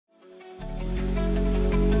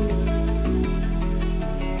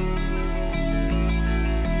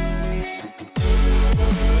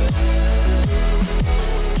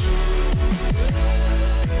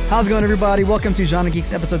How's it going, everybody? Welcome to Genre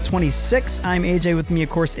Geeks episode 26. I'm AJ. With me, of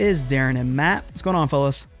course, is Darren and Matt. What's going on,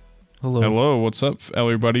 fellas? Hello, what's up,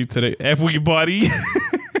 everybody? Today, everybody.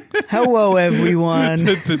 Hello, everyone.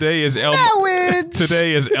 Today is Elma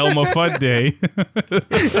Fudd Day.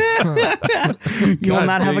 You will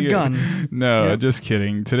not have a gun. No, just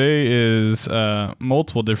kidding. Today is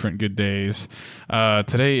multiple different good days.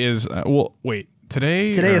 Today is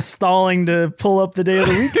Today is stalling to pull up the day of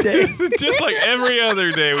the weekday. Just like every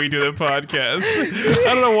other day we do the podcast.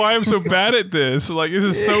 I don't know why I'm so bad at this. Like, this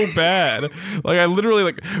is so bad. Like, I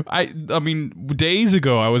literally, I mean, days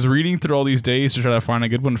ago, I was reading through all these days to try to find a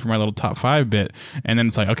good one for my little top 5 bit. And then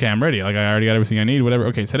it's like, okay, I'm ready. Like, I already got everything I need, whatever.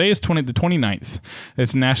 Okay, today is the 29th.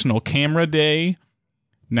 It's National Camera Day,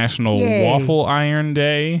 National Waffle Iron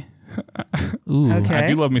Day. Ooh, okay,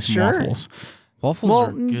 I do love me some waffles. Waffles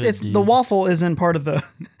are good, the waffle isn't part of the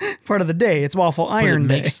day. It's waffle iron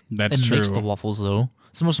day. That's true. It makes the waffles though.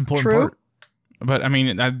 It's the most important part. But I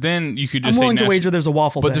mean, then you could just I'm willing to wager there's a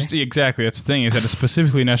waffle day. But exactly, that's the thing, is that it's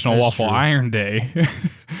specifically National Waffle Iron Day.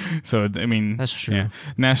 So, I mean... That's true. Yeah.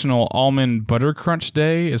 National Almond Butter Crunch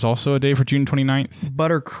Day is also a day for June 29th.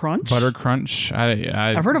 Butter Crunch? Butter Crunch.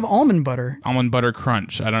 I've heard of almond butter. Almond Butter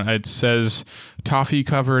Crunch. It says toffee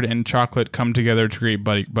covered and chocolate come together to create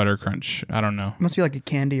butter crunch. I don't know. It must be like a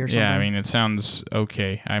candy or something. Yeah, I mean, it sounds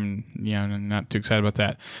okay. I'm not too excited about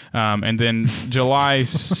that. And then July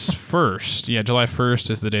 1st. Yeah, July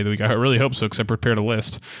 1st is the day of the week. I really hope so, because I prepared a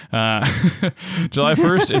list. July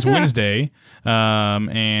 1st is Wednesday.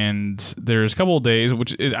 And there's a couple of days,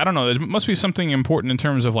 which is, I don't know, it must be something important in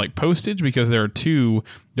terms of like postage, because there are two.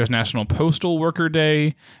 There's National Postal Worker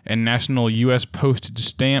Day and National U.S. Postage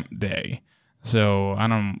Stamp Day. So I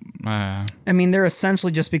don't. I mean, they're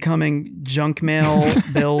essentially just becoming junk mail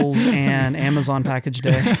bills and Amazon package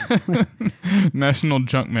day. National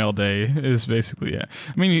Junk Mail Day is basically it.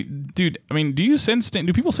 I mean, dude. I mean, do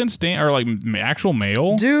people send stamp or like actual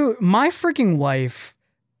mail? Dude, my freaking wife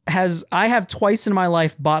I have twice in my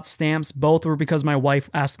life bought stamps. Both were because my wife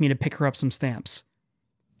asked me to pick her up some stamps.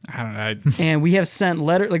 I don't know. And we have sent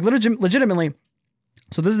legitimately.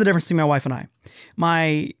 So this is the difference between my wife and I.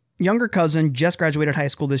 My younger cousin just graduated high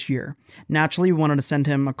school this year. Naturally, we wanted to send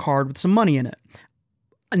him a card with some money in it.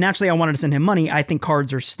 Naturally, I wanted to send him money. I think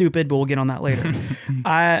cards are stupid, but we'll get on that later.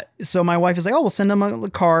 So my wife is like, oh, we'll send him a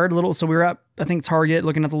card. So we were at, I think, Target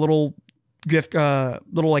looking at the little gift,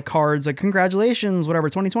 little like cards, like congratulations, whatever,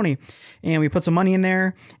 2020. And we put some money in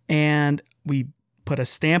there and we put a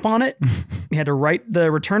stamp on it. We had to write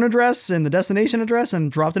the return address and the destination address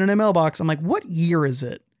and dropped it in a mailbox. I'm like, what year is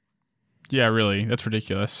it? Yeah, really. That's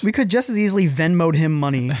ridiculous. We could just as easily Venmo'd him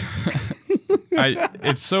money.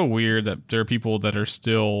 It's so weird that there are people that are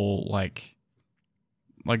still like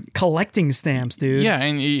collecting stamps, dude. Yeah,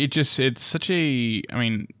 and it's such a, I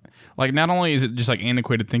mean, like, not only is it just like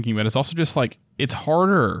antiquated thinking, but it's also just like, it's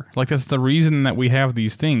harder. Like, that's the reason that we have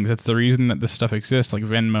these things. That's the reason that this stuff exists, like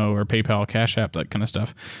Venmo or PayPal, Cash App, that kind of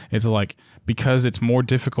stuff. It's like, because it's more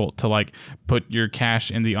difficult to like put your cash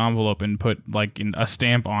in the envelope and put like a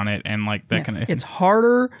stamp on it and like that kind of. It's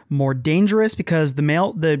harder, more dangerous, because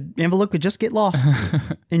the envelope could just get lost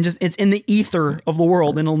and it's in the ether of the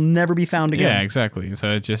world and it'll never be found again. Yeah, exactly.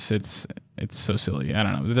 So it's so silly. I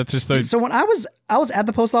don't know. That's just so when I was at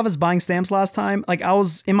the post office buying stamps last time, like I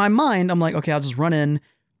was in my mind, I'm like, okay, I'll just run in,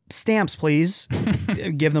 stamps, please,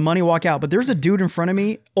 give the money, walk out. But there's a dude in front of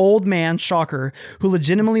me, old man, shocker, who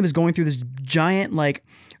legitimately was going through this giant like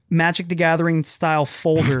Magic the Gathering style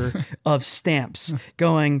folder of stamps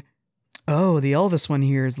going, oh, the Elvis one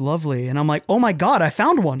here is lovely. And I'm like, oh my God, I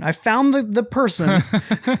found one. I found the person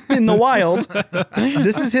in the wild.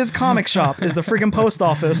 This is his comic shop, is the freaking post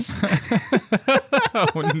office.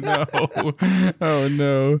 Oh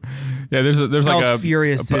no. Yeah, there's like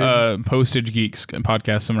a Postage Geeks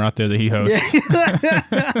podcast somewhere out there that he hosts.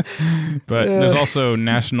 But there's also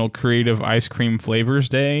National Creative Ice Cream Flavors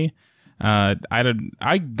Day.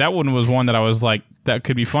 That one was one that I was like, that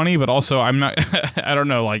could be funny, but also I'm not. I don't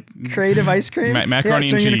know, like creative ice cream, macaroni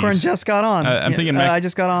and cheese. Unicorn just got on. I'm thinking. I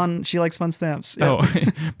just got on. She likes fun stamps. Yep. Oh,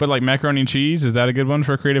 but like macaroni and cheese, is that a good one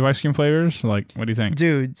for creative ice cream flavors? Like, what do you think,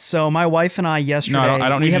 dude? So my wife and I yesterday. No, I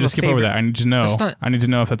don't need you to skip over that. I need to know. I need to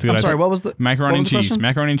know if that's a good. I'm sorry. What was the macaroni and cheese?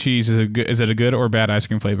 Macaroni and cheese is it a good or bad ice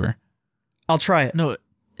cream flavor? I'll try it. No,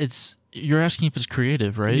 you're asking if it's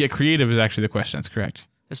creative, right? Yeah, creative is actually the question. That's correct.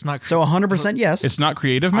 It's not. So 100% yes. It's not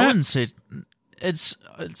creative, Matt? I wouldn't say it's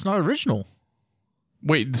not original.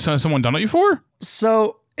 Wait, so someone done it before?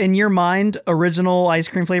 So in your mind, original ice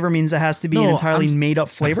cream flavor means it has to be an entirely made up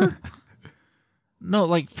flavor? No,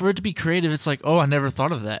 like for it to be creative, it's like, oh, I never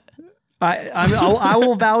thought of that. I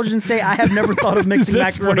will vouch and say I have never thought of mixing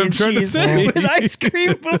That's what macaroni I'm and trying to cheese say. with ice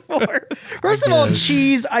cream before. First of all, guess.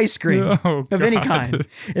 cheese ice cream Oh, of any God. kind.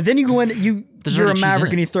 And then you go in, There's you're a already cheese in maverick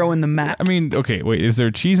it. and you throw in the mac. I mean, okay, wait. Is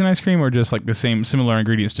there cheese in ice cream or just like the same similar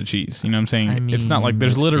ingredients to cheese? You know what I'm saying? I It's not like mean,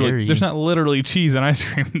 there's it's literally dairy. there's not literally cheese in ice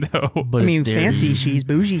cream though. But I mean, it's dairy. fancy cheese,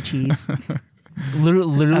 bougie cheese.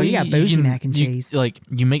 Literally, Oh, yeah, bougie mac and cheese.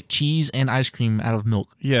 You make cheese and ice cream out of milk.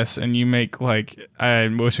 Yes, and you make like I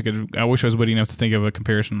wish I was witty enough to think of a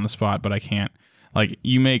comparison on the spot, but I can't. Like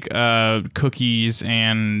you make cookies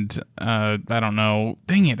and I don't know.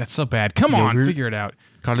 Dang it, that's so bad. Come on, Yogurt. figure it out.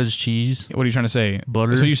 Cottage cheese, What are you trying to say?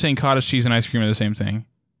 butter. So you're saying cottage cheese and ice cream are the same thing?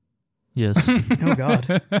 Yes. Oh, God.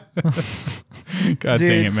 God Dude,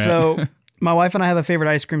 dang it, man. so my wife and I have a favorite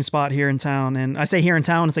ice cream spot here in town. And I say here in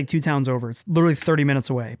town, it's like 2 towns over. It's literally 30 minutes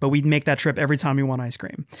away. But we make that trip every time we want ice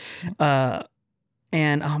cream.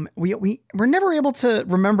 And we're never able to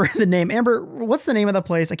remember the name. Amber, what's the name of the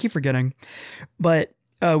place? I keep forgetting. But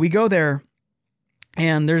we go there.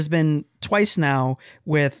 And there's been twice now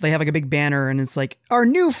they have like a big banner and it's like, our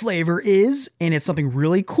new flavor is, and it's something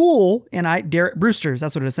really cool. And Brewster's,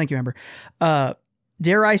 that's what it is. Thank you, Amber.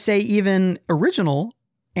 Dare I say even original,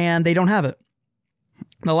 and they don't have it.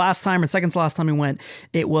 The last time or second to last time we went,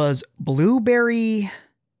 it was blueberry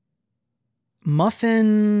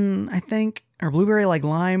muffin, I think, or blueberry like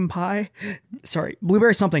lime pie. Sorry,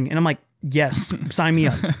 blueberry something. And I'm like, yes, sign me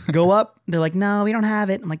up. Go up. They're like, no, we don't have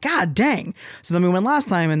it. I'm like, God dang. So then we went last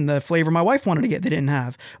time and the flavor my wife wanted to get, they didn't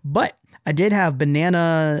have. But I did have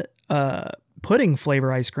banana pudding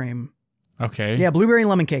flavor ice cream. Okay. Yeah, blueberry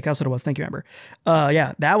lemon cake. That's what it was. Thank you, Amber.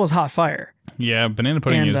 Yeah, that was hot fire. Yeah, banana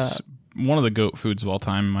pudding And, is one of the goat foods of all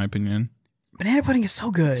time, in my opinion. Banana pudding is so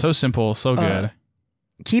good. So simple, so good.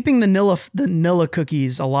 Keeping the Nilla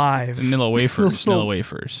cookies alive. Vanilla wafers, Those vanilla little-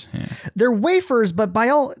 wafers. Yeah. They're wafers, but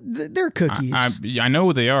they're cookies. I know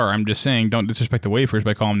what they are. I'm just saying, don't disrespect the wafers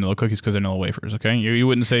by calling them Nilla cookies because they're Nilla wafers. Okay, you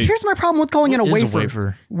wouldn't say. Here's my problem with calling it a What is wafer. a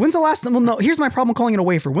wafer? When's the last time? Well, no. Here's my problem calling it a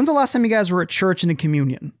wafer. When's the last time you guys were at church and in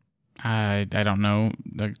communion? I don't know.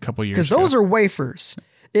 A couple years. Because those are wafers.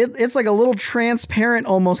 It's like a little transparent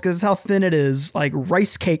almost because it's how thin it is, like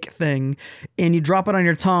rice cake thing, and you drop it on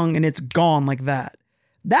your tongue and it's gone like that.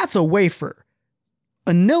 That's a wafer.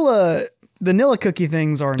 The Nilla cookie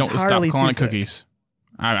things are Don't entirely stop calling too it thick. cookies.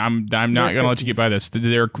 I'm not gonna let you get by this. Put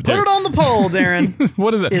it on the poll, Darren.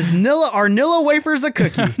 What is it? Are Nilla wafers a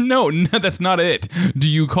cookie? No, that's not it. Do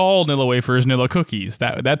you call Nilla wafers Nilla cookies?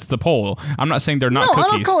 That's the poll. I'm not saying they're not No, cookies.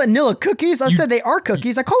 I don't call it Nilla cookies. I said they are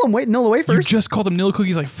cookies. I call them Nilla You wafers. just called them Nilla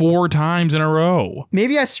cookies like 4 times in a row.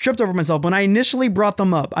 Maybe I tripped over myself. When I initially brought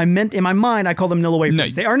them up, I meant in my mind I called them Nilla wafers. No.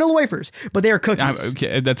 They are Nilla wafers, but they are cookies.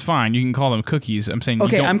 Okay, that's fine. You can call them cookies. I'm saying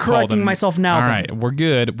Okay, you don't I'm call correcting them- myself now, All then. right, we're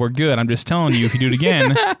good. We're good. I'm just telling you, if you do it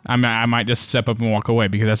again, I might just step up and walk away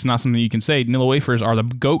because that's not something you can say. Nilla wafers are the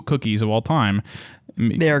goat cookies of all time.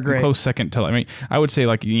 They are great. Close second to. I mean, I would say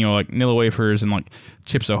like like Nilla wafers and like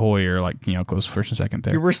Chips Ahoy are like close first and second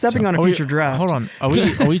there. We're stepping on a Are we- future draft. Hold on. Are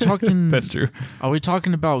we talking? That's true. Are we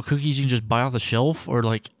talking about cookies you can just buy off the shelf or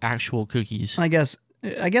like actual cookies? I guess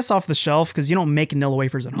off the shelf because you don't make Nilla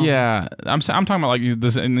wafers at home. Yeah, I'm talking about like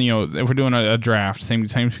this. And if we're doing a draft, same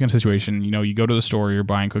kind of situation. You go to the store, you're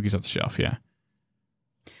buying cookies off the shelf. Yeah.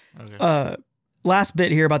 Okay. Last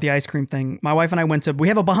bit here about the ice cream thing. My wife and I we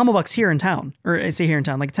have a Bahama Bucks here in town, or I say here in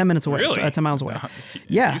town, like 10 minutes away. Really? 10 miles away. Uh,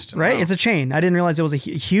 Yeah, Houston, right? wow. It's a chain. I didn't realize it was a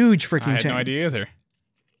huge I freaking had chain. no idea either.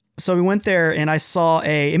 So we went there and I saw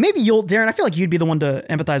and maybe Darren, I feel like you'd be the one to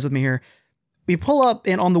empathize with me here. We pull up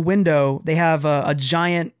and on the window, they have a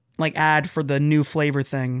giant like ad for the new flavor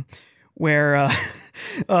thing where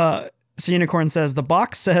so Unicorn says, the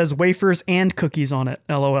box says wafers and cookies on it.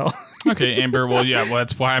 LOL. Okay, Amber. Well,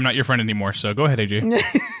 that's why I'm not your friend anymore. So go ahead,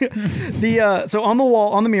 AJ. So on the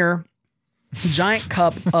wall, on the mirror, giant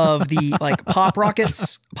cup of the like Pop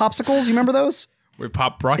Rockets popsicles. You remember those? We're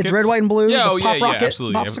Pop Rockets. It's red, white, and blue. Yeah, the oh, Pop yeah, Rocket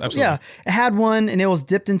absolutely, popsicle. absolutely. Yeah, it had one, and it was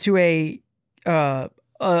dipped into a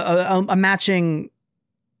matching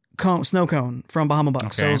snow cone from Bahama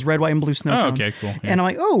Bucks. So Okay. it was red, white, and blue snow Oh, cone. okay, cool. Yeah. And I'm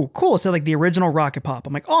like, oh, cool. So like the original Rocket Pop.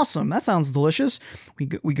 I'm like, awesome. That sounds delicious.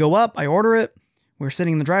 We go up. I order it. We're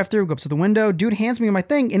sitting in the drive-thru. Go up to the window. Dude hands me my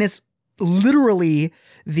thing, and it's literally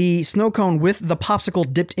the snow cone with the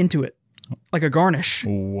popsicle dipped into it, like a garnish.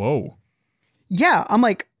 Whoa. Yeah, I'm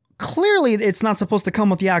like, clearly it's not supposed to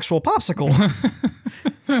come with the actual popsicle.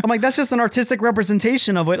 I'm like, that's just an artistic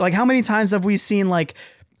representation of it. Like, how many times have we seen like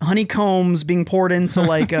honeycombs being poured into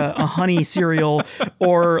like a honey cereal,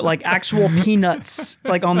 or like actual peanuts,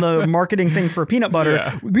 like on the marketing thing for peanut butter.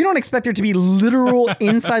 Yeah. We don't expect there to be literal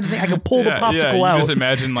inside the thing. I could pull the popsicle you out. just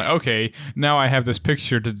imagine like, okay, now I have this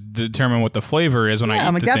picture to determine what the flavor is when I eat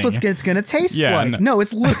I'm like, the that's thing. what it's gonna taste Yeah, like. no. No,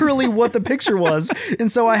 it's literally what the picture was.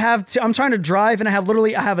 And so I'm trying to drive, and I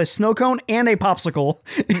have a snow cone and a popsicle.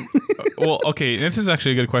 Well, okay, this is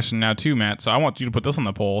actually a good question now too, Matt. So I want you to put this on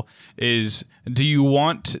the poll: is do you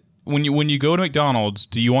want when you go to McDonald's,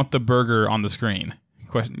 do you want the burger on the screen?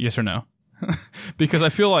 Question: yes or no? Because I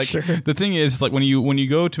feel like the thing is, like when you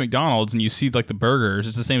go to McDonald's and you see like the burgers,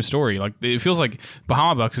 it's the same story. Like it feels like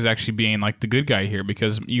Bahama Bucks is actually being like the good guy here,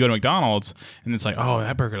 because you go to McDonald's and it's like, oh,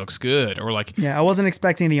 that burger looks good, or like, Yeah, I wasn't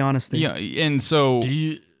expecting the honesty. yeah, and so Do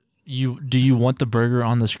you want the burger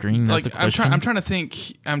on the screen? That's like the question. I'm trying to think.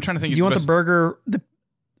 Do you want the burger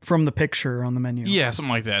from the picture on the menu? Yeah, something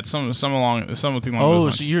like that. Something along those Oh,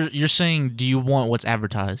 lines. so you're saying, do you want what's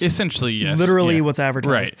advertised? Essentially, yes. Literally yeah. what's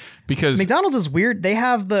advertised. Right. Because McDonald's is weird. They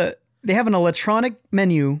have an electronic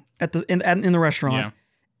menu in the restaurant. Yeah.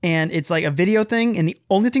 And it's like a video thing, and the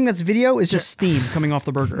only thing that's video is just steam coming off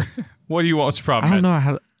the burger. what do you want? What's the I problem?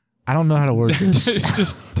 don't know how to word this.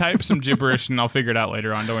 Just type some gibberish and I'll figure it out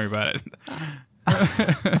later on. Don't worry about it.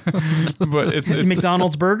 But it's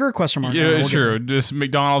McDonald's burger? Question mark. yeah, We'll get sure. Just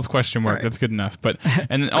McDonald's question mark. Right. That's good enough. But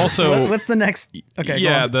and then also What's the next? Okay.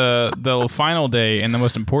 yeah, go on. the final day and the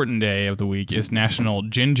most important day of the week is National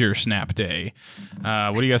Ginger Snap Day.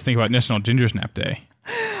 What do you guys think about National Ginger Snap Day?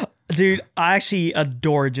 Dude, I actually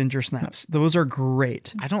adore ginger snaps. Those are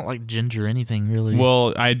great. I don't like ginger anything really.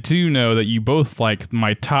 Well, I do know that you both like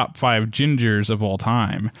my top 5 gingers of all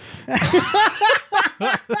time.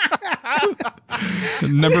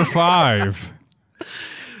 Number 5.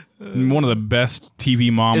 One of the best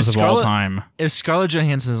TV moms Is of all Scarlett- time. if Scarlett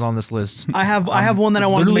Johansson is on this list, I have one that I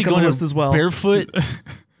want to literally make on the going list as well. barefoot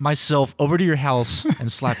myself over to your house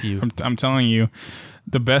and slap you. I'm telling you,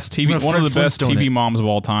 the best I'm TV, gonna one of the Fred best Flintstone TV it. moms of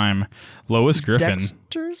all time, Lois Griffin.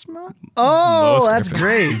 Dexter's mom? Oh, Lois that's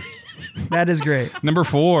Griffin. great. That is great. Number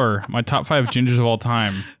 4, my top 5 gingers of all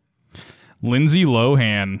time, Lindsay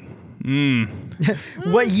Lohan.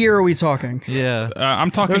 What year are we talking? Yeah. I'm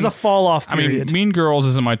talking. There's a fall off I mean, period. Mean Girls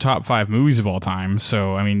is in my top 5 movies of all time.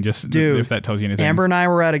 So I mean, just Dude, if that tells you anything. Amber and I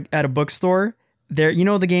were at a bookstore. There, you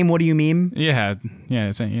know the game What Do You Meme? Yeah,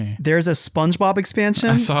 yeah. There's a SpongeBob expansion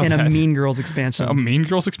I saw and a that. Mean Girls expansion. A Mean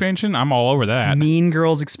Girls expansion. I'm all over that. Mean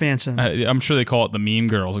Girls expansion. I'm sure they call it the Meme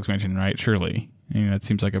Girls expansion, right? Surely. I mean, that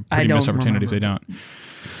seems like a pretty don't missed opportunity if they remember. don't.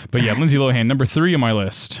 But yeah, Lindsay Lohan, number 3 on my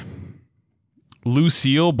list.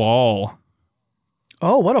 Lucille Ball.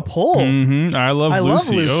 Oh, what a pull. I love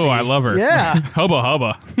Lucy. Lucy. Oh, I love her. Yeah. Hubba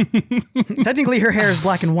hubba. Technically, her hair is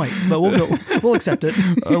black and white, but we'll accept it.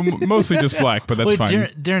 Mostly just black, but that's Wait, fine.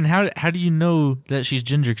 Darren, how do you know that she's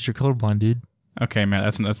ginger? Because you're colorblind, dude. Okay, man,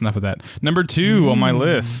 that's enough of that. Number 2 on my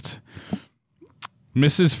list,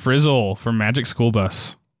 Mrs. Frizzle from Magic School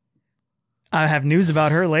Bus. I have news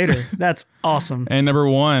about her later. That's awesome. And number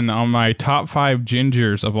 1 on my top 5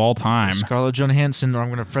 gingers of all time. Scarlett Johansson, or I'm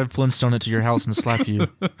going to Fred Flintstone it to your house and slap you.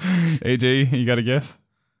 AJ, you got to guess?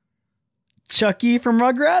 Chucky from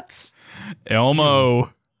Rugrats?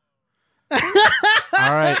 Elmo. All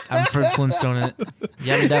right, I'm Fred Flintstone it.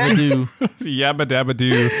 Yabba dabba doo. Yabba dabba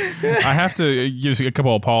doo. I have to give a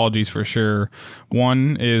couple apologies for sure.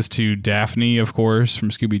 One is to Daphne, of course, from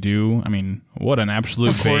Scooby Doo. I mean, what an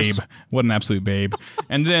absolute Of course. babe! What an absolute babe!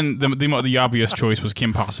 And then the obvious choice was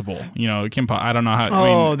Kim Possible. You know, I don't know how.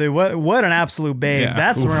 Oh, what an absolute babe. Yeah,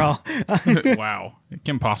 That's oof. where I'll... I mean, wow,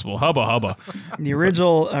 Kim Possible, hubba hubba. the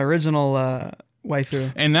original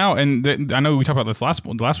waifu. And now, I know we talked about this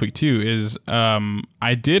last week too. Is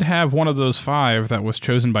I did have one of those 5 that was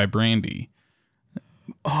chosen by Brandy.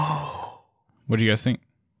 Oh, what do you guys think?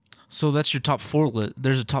 So that's your top 4 list.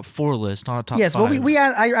 There's a top 4 list, not a top 5. Yes, well,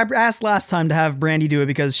 I asked last time to have Brandy do it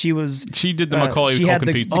because she She did the Macaulay she had Culkin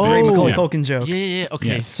the pizza. great Oh. Macaulay Yeah. Culkin joke. Yeah. Okay.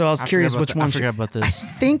 Yes. So I was curious which one I she- forgot about I this.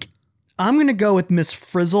 think I'm going to go with Miss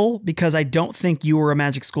Frizzle because I don't think you were a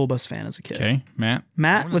Magic School Bus fan as a kid. Okay, Matt. I'm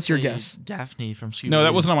Matt, gonna what's your say guess? Daphne from Scooby. No,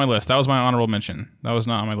 that wasn't on my list. That was my honorable mention. That was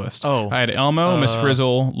not on my list. Oh. I had Elmo, Miss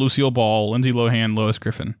Frizzle, Lucille Ball, Lindsay Lohan, Lois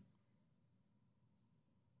Griffin.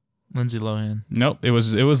 Lindsay Lohan. Nope, it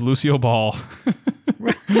was Lucille Ball.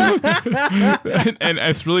 and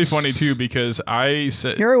it's really funny too because I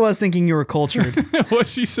said Here I was thinking you were cultured. what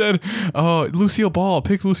she said. Oh, Lucille Ball,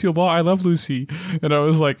 pick Lucille Ball. I love Lucy, and I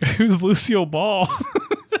was like, who's Lucille Ball?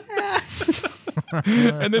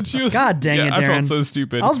 And then she was, God dang it, I felt Darren. so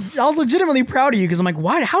stupid. I was legitimately proud of you because I'm like,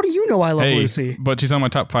 why? How do you know I love Hey, Lucy? but she's on my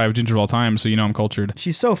top 5 ginger of all time, so you know I'm cultured.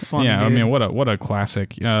 She's so funny. Yeah, I dude. mean, what a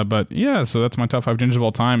classic. But yeah, so that's my top 5 gingers of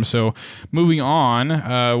all time. So moving on,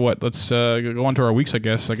 let's go on to our weeks, I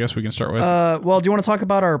guess. I guess we can start with. Well, do you want to talk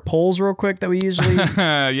about our polls real quick that we usually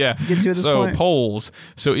Yeah. get to at this So point? polls.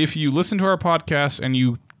 So if you listen to our podcast and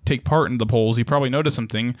you take part in the polls, you probably noticed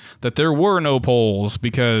something, that there were no polls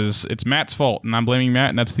because it's Matt's fault, and I'm blaming Matt,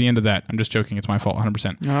 and that's the end of that. I'm just joking. It's my fault,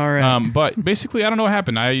 100%. All right. But basically, I don't know what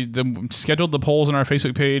happened. I scheduled the polls on our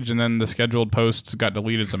Facebook page, and then the scheduled posts got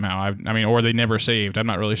deleted somehow. I mean, or they never saved. I'm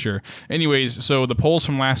not really sure. Anyways, so the polls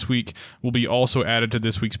from last week will be also added to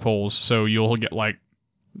this week's polls. So you'll get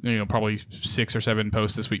probably 6 or 7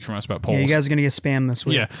 posts this week from us about polls. Yeah, you guys are gonna get spam this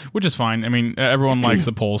week. Yeah, which is fine. I mean, everyone likes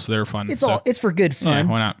the polls; so they're fun. It's for good fun.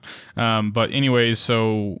 Yeah, why not? But anyways,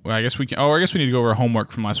 so I guess we can. Oh, I guess we need to go over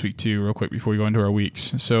homework from last week too, real quick before we go into our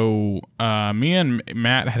weeks. So me and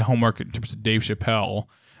Matt had homework in terms of Dave Chappelle.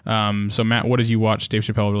 So Matt, what did you watch Dave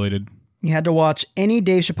Chappelle related? You had to watch any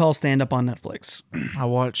Dave Chappelle stand up on Netflix. I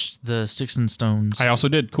watched the Sticks and Stones. I also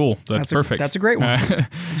did. Cool. That's perfect. That's a great one.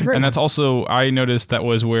 That's a great. And that's also, I noticed that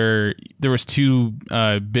was where there was 2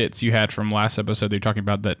 bits you had from last episode that you're talking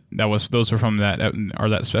about. Those were from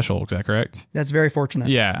that special. Is that correct? That's very fortunate.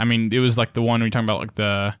 Yeah. I mean, it was like the one we were talking about, like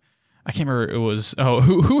I can't remember. It was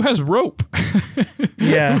who has rope?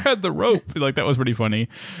 Yeah. Who had the rope? Like that was pretty funny.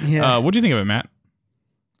 Yeah. What do you think of it, Matt?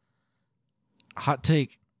 Hot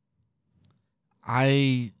take.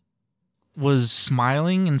 I was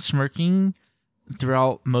smiling and smirking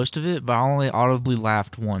throughout most of it, but I only audibly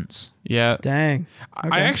laughed once. Yeah. Dang. Okay.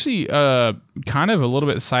 I actually kind of a little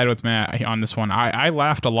bit sided with Matt on this one. I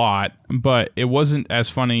laughed a lot, but it wasn't as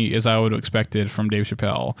funny as I would have expected from Dave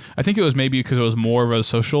Chappelle. I think it was maybe because it was more of a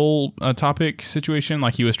social topic situation.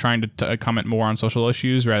 Like he was trying to comment more on social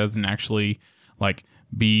issues rather than actually like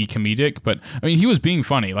be comedic. But I mean, he was being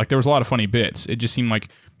funny. Like there was a lot of funny bits. It just seemed like,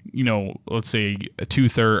 let's say a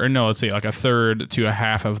third to a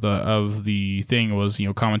half of the thing was,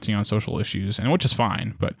 commenting on social issues, and which is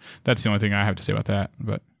fine, but that's the only thing I have to say about that.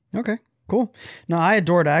 But Okay, cool. No, I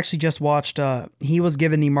adored it. I actually just watched, he was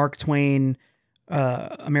given the Mark Twain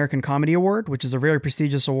American Comedy Award, which is a very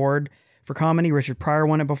prestigious award for comedy. Richard Pryor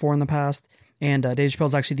won it before in the past, and Dave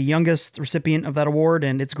Chappelle's actually the youngest recipient of that award,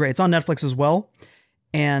 and it's great. It's on Netflix as well,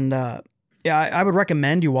 and yeah, I would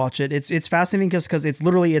recommend you watch it. It's fascinating just because it's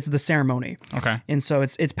the ceremony. okay. And so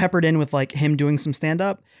it's peppered in with like him doing some stand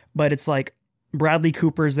up, but it's like Bradley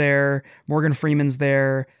Cooper's there, Morgan Freeman's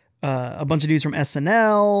there, a bunch of dudes from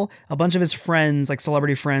SNL, a bunch of his friends, like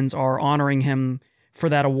celebrity friends, are honoring him for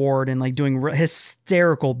that award and like doing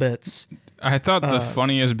hysterical bits. I thought the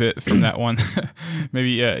funniest bit from that one, maybe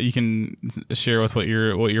you can share with what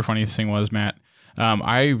your funniest thing was, Matt.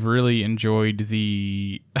 I really enjoyed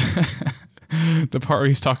the the part where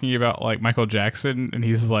he's talking about like Michael Jackson, and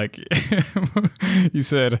he's like, he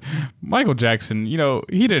said, Michael Jackson,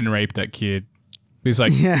 he didn't rape that kid. He's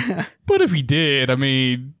like, Yeah. but if he did, I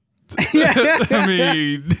mean, Yeah. I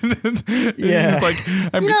mean, Yeah. it's like,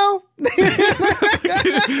 I mean,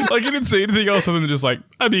 like he didn't say anything else other than just like,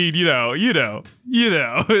 I mean,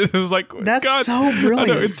 It was like, That's God, so I brilliant.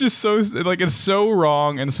 know, it's just so like it's so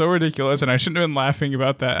wrong and so ridiculous, and I shouldn't have been laughing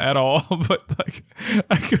about that at all. But like,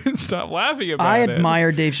 I couldn't stop laughing about I it.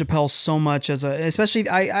 admire Dave Chappelle so much especially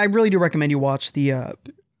I really do recommend you watch the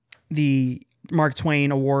Mark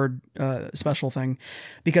Twain Award special thing,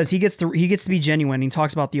 because he gets to be genuine. He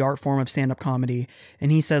talks about the art form of stand-up comedy,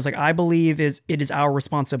 and he says like, I believe it is our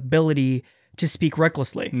responsibility to speak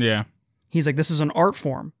recklessly. Yeah. He's like, this is an art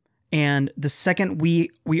form, and the second we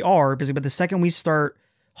start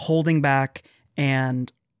holding back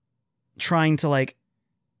and trying to like,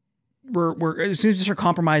 we're as soon as we start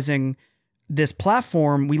compromising this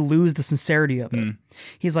platform, we lose the sincerity of it.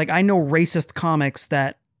 He's like, I know racist comics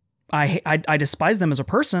that I despise them as a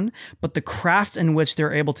person, but the craft in which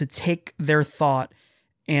they're able to take their thought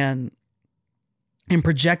and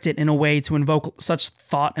project it in a way to invoke such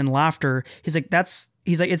thought and laughter. He said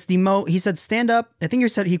stand up. I think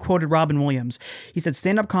he quoted Robin Williams. He said,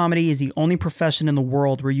 stand up comedy is the only profession in the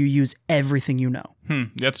world where you use everything you know.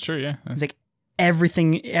 That's true. Yeah. He's like, every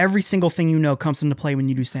single thing you know comes into play when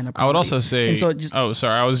you do stand-up comedy. I would also say, and so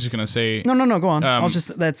sorry, I was just gonna say, no, go on.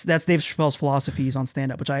 That's Dave Chappelle's philosophies on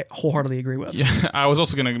stand-up, which I wholeheartedly agree with. Yeah, I was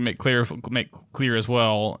also gonna make clear as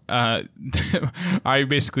well. I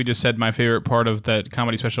basically just said my favorite part of that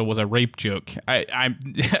comedy special was a rape joke.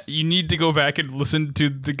 You need to go back and listen to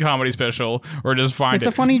the comedy special, or just find It's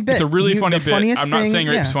a funny bit. It's a really funny bit. I'm not saying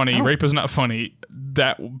rape's funny. No. Rape is not funny.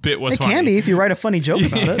 that bit was It funny. can be if you write a funny joke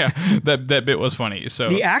about it. Yeah, that bit was funny. So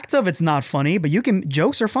The act of it's not funny, but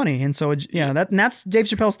jokes are funny, and so that's Dave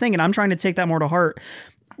Chappelle's thing, and I'm trying to take that more to heart.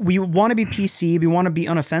 We want to be PC, we want to be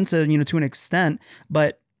unoffensive, to an extent,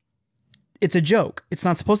 but it's a joke. It's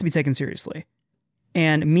not supposed to be taken seriously.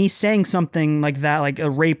 And me saying something like that, like a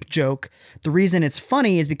rape joke, the reason it's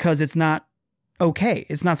funny is because it's not okay.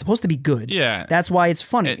 It's not supposed to be good. Yeah. That's why it's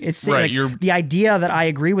funny. It's right, like the idea that I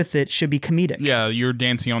agree with it should be comedic. yeah, you're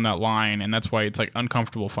dancing on that line, and that's why it's like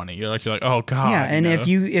uncomfortable funny. You're like, oh god. Yeah, and if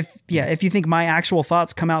you think my actual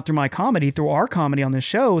thoughts come out through my comedy, through our comedy on this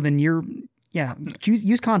show, then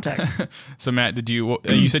use context. So Matt, did you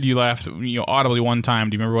said you laughed audibly one time?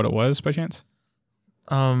 Do you remember what it was by chance?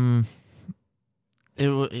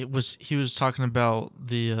 It was he was talking about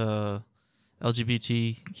the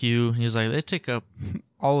LGBTQ. He was like, they take up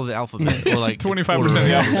all of the alphabet, or like 25% of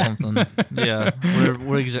the alphabet or something. Yeah, I don't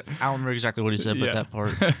remember exactly what he said, but that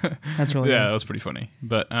part. That's really good. that was pretty funny.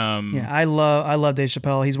 But I love Dave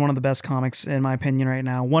Chappelle. He's one of the best comics in my opinion right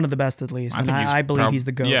now. One of the best at least. I believe he's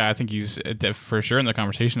the GOAT. Yeah, I think he's for sure in the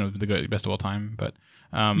conversation of the best of all time. But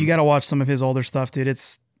you got to watch some of his older stuff, dude.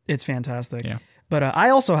 It's fantastic. Yeah. But I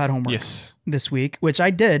also had homework this week, which I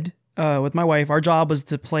did with my wife. Our job was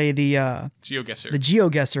to play the GeoGuessr. The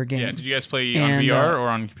GeoGuessr game. Yeah. Did you guys play on VR or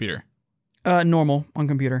on computer? Normal on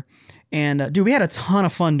computer. And dude, we had a ton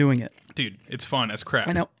of fun doing it. Dude, it's fun as crap.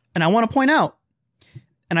 I know. And I want to point out,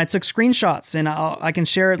 and I took screenshots, and I can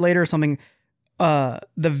share it later or something. The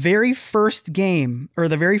very first game, or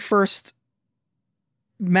the very first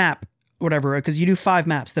map, whatever, because you do 5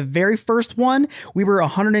 maps. The very first one, we were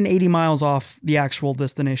 180 miles off the actual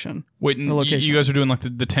destination. Wait, the location. You guys are doing like the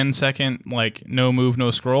 10-second, like no move,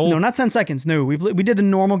 no scroll? No, not 10 seconds. No, we did the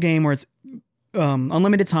normal game where it's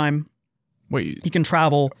unlimited time. Wait, you can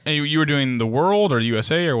travel. You were doing the world or the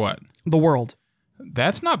USA or what? The world.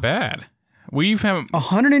 That's not bad. We've had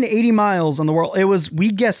 180 miles on the world.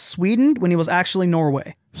 We guessed Sweden when it was actually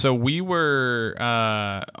Norway. So we were,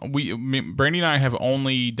 Brandy and I have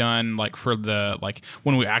only done like for the, like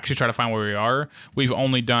when we actually try to find where we are, we've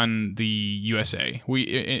only done the USA.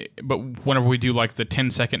 But whenever we do like the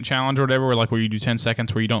 10-second challenge or whatever, like where you do 10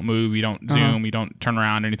 seconds where you don't move, you don't zoom, you don't turn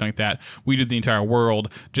around, anything like that, we do the entire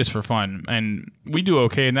world just for fun. And we do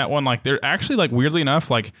okay in that one. Like they're actually like weirdly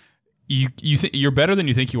enough, like, you're better than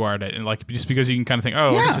you think you are at it, and like just because you can kind of think,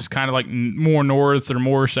 this is kind of like more north or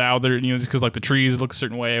more south, or just because like the trees look a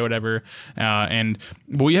certain way or whatever. But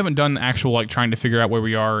we haven't done actual like trying to figure out where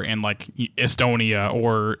we are in like Estonia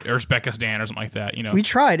or Uzbekistan or something like that. We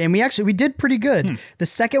tried, and we did pretty good. The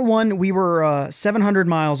second one we were 700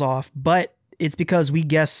 miles off, but it's because we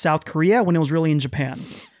guessed South Korea when it was really in Japan,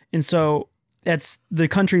 and so. The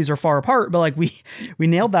countries are far apart, but like we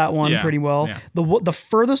nailed that one pretty well. Yeah. The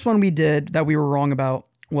furthest one we did that we were wrong about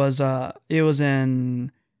was it was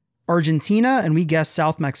in Argentina, and we guessed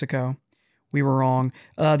South Mexico. We were wrong.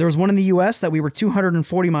 There was one in the U.S. that we were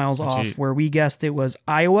 240 miles off, where we guessed it was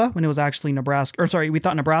Iowa when it was actually Nebraska. Or sorry, we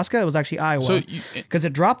thought Nebraska. It was actually Iowa because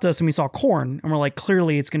it dropped us and we saw corn, and we're like,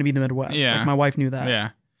 clearly it's going to be the Midwest. Yeah. Like, my wife knew that. Yeah.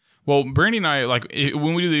 Well, Brandy and I, like,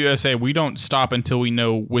 when we do the USA, we don't stop until we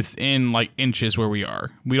know within, like, inches where we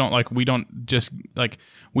are. We don't just, like,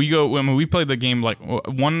 we go, when we play the game, like,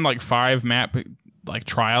 one, like, 5 map, like,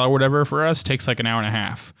 trial or whatever for us takes, like, an hour and a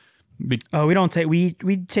half. We don't take, we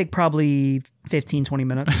take probably 15, 20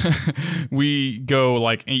 minutes. We go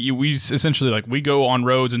like, we essentially like, we go on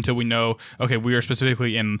roads until we know, okay, we are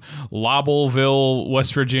specifically in Lobbleville,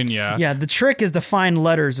 West Virginia. Yeah. The trick is to find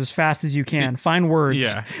letters as fast as you can. Find words.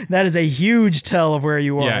 Yeah. That is a huge tell of where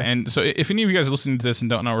you are. Yeah. And so if any of you guys are listening to this and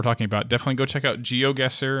don't know what we're talking about, definitely go check out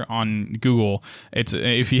GeoGuessr on Google. It's,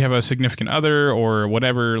 if you have a significant other or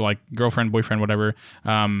whatever, like girlfriend, boyfriend, whatever,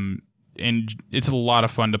 and it's a lot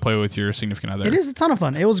of fun to play with your significant other. It is a ton of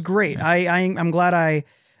fun. It was great. I'm glad I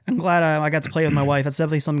got to play with my wife. That's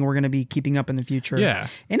definitely something we're going to be keeping up in the future. Yeah,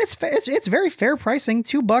 and it's very fair pricing.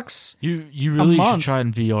 $2. You really should try it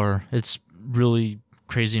in VR. It's really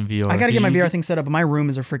crazy in VR. I got to get my VR thing set up, but my room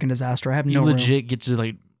is a freaking disaster. I have no room. You legit get to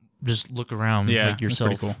like just look around like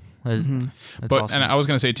yourself. That's pretty cool. That's but awesome. And I was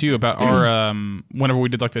going to say too about our whenever we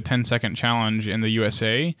did like the 10-second challenge in the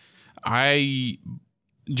USA,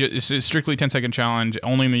 it's strictly 10-second challenge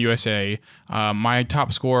only in the USA. My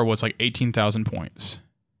top score was like 18,000 points.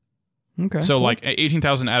 Okay. So cool. Like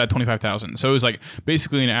 18,000 out of 25,000. So it was like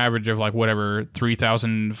basically an average of like whatever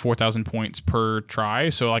 3,000, 4,000 points per try.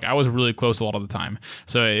 So like I was really close a lot of the time.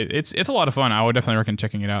 So it's a lot of fun. I would definitely recommend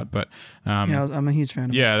checking it out. But yeah, I'm a huge fan of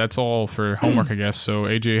it. Yeah, that's all for homework, I guess. So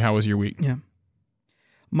AJ, how was your week? Yeah.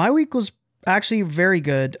 My week was Actually, very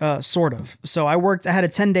good, sort of. So I had a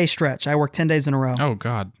 10-day stretch. I worked 10 days in a row. Oh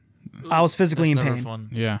God. I was physically That's in never pain. fun.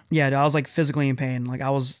 Yeah. Yeah, I was like physically in pain. Like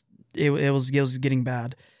it was getting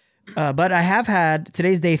bad. But I have had,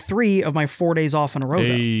 today's day 3 of my 4 days off in a row, though,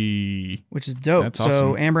 Hey. which is dope. That's So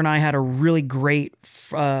awesome. Amber and I had a really great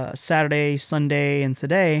Saturday, Sunday, and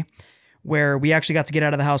today, where we actually got to get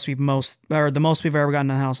out of the house. The most we've ever gotten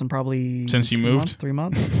in the house in probably Since you 2 moved? months, 3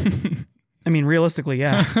 months. I mean, realistically,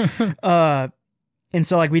 yeah. And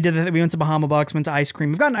so like we went to Bahama Bucks, went to ice cream.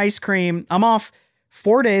 We've gotten ice cream. I'm off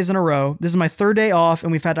 4 days in a row. This is my 3rd day off,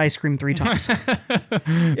 and we've had ice cream 3 times.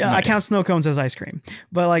 Yeah, I count snow cones as ice cream,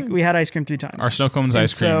 but like we had ice cream 3 times. Our snow cones And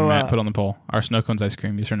ice cream, so, Matt put on the poll. Our snow cones ice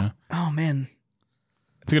cream, yes or no? Oh man,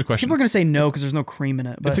 It's a good question. people are gonna say no because there's no cream in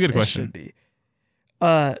it. But It's a good it question. Should be.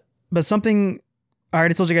 But something I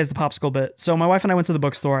already told you guys the popsicle bit. So my wife and I went to the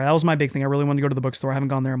bookstore. That was my big thing. I really wanted to go to the bookstore. I haven't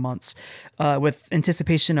gone there in months. With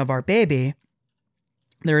anticipation of our baby,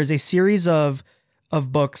 there is a series of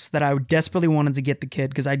books that I desperately wanted to get the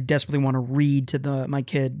kid because I desperately want to read to my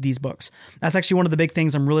kid these books. That's actually one of the big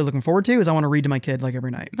things I'm really looking forward to is I want to read to my kid like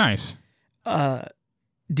every night. Nice.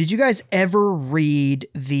 Did you guys ever read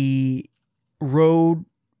the Roald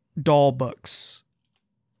Dahl books?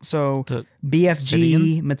 So Say it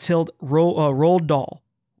BFG, Matilda, Roald Dahl.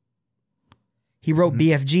 He wrote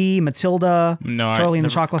BFG, Matilda, No, Charlie and the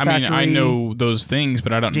never- Chocolate I mean, Factory. I know those things,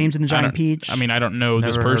 but I don't. James and the I Giant don't- Peach. I mean, I don't know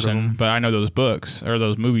this Never heard of person, them. but I know those books or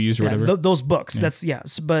those movies or Yeah, whatever. those books. Yeah. That's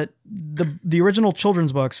yes. But the original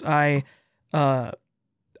children's books, I bought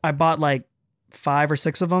like 5 or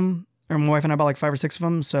 6 of them, or my wife and I bought like 5 or 6 of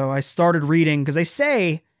them. So I started reading because they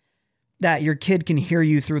say that your kid can hear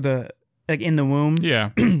you through in the womb. Yeah.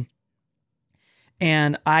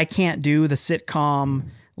 And I can't do the sitcom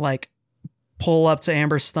like pull up to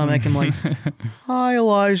Amber's stomach and like, hi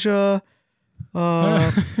Elijah.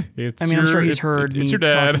 It's I mean, I'm sure he's it's- heard It's me your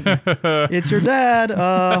dad. It's your dad.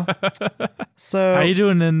 So How you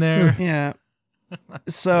doing in there? yeah.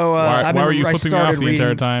 So why were you I flipping me off started the entire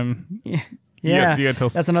reading. time? Yeah, You gotta tell.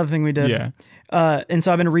 that's another thing we did. Yeah. And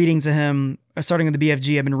so I've been reading to him, starting with the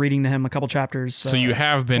BFG. I've been reading to him a couple chapters. So you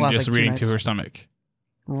have been last, just like, 2 reading to nights. her stomach.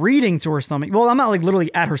 Reading to her stomach. Well, I'm not like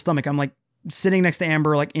literally at her stomach. I'm like sitting next to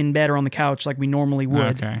Amber, like in bed or on the couch, like we normally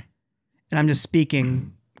would. Okay. And I'm just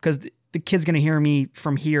speaking because the kid's gonna hear me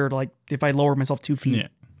from here, like if I lower myself 2 feet. Yeah.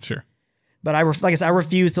 Sure. But like I said, I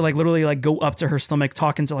refuse to like literally like go up to her stomach,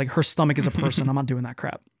 talking to like her stomach as a person. I'm not doing that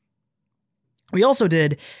crap. We also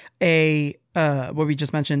did what we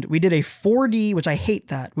just mentioned. We did a 4D, which I hate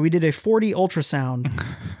that. But we did a 4D ultrasound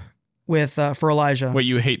with for Elijah. Wait,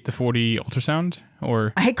 you hate the 4D ultrasound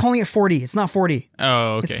or? I hate calling it 4D. It's not 4D.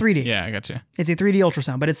 Oh, okay. It's 3D. Yeah, I gotcha. It's a 3D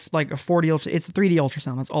ultrasound, but it's like a 4D it's a 3D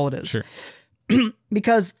ultrasound. That's all it is. Sure.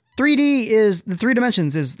 Because 3D is the 3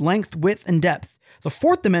 dimensions is length, width, and depth. The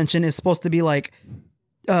 4th dimension is supposed to be like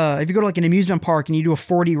if you go to like an amusement park and you do a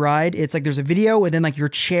 4D ride, it's like there's a video and then like your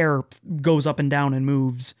chair goes up and down and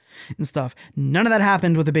moves and stuff. None of that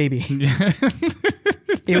happened with the baby.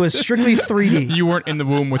 It was strictly 3D. You weren't in the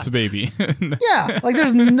womb with the baby. Yeah, like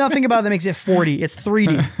there's nothing about it that makes it 4D. It's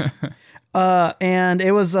 3D. And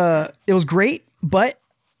it was great, but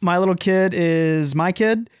my little kid is my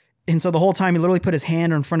kid. And so the whole time he literally put his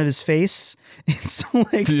hand in front of his face. And so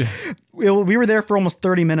like Yeah. we were there for almost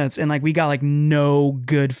 30 minutes and like we got like no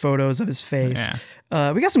good photos of his face.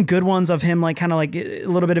 Yeah. We got some good ones of him, like kind of like a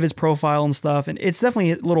little bit of his profile and stuff. And it's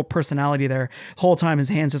definitely a little personality there. The whole time his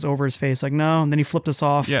hand's just over his face. Like, no. And then he flipped us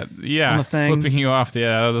off. Yeah, yeah. On the thing. Flipping you off.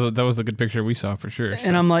 Yeah, that was the good picture we saw for sure.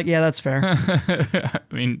 And I'm like, yeah, that's fair. I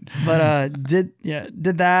mean, But did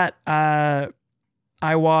that.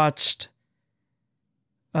 I watched.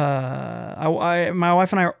 My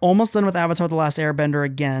wife and I are almost done with Avatar: The Last Airbender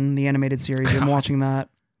again, the animated series. I'm God. watching that.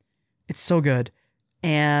 It's so good.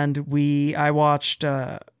 And I watched.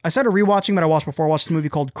 I started rewatching, but I watched before. I watched a movie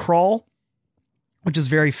called Crawl, which is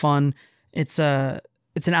very fun. It's an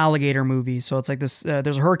alligator movie. So it's like this.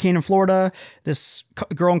 There's a hurricane in Florida. This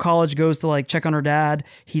girl in college goes to like check on her dad.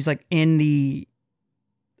 He's like in the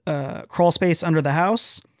crawl space under the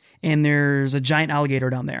house. And there's a giant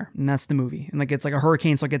alligator down there, and that's the movie. And like it's like a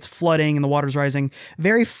hurricane, so it gets flooding and the water's rising.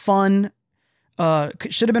 Very fun.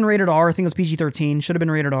 Should have been rated R. I think it was PG-13. Should have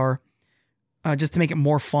been rated R, just to make it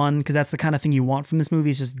more fun, because that's the kind of thing you want from this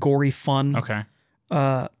movie. It's just gory fun. okay.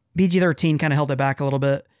 PG-13 kind of held it back a little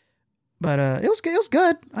bit, but it was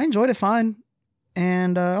good. I enjoyed it fine,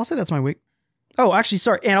 and I'll say that's my week. Oh, actually,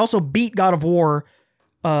 sorry, and also beat God of War.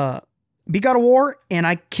 Beat God of War, and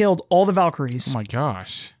I killed all the Valkyries. Oh my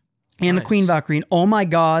gosh. And the Nice. Queen Valkyrie. Oh my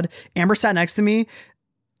God. Amber sat next to me.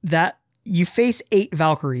 That you face 8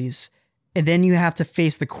 Valkyries and then you have to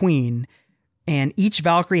face the Queen. and each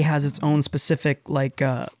Valkyrie has its own specific like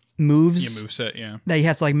moves Yeah, moveset, yeah. that you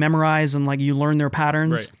have to like memorize and like you learn their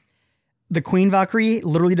patterns. Right. The Queen Valkyrie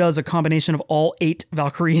literally does a combination of all 8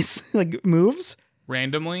 Valkyries like moves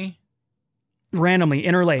Randomly? randomly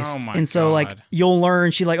interlaced. Oh my and so like God. you'll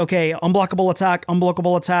learn she like, okay, unblockable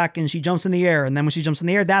attack, and she jumps in the air, and then when she jumps in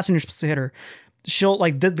the air, that's when you're supposed to hit her. She'll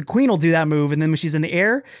like the queen will do that move, and then when she's in the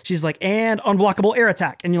air, she's like, and unblockable air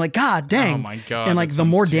attack, and you're like, God dang. Oh my God. And like that the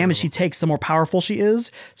more sounds damage she terrible. takes, the more powerful she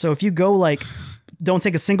is. So if you go like don't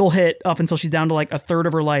take a single hit up until she's down to like a third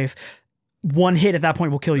of her life, one hit at that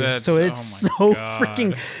point will kill you. That's- so it's oh so my God.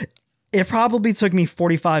 freaking. It probably took me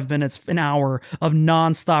 45 minutes, an hour of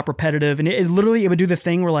nonstop repetitive. And it literally, it would do the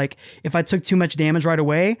thing where like, if I took too much damage right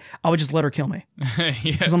away, I would just let her kill me.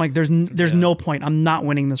 Yeah. Cause I'm like, there's no point. I'm not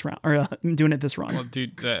winning this round or doing it this run. Well,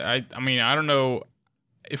 dude, I mean, I don't know.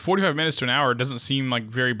 If 45 minutes to an hour doesn't seem like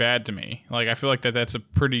very bad to me. Like, I feel like that's a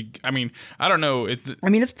pretty. I mean, I don't know. I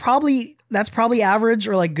mean, that's probably average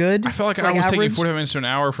or like good. I feel like I was average. taking 45 minutes to an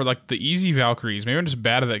hour for like the easy Valkyries. Maybe I'm just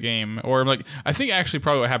bad at that game, or like I think actually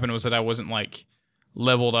probably what happened was that I wasn't like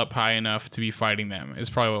leveled up high enough to be fighting them. Is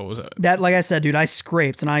probably what was. That, like I said, dude, I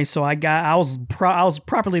scraped and I was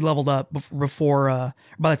properly leveled up before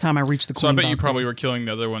by the time I reached the Queen. So I bet you Valkyrie. probably were killing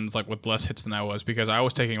the other ones like with less hits than I was because I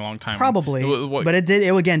was taking a long time. Probably, but it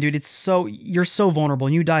again, dude. You're so vulnerable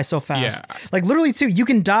and you die so fast. Yeah. Like literally too, you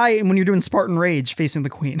can die when you're doing Spartan Rage facing the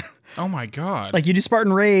Queen. Oh my God. Like you do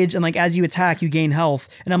Spartan Rage and like as you attack, you gain health.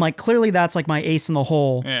 And I'm like, clearly that's like my ace in the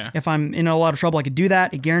hole. Yeah. If I'm in a lot of trouble, I could do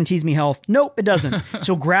that. It guarantees me health. Nope, it doesn't.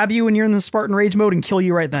 She'll grab you when you're in the Spartan Rage mode and kill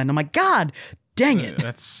you right then. I'm like, God, dang it.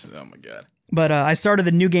 That's oh my God. But I started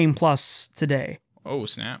the New Game Plus today, Oh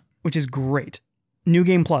snap. which is great. New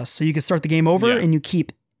Game Plus, so you can start the game over Yeah. and you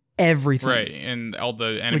keep everything. Right, and all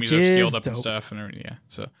the enemies Which are is scaled up and dope. stuff, and everything. Yeah,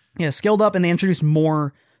 so Yeah, scaled up, and they introduce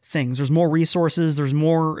more things. There's more resources. There's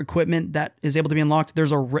more equipment that is able to be unlocked.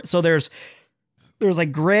 There's like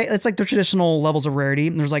gray. It's like the traditional levels of rarity.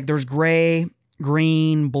 There's gray,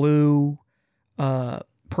 green, blue,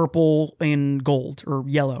 purple, and gold or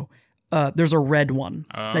yellow. There's a red one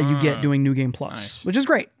that you get doing New Game Plus, Nice. which is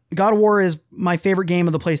great. God of War is my favorite game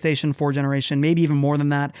of the PlayStation 4 generation, maybe even more than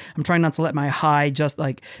that. I'm trying not to let my high just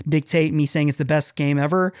like dictate me saying it's the best game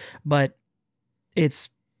ever, but it's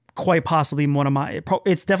quite possibly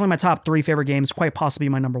it's definitely my top 3 favorite games, quite possibly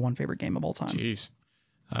my number 1 favorite game of all time. jeez.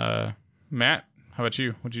 Matt, how about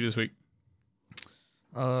you? What'd you do this week?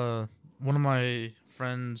 One of my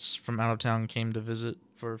friends from out of town came to visit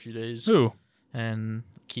for a few days, Who? and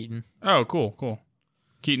Keaton. Oh, cool.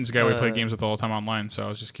 Keaton's the guy we play Uh, games with all the time online, so I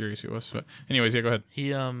was just curious who it was. But anyways, yeah, go ahead.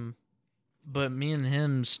 He but me and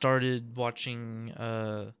him started watching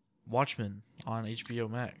Watchmen on HBO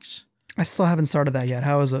Max. I still haven't started that yet.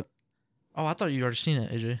 How is it? Oh, I thought you already seen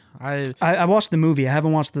it, AJ. I watched the movie. I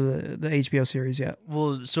haven't watched the HBO series yet.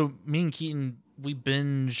 Well, so me and Keaton, we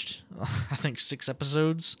binged I think 6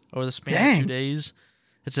 episodes over the span Dang. of 2 days.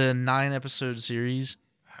 It's a 9-episode series.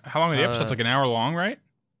 How long are the episodes? Like an hour long, right?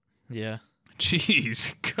 Yeah.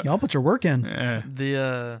 Jeez. Y'all put your work in. Yeah.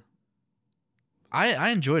 The I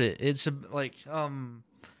enjoyed it. It's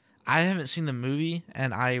I haven't seen the movie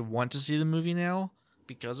and I want to see the movie now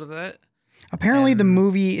because of that. Apparently, the And-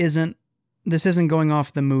 movie isn't. This isn't going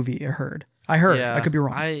off the movie. I heard. Yeah, I could be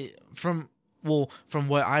wrong. From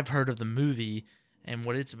what I've heard of the movie and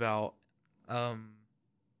what it's about,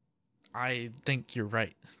 I think you're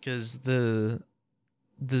right because the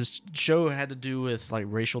show had to do with like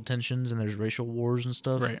racial tensions and there's racial wars and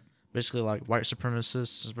stuff. Right. Basically, like white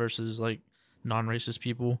supremacists versus like non-racist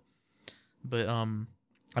people. But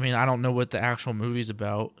I mean, I don't know what the actual movie's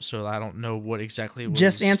about, so I don't know what exactly. Was...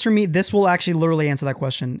 Just answer me. This will actually literally answer that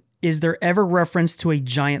question. Is there ever reference to a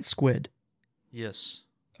giant squid? Yes.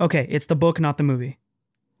 Okay, it's the book, not the movie.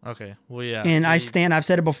 Okay. Well, yeah. And I've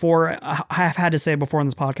said it before. I have had to say it before on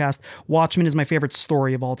this podcast. Watchmen is my favorite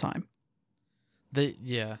story of all time.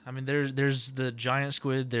 Yeah. I mean, there's the giant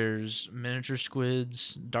squid. There's miniature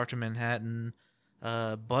squids. Dr. Manhattan.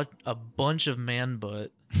 But a bunch of man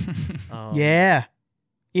butt. Yeah.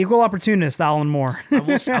 Equal opportunist, Alan Moore.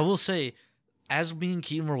 I will say, as me and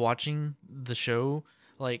Keaton were watching the show,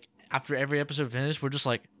 like after every episode finished, we're just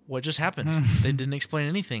like, what just happened? They didn't explain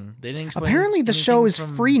anything. They didn't explain. Apparently, the show is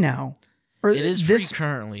free now. Or It is free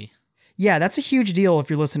currently. Yeah, that's a huge deal if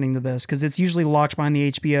you're listening to this because it's usually locked behind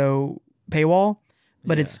the HBO paywall.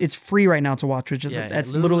 But Yeah. it's free right now to watch, which is Yeah, that's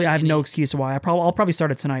literally literally I have no any- excuse why. I'll probably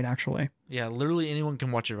start it tonight actually. Yeah, literally anyone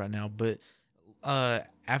can watch it right now. But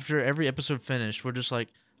after every episode finished, we're just like,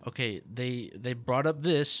 okay, they brought up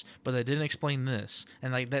this, but they didn't explain this,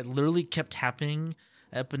 and like that literally kept happening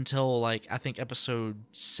up until like I think episode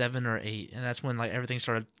 7 or 8, and that's when like everything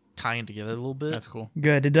started tying together a little bit. That's cool.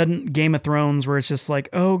 Good. It doesn't Game of Thrones where it's just like,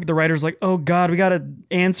 oh, the writer's like, oh God, we got to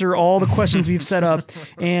answer all the questions we've set up,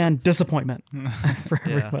 and disappointment for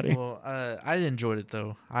everybody. Well, I enjoyed it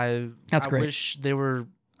though. That's great. Wish they were.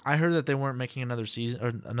 I heard that they weren't making another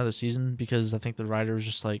season because I think the writer was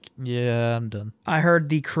just like, yeah, I'm done. I heard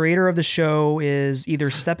the creator of the show is either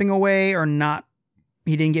stepping away or not.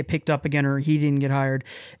 He didn't get picked up again, or he didn't get hired,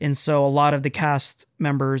 and so a lot of the cast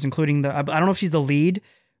members, including I don't know if she's the lead,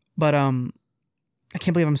 but I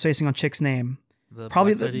can't believe I'm spacing on chick's name.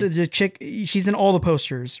 Probably the chick. She's in all the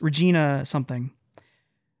posters. Regina something.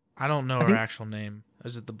 I don't know her actual name.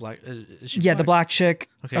 Is it the black? Is she yeah, black? the black chick.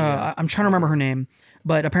 Okay, yeah. I'm trying to remember her name,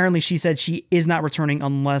 but apparently she said she is not returning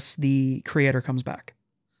unless the creator comes back.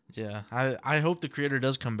 Yeah, I hope the creator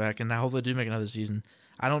does come back, and I hope they do make another season.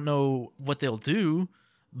 I don't know what they'll do,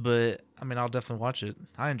 but I mean, I'll definitely watch it.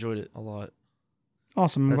 I enjoyed it a lot.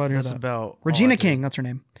 Awesome. I'm glad to hear That's that. about Regina all I did. King. That's her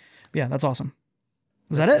name. Yeah, that's awesome.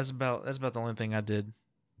 Was that it? That's about the only thing I did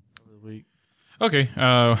over the week. Okay.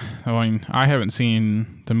 I mean, I haven't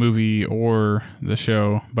seen the movie or the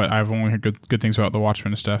show, but I've only heard good things about the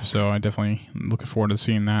Watchmen and stuff. So I definitely looking forward to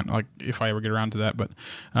seeing that. Like if I ever get around to that. But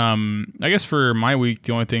I guess for my week,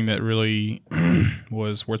 the only thing that really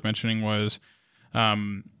was worth mentioning was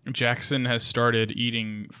Jackson has started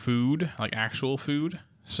eating food, like actual food.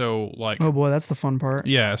 So like, Oh boy, that's the fun part.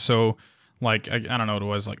 yeah. So like, I don't know what it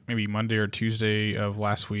was, like maybe Monday or Tuesday of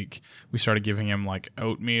last week, we started giving him like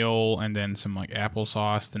oatmeal and then some like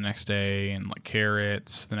applesauce the next day and like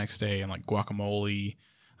carrots the next day and like guacamole,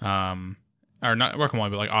 or not guacamole,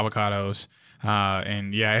 but like avocados.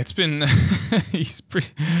 And yeah, it's been, he's pretty,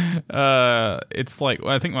 it's like,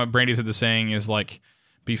 I think what Brandy said the saying is like,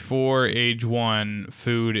 before age 1,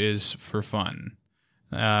 food is for fun.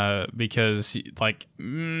 Because like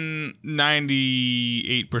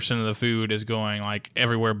 98% of the food is going like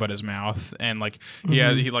everywhere but his mouth, and like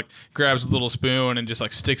he like grabs a little spoon and just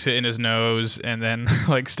like sticks it in his nose, and then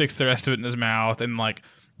like sticks the rest of it in his mouth, and like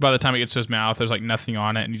by the time it gets to his mouth, there's like nothing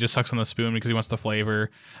on it, and he just sucks on the spoon because he wants the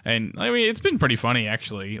flavor. And I mean, it's been pretty funny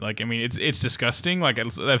actually. Like I mean, it's disgusting. Like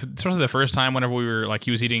especially the first time whenever we were like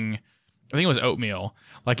he was eating, I think it was oatmeal.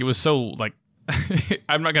 Like it was so like.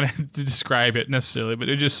 I'm not gonna describe it necessarily, but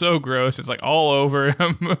it's just so gross. It's like all over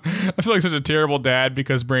him. I feel like such a terrible dad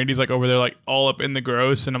because Brandy's like over there like all up in the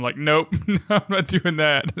gross, and I'm like, nope, I'm not doing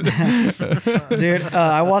that. Dude,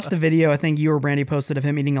 I watched the video. I think you or Brandy posted of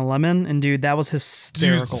him eating a lemon, and dude, that was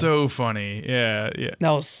hysterical. Dude, so funny. Yeah.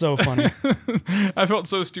 That was so funny. I felt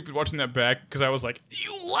so stupid watching that back because I was like,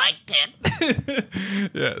 you liked it.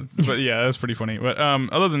 Yeah, but yeah, that's pretty funny. But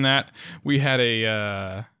other than that, we had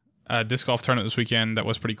a disc golf tournament this weekend that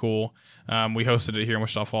was pretty cool. We hosted it here in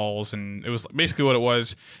Wichita Falls, and it was basically what it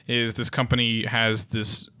was is this company has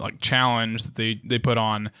this like challenge that they put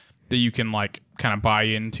on that you can like kind of buy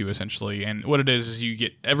into essentially. And what it is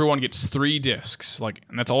everyone gets 3 discs, like,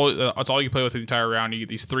 and that's all you play with the entire round. You get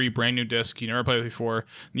these 3 brand new discs you never played with before,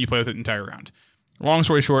 and you play with it the entire round. Long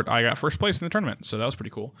story short, I got first place in the tournament, so that was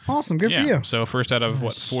pretty cool. Awesome, good for you. So first out of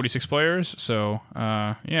 46 players. So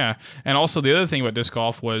yeah, and also the other thing about disc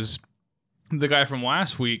golf was the guy from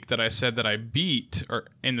last week that I said that I beat, or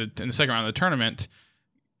in the second round of the tournament,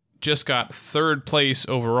 just got 3rd place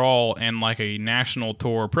overall in like a national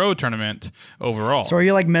tour pro tournament overall. So are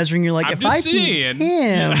you like measuring? You're like, I'm if just I beat saying,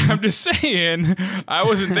 him, I'm just saying, I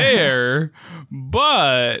wasn't there,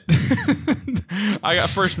 but I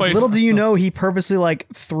got first place. Little do you know, he purposely like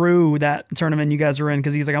threw that tournament you guys were in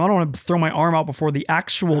because he's like, I don't want to throw my arm out before the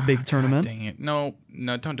actual big tournament. Dang it! No,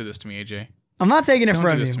 don't do this to me, AJ. I'm not taking it Don't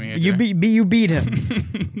from do this you. to me, You beat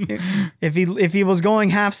him. If he was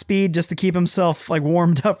going half speed just to keep himself like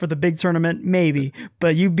warmed up for the big tournament, maybe.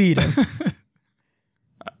 But you beat him.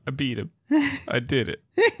 I beat him. I did it.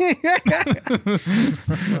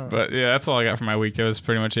 But yeah, that's all I got for my week. That was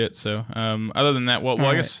pretty much it. So other than that,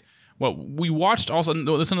 I guess what we watched also.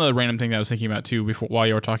 This is another random thing that I was thinking about too while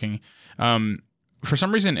you were talking. For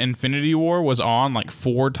some reason, Infinity War was on like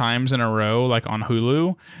 4 times in a row, like on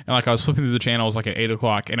Hulu, and like I was flipping through the channels like at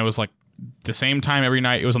 8:00, and it was like the same time every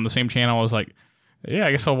night. It was on the same channel. I was like, yeah,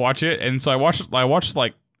 I guess I'll watch it. And so I watched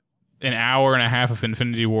like an hour and a half of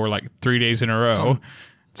Infinity War like 3 days in a row.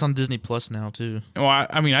 It's on Disney Plus now too. Well,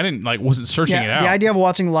 I mean, I didn't wasn't searching it out. The idea of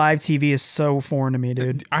watching live TV is so foreign to me,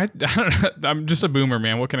 dude. I don't know. I'm just a boomer,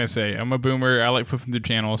 man. What can I say? I'm a boomer. I like flipping through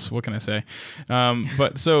channels. What can I say?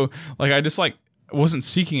 But so like I just like wasn't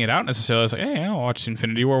seeking it out necessarily. I was like, hey, I'll watch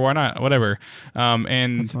Infinity War. Why not? Whatever.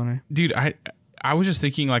 And That's funny. dude, I was just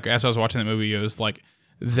thinking like as I was watching that movie, it was like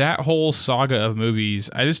that whole saga of movies,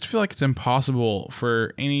 I just feel like it's impossible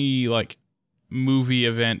for any like movie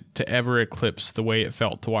event to ever eclipse the way it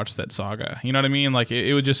felt to watch that saga. You know what I mean? Like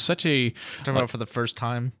it was just such a Talking about for the first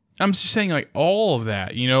time. I'm just saying, like, all of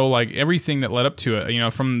that, you know, like everything that led up to it, you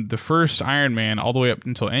know, from the first Iron Man all the way up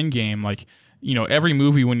until Endgame, like, you know, every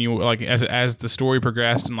movie when you, like, as the story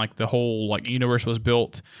progressed and, like, the whole, like, universe was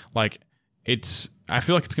built, like, I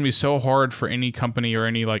feel like it's going to be so hard for any company or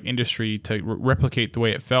any, like, industry to replicate the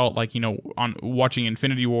way it felt, like, you know, on watching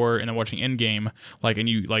Infinity War and then watching Endgame, like, and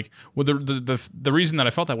you, like, well, the reason that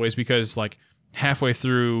I felt that way is because, like, halfway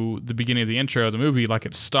through the beginning of the intro of the movie, like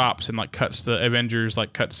it stops and like cuts the Avengers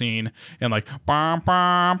like cutscene and like bah,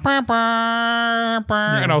 bah, bah, bah,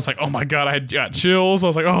 bah, and I was like, oh my god, I got chills. I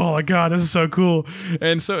was like, oh my god, this is so cool.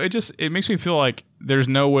 And so it makes me feel like there's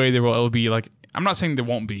no way there will ever be, like, I'm not saying there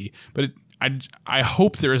won't be, but I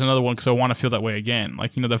hope there is another one because I want to feel that way again.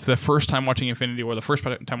 Like, you know, the first time watching Infinity War, the first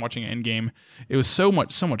time watching Endgame, it was so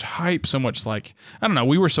much hype, so much, like, I don't know,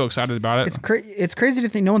 we were so excited about it. It's crazy to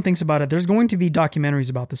think no one thinks about it. There's going to be documentaries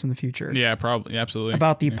about this in the future. Yeah, probably, absolutely.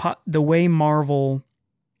 About the way Marvel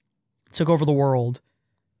took over the world,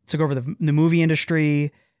 took over the movie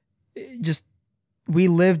industry. Just we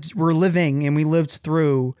lived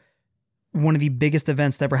through one of the biggest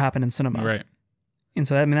events that ever happened in cinema. Right. And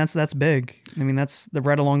so, I mean, that's big. I mean, that's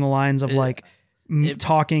right along the lines of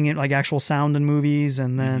talking and like actual sound in movies,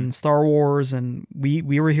 and then Star Wars, and we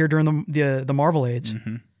were here during the Marvel age.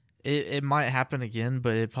 Mm-hmm. It might happen again,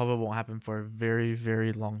 but it probably won't happen for a very,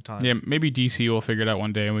 very long time. Yeah, maybe DC will figure it out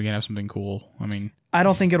one day and we can have something cool. I mean, I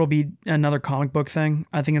don't think it'll be another comic book thing.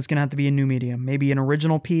 I think it's gonna have to be a new medium, maybe an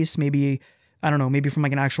original piece, maybe, I don't know, maybe from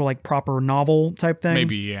like an actual like proper novel type thing.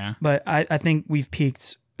 Maybe, yeah. But I think we've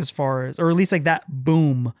peaked as far as, or at least like that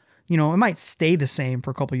boom, you know, it might stay the same for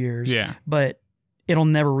a couple years, yeah, but it'll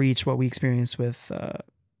never reach what we experienced with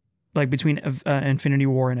like between Infinity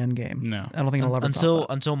War and Endgame. No, I don't think it'll ever top that.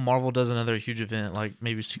 Until Marvel does another huge event like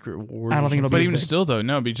maybe Secret Wars. I don't think it'll be. But as even big. still, though,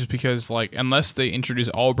 no, just because, like, unless they introduce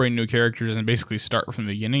all brand new characters and basically start from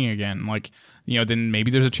the beginning again, like, you know, then maybe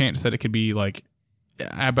there's a chance that it could be like.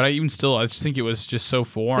 But I just think it was just so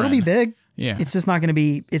foreign. It'll be big. Yeah, it's just not going to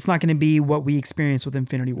be. It's not going to be what we experienced with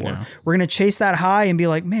Infinity War. No. We're going to chase that high and be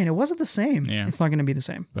like, man, it wasn't the same. Yeah. It's not going to be the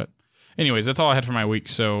same. But anyways, that's all I had for my week.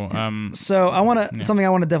 So, so I want to something I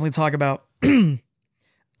want to definitely talk about.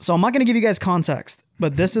 So I'm not going to give you guys context,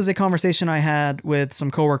 but this is a conversation I had with some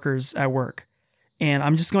coworkers at work, and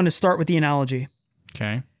I'm just going to start with the analogy.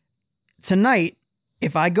 Okay. Tonight,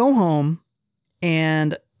 if I go home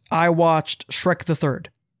and I watched Shrek the Third,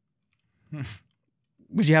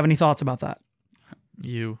 would you have any thoughts about that?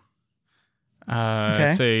 You. Okay.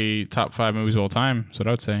 I'd say top 5 movies of all time. That's what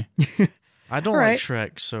I would say. I don't All like right.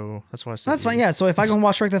 Shrek, so that's why I said That's you. fine. Yeah. So if I go and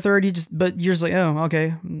watch Shrek the Third, but you're just like, oh,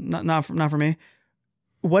 okay, not for me.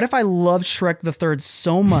 What if I loved Shrek the Third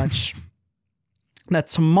so much that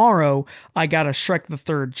tomorrow I got a Shrek the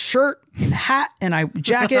Third shirt and hat and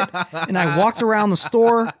jacket and I walked around the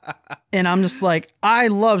store and I'm just like, I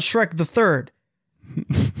love Shrek the Third.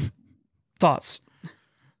 Thoughts?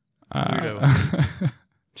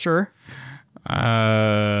 Sure.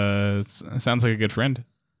 Sounds like a good friend.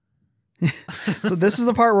 So this is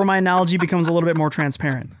the part where my analogy becomes a little bit more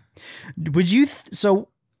transparent. Would you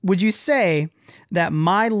say that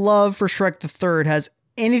my love for Shrek the Third has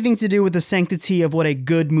anything to do with the sanctity of what a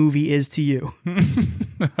good movie is to you?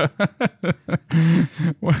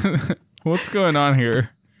 What's going on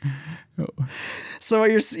here?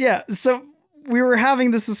 So so we were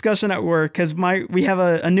having this discussion at work because we have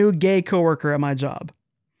a new gay coworker at my job,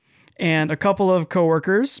 and a couple of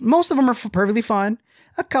coworkers, most of them are perfectly fine.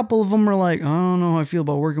 A couple of them are like, I don't know how I feel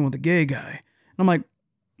about working with a gay guy. And I'm like,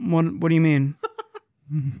 what do you mean?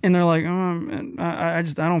 And they're like, I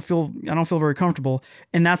don't feel very comfortable.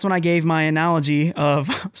 And that's when I gave my analogy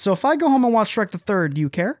of, so if I go home and watch Shrek the Third, do you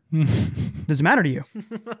care? Does it matter to you?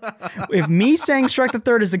 If me saying Shrek the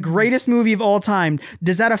Third is the greatest movie of all time,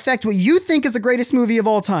 does that affect what you think is the greatest movie of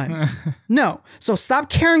all time? No. So stop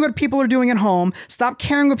caring what people are doing at home. Stop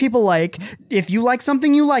caring what people like. If you like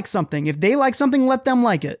something, you like something. If they like something, let them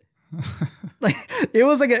like it. Like it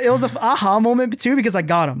was a aha moment too, because I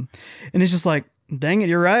got him. And it's just like, dang it,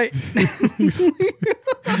 you're right.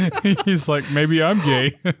 He's like, maybe I'm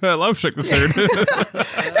gay. I love Shrek the Third.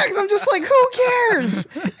 Because I'm just like, who cares?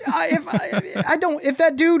 If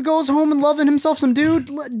that dude goes home and loving himself some dude,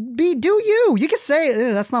 do you? You can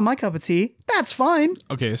say that's not my cup of tea. That's fine.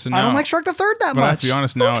 Okay, so now I don't like Shrek the Third that but much. I have to be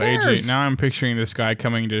honest Who now, cares? AJ. Now I'm picturing this guy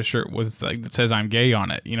coming to a shirt with like that says "I'm gay"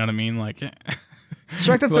 on it. You know what I mean? Like,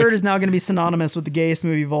 Shrek the Third is now going to be synonymous with the gayest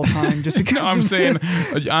movie of all time, just because. No, I'm saying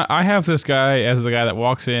I have this guy as the guy that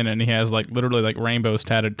walks in and he has like literally like rainbows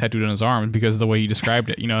tattooed on his arm because of the way he described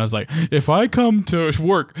it. You know, it's like, if I come to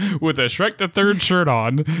work with a Shrek the Third shirt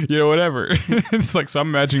on, you know, whatever. It's like, so I'm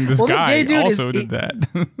imagining this guy also did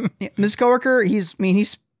that. This coworker, he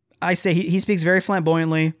speaks very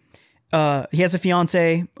flamboyantly. He has a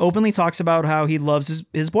fiance, openly talks about how he loves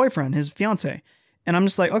his boyfriend, his fiance. And I'm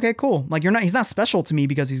just like, okay, cool. Like, he's not special to me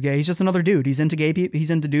because he's gay. He's just another dude. He's into gay people.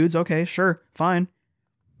 He's into dudes. Okay, sure. Fine.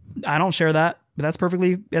 I don't share that, but that's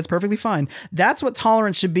perfectly fine. That's what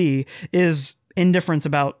tolerance should be, is indifference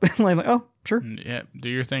about like, oh, sure. Yeah. Do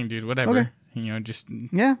your thing, dude. Whatever. Okay. You know, just.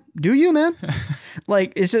 Yeah. Do you, man?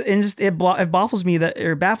 Like, it baffles me that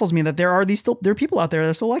there are there are people out there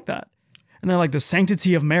that are still like that. And they're like, the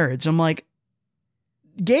sanctity of marriage. I'm like,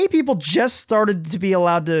 gay people just started to be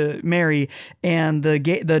allowed to marry, and the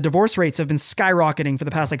divorce rates have been skyrocketing for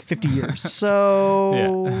the past like 50 years.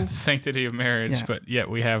 So yeah, sanctity of marriage, but yet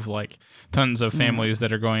we have like tons of families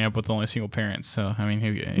that are growing up with only single parents. So I mean,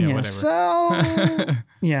 whatever. So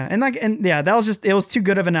yeah, that was it was too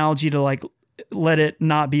good of an analogy to like let it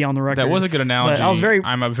not be on the record. That was a good analogy. But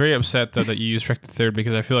I'm very upset though that you used Shrek the Third,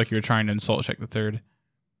 because I feel like you were trying to insult Shrek the Third.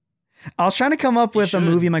 I was trying to come up with a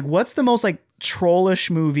movie. I'm like, what's the most like trollish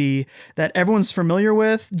movie that everyone's familiar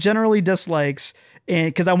with, generally dislikes, and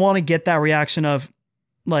because I want to get that reaction of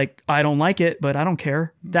like, I don't like it, but I don't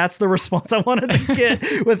care. That's the response I wanted to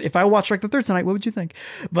get with, if I watch Shrek the Third tonight, what would you think?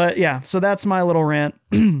 But yeah, so that's my little rant.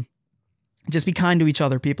 Just be kind to each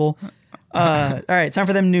other, people. All right, time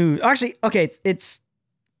for them news. Actually, okay, it's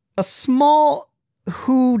a small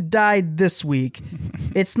who died this week.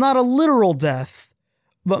 It's not a literal death.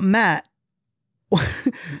 But Matt,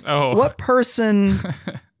 what person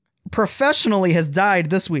professionally has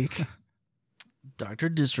died this week? Dr.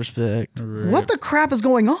 Disrespect. What the crap is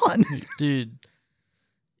going on? Dude,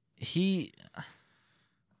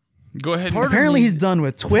 Go ahead. Apparently he's done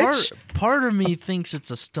with Twitch. Part of me thinks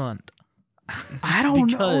it's a stunt. I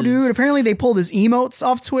don't know, dude. Apparently they pulled his emotes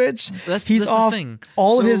off Twitch. He's off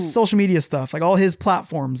all of his social media stuff, like all his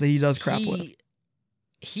platforms that he does crap with.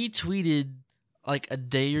 He tweeted like a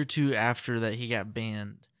day or two after that he got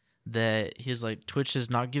banned that he's like, Twitch has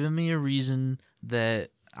not given me a reason that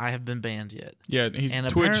I have been banned yet. Yeah,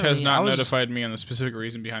 Twitch has not notified me on the specific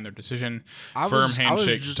reason behind their decision. Firm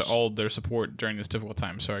handshakes to all their support during this difficult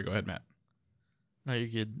time. Sorry, go ahead, Matt. No, you're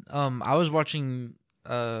good. I was watching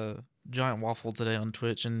Giant Waffle today on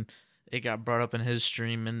Twitch, and it got brought up in his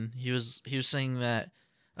stream, and he was saying that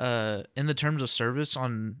in the terms of service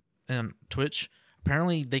on Twitch,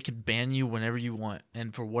 apparently they could ban you whenever you want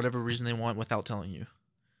and for whatever reason they want without telling you.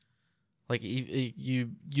 Like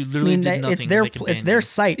you literally did nothing. It's their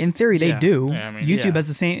site. In theory, they do. Yeah, I mean, YouTube has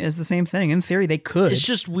the same thing. In theory, they could. It's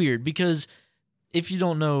just weird because if you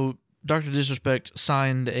don't know, Dr. Disrespect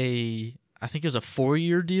signed I think it was a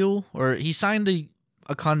 4-year deal, or he signed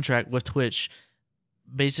a contract with Twitch.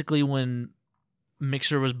 Basically, when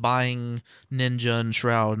Mixer was buying Ninja and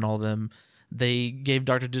Shroud and all them, they gave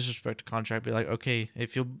Dr. Disrespect a contract. Be like, okay,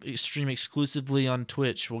 if you'll stream exclusively on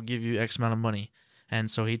Twitch, we'll give you X amount of money. And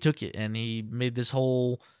so he took it, and he made this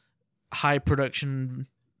whole high production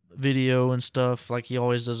video and stuff, like he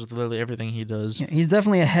always does with literally everything he does. Yeah, he's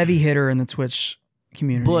definitely a heavy hitter in the Twitch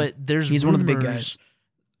community. But he's one of the big guys.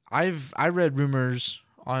 I read rumors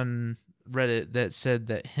on Reddit that said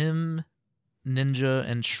that him, Ninja,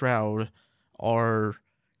 and Shroud are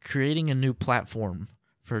creating a new platform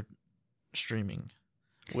for streaming,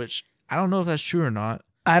 which I don't know if that's true or not.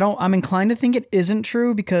 I'm inclined to think it isn't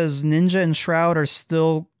true because Ninja and Shroud are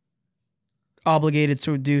still obligated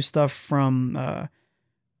to do stuff from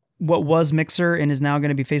what was Mixer and is now going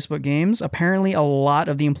to be Facebook Games. Apparently a lot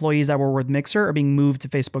of the employees that were with Mixer are being moved to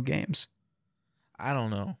Facebook Games. I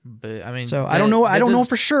don't know, but I mean, so I don't know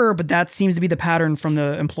for sure, but that seems to be the pattern from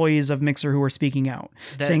the employees of Mixer who are speaking out,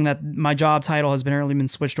 saying that my job title has apparently been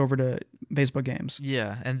switched over to Facebook Games.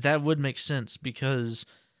 Yeah, and that would make sense because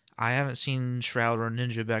I haven't seen Shroud or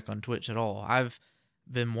Ninja back on Twitch at all. I've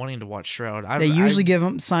been wanting to watch Shroud. They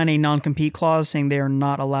usually sign a non-compete clause saying they are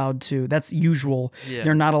not allowed to. That's usual. Yeah.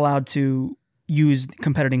 They're not allowed to use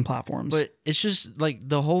competing platforms. But it's just like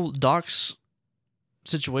the whole Docs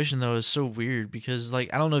situation though is so weird because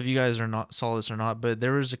like I don't know if you guys saw this or not, but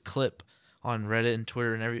there was a clip on Reddit and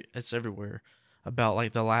Twitter and it's everywhere about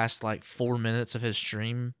like the last like 4 minutes of his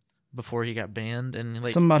stream before he got banned, and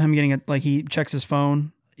like something about him getting like he checks his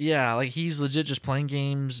phone. Yeah, like he's legit just playing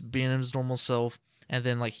games, being his normal self, and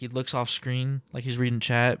then like he looks off screen like he's reading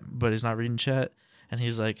chat, but he's not reading chat, and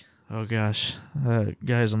he's like, "Oh gosh,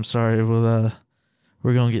 guys, I'm sorry. We're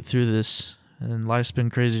gonna get through this." and life's been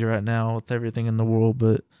crazy right now with everything in the world,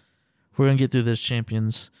 but we're gonna get through this,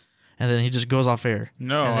 champions. And then he just goes off air.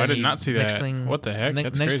 No, And I then did not see that. What the heck?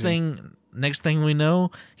 That's crazy. Next thing we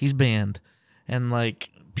know, he's banned, and like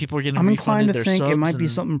people are getting. I'm inclined to their think it subs might be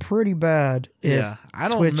and- something pretty bad if I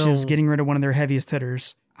don't Twitch know. is getting rid of one of their heaviest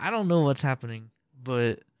hitters. I don't know what's happening,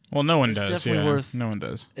 but Well, no one It's does. definitely Yeah, worth- no one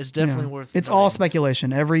does. it's definitely Yeah. worth. It's all noting.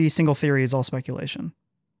 speculation. Every single theory is all speculation.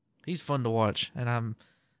 He's fun to watch, and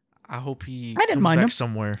I hope he. I didn't comes mind back him.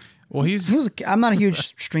 somewhere. Well, I'm not a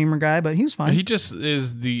huge streamer guy, but he was fine. he just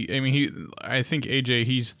is I think AJ,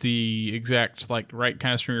 he's the exact right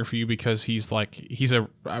kind of streamer for you because he's the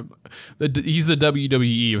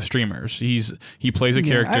WWE of streamers. He plays a Yeah,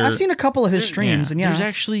 character. I've seen a couple of his streams, and yeah. There's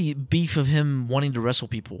actually beef of him wanting to wrestle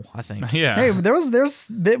people, I think. Yeah. Hey, there's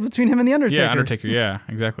a bit between him and the Undertaker. Yeah, Undertaker. Yeah,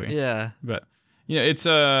 exactly. Yeah. But yeah, it's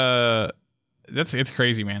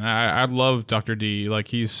crazy, man. I love Dr. D. Like,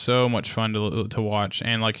 he's so much fun to watch,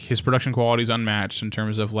 and like his production quality is unmatched in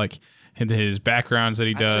terms of like his backgrounds that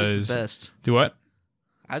he I'd say does. it's the best. Do what?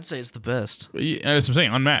 I'd say it's the best. Yeah, that's what I'm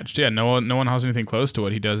saying, unmatched. Yeah, no one has anything close to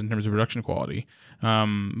what he does in terms of production quality.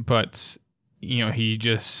 But he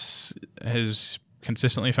just has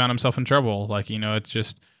consistently found himself in trouble. Like, it's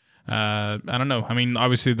just I don't know. I mean,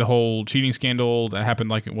 obviously the whole cheating scandal that happened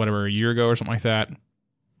like a year ago or something like that.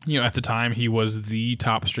 At the time he was the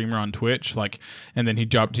top streamer on Twitch, and then he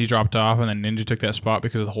dropped off, and then Ninja took that spot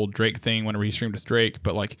because of the whole Drake thing whenever he streamed with Drake.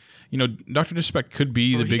 But Dr. Disrespect could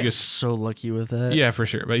be the He got biggest. so lucky with that. Yeah, for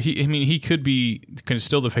sure. But he could be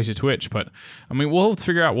still the face of Twitch. But I mean, we'll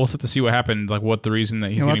figure out. We'll have to see what happened. Like what the reason that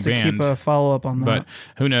he's We'll getting have to banned. keep a follow up on that. But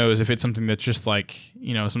who knows if it's something that's just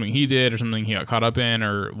something he did or something he got caught up in,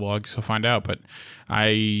 or I guess we'll find out. But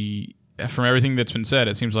from everything that's been said,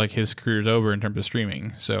 it seems like his career's over in terms of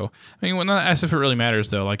streaming. So, I mean, not as if it really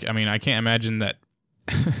matters, though. I can't imagine that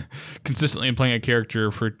consistently playing a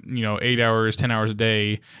character for, 8 hours, 10 hours a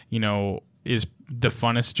day, is the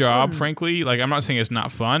funnest job, frankly. I'm not saying it's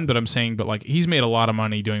not fun, but I'm saying, he's made a lot of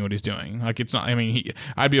money doing what he's doing. It's not, I mean,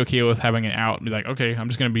 I'd be okay with having it out and be like, okay, I'm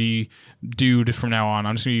just going to be dude from now on.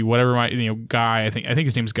 I'm just going to be whatever my, Guy, I think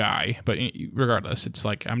his name's Guy, but regardless, it's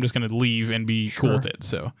I'm just going to leave and be cool with it.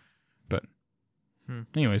 So, but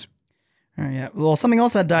anyways. All right, yeah. Well, something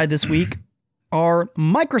else that died this week are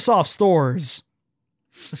Microsoft stores.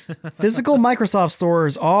 Physical Microsoft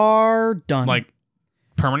stores are done.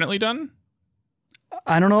 Permanently done?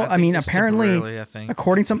 I don't know. I mean, it's apparently, temporarily, I think.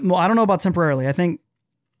 according to, well, I don't know about temporarily. I think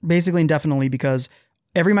basically indefinitely, because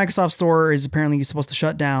every Microsoft store is apparently supposed to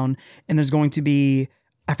shut down, and there's going to be,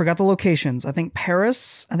 I forgot the locations. I think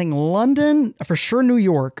Paris, I think London, for sure New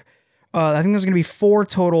York. I think there's going to be 4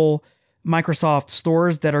 total Microsoft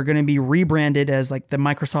stores that are going to be rebranded as the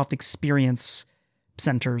Microsoft Experience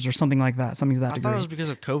Centers or something like that. Something to that I degree. thought it was because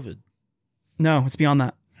of COVID. No, it's beyond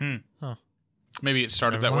that. Maybe it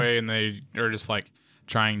started Never that mind. way, and they are just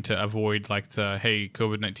trying to avoid the, hey,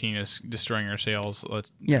 COVID-19 is destroying our sales.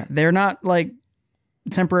 Yeah, they're not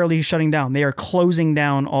temporarily shutting down. They are closing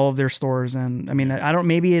down all of their stores. And I mean, I don't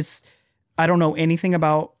know anything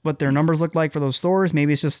about what their numbers look like for those stores.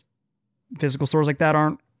 Maybe it's just physical stores like that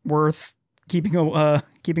aren't worth keeping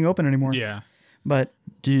open anymore. Yeah. But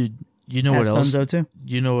Dude, you know what else? Dunzo too.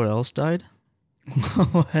 You know what else died?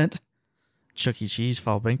 What? Chuck E. Cheese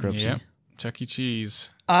filed bankruptcy. Yep. Chuck E. Cheese.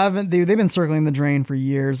 They've been circling the drain for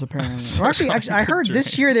years, apparently. Or actually, I heard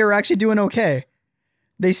this year they were actually doing okay.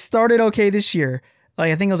 They started okay this year.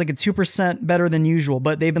 I think it was a 2% better than usual,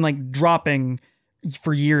 but they've been dropping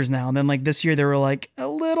for years now. And then this year they were a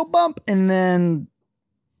little bump, and then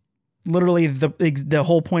literally the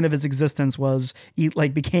whole point of its existence was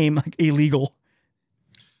became illegal.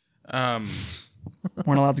 Weren't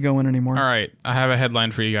allowed to go in anymore. All right, I have a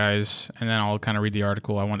headline for you guys, and then I'll kind of read the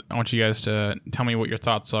article. I want you guys to tell me what your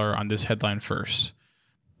thoughts are on this headline first.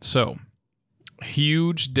 So,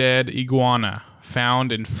 huge dead iguana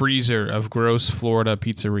found in freezer of gross Florida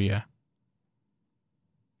pizzeria.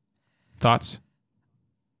 Thoughts?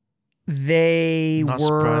 They Not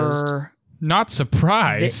were Not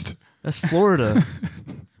surprised. That's Florida.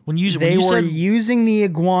 When you using the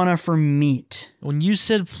iguana for meat. when you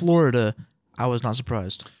said Florida, I was not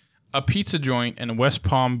surprised. A pizza joint in West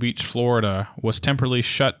Palm Beach, Florida, was temporarily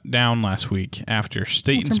shut down last week after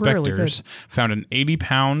state temporarily, inspectors found an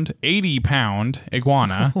 80-pound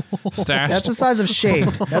iguana stashed. That's the size of Shade.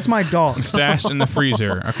 That's my dog. Stashed in the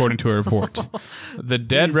freezer, according to a report. The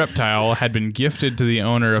dead reptile had been gifted to the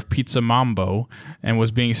owner of Pizza Mambo and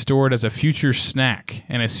was being stored as a future snack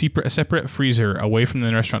in a separate freezer away from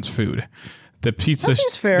the restaurant's food. The pizza,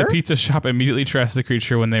 seems fair. The pizza shop immediately trashed the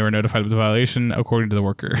creature when they were notified of the violation, according to the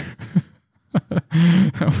worker.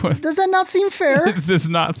 Does that not seem fair? It does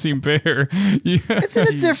not seem fair. It's in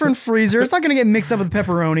a different freezer. It's not going to get mixed up with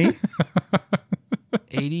pepperoni.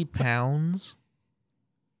 80 pounds?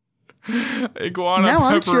 Iguana Now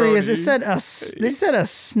I'm pepperoni. curious. They said a snack. A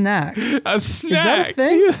snack. Is that a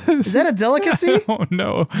thing? Is that a delicacy? I don't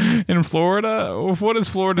know. In Florida? What is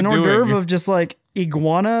Florida An hors doing? d'oeuvre of just like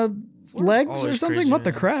iguana legs or always something? crazy, What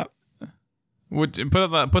the man. crap? Put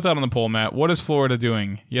that on the poll, Matt. What is Florida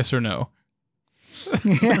doing? Yes or no?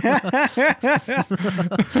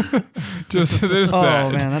 Just there's Oh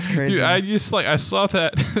that. man, that's crazy. Dude, I saw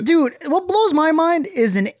that. Dude, what blows my mind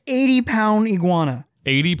is an 80-pound iguana.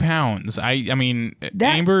 80 pounds. I mean,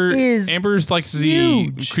 That is Amber's like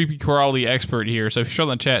huge. the creepy crawly expert here. So if you show in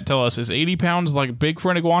the chat, tell us, is 80 pounds like big for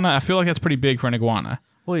an iguana? I feel like that's pretty big for an iguana.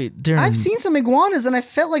 Wait, Darren. I've seen some iguanas and I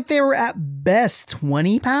felt like they were at best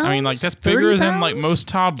 20 pounds. I mean, like that's 30 bigger than like pounds? most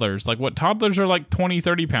toddlers. Like what toddlers are like 20,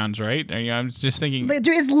 30 pounds, right? I mean, I'm just thinking. Like,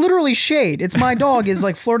 dude, it's literally shade. It's my dog is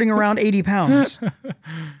like flirting around 80 pounds.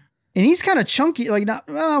 And he's kind of chunky, like not,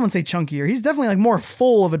 well, I wouldn't say chunkier. He's definitely like more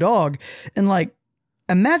full of a dog. And like,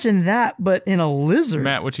 imagine that, but in a lizard.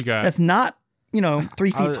 Matt, what you got? That's not,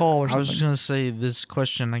 3 feet tall or I was just something. gonna say this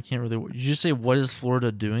question. I can't really. Did you say what is Florida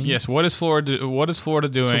doing? Yes. What is Florida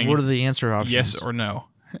doing? So what are the answer options? Yes or no?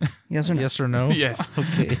 Yes or no? Yes or no? Yes.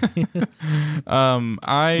 Okay.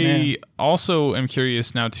 I Man. also am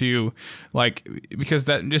curious now too, like because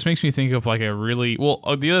that just makes me think of like a really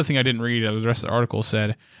the other thing I didn't read, the rest of the article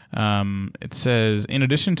said, it says in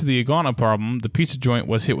addition to the iguana problem, the pizza joint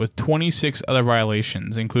was hit with 26 other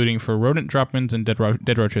violations, including for rodent drop-ins and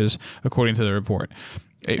dead roaches, according to the report.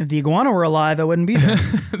 If the iguana were alive, I wouldn't be there.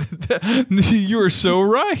 You are so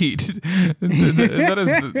right.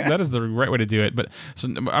 that is the right way to do it. But so,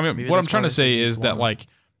 I mean, Maybe what I'm that's trying why to they say do is that iguana. like,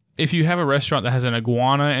 if you have a restaurant that has an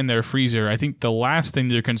iguana in their freezer, I think the last thing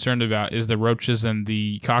they're concerned about is the roaches and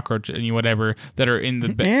the cockroach and whatever that are in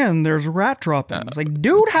the And there's rat droppings. Like,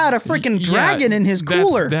 dude had a freaking dragon in his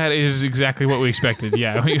cooler. That is exactly what we expected.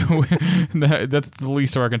 Yeah, that's the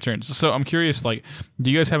least of our concerns. So I'm curious, like,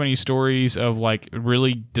 do you guys have any stories of like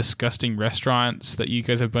really disgusting restaurants that you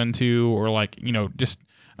guys have been to, or like just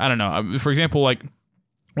I don't know. For example, like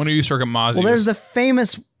when I used to work at Mazio's. Well, there's the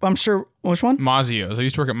famous, I'm sure, which one? Mazio's. I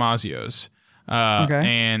used to work at Mazio's. Okay.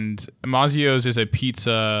 And Mazio's is a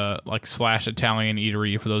pizza like / Italian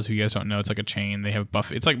eatery. For those of you guys who don't know, it's like a chain. They have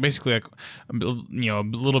buffet. It's like basically like a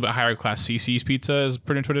little bit higher class CC's pizza is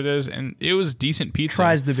pretty much what it is, and it was decent pizza.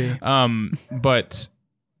 Tries to be. But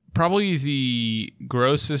probably the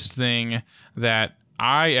grossest thing that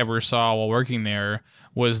I ever saw while working there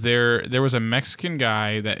was there was a Mexican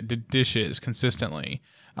guy that did dishes consistently,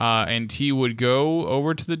 and he would go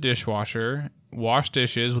over to the dishwasher, wash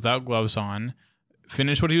dishes without gloves on,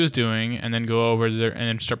 finish what he was doing, and then go over there and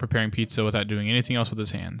then start preparing pizza without doing anything else with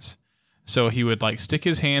his hands. So he would like stick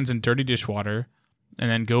his hands in dirty dishwater and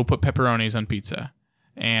then go put pepperonis on pizza.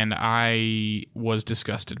 And I was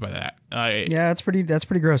disgusted by that. Yeah, that's pretty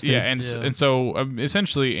gross, dude. Yeah, and so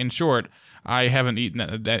essentially, in short, I haven't eaten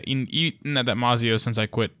at that Mazio since I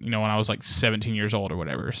quit. When I was like 17 years old or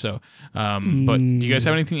whatever. So, but do you guys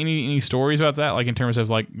have any stories about that, like in terms of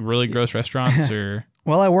like really gross restaurants or?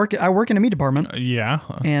 Well, I work in a meat department, Yeah.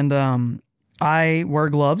 and I wear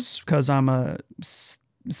gloves because I'm a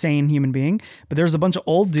sane human being. But there's a bunch of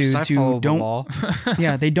old dudes I who follow the don't. law.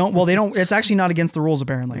 Yeah, they don't. Well, they don't. It's actually not against the rules,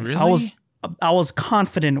 apparently. Really? I was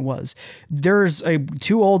confident it was. There's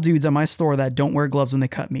two old dudes at my store that don't wear gloves when they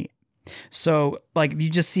cut meat. So like you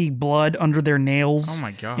just see blood under their nails. Oh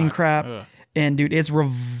my god. And crap. Ugh. And dude, it's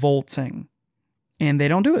revolting. And they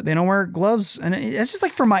don't do it. They don't wear gloves, and it's just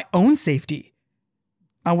like for my own safety.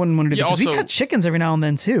 I wouldn't want to do Yeah, that because we also- cut chickens every now and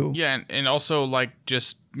then too. Yeah, and also like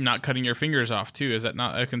just not cutting your fingers off too. Is that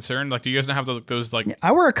not a concern? Like, do you guys not have those like? Yeah,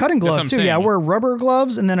 I wear a cutting That's what glove I'm too. Yeah, I saying. wear rubber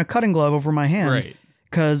gloves and then a cutting glove over my hand. Right.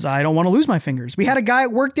 Because I don't want to lose my fingers. We had a guy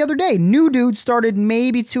at work the other day. New dude started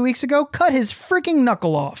maybe 2 weeks ago. Cut his freaking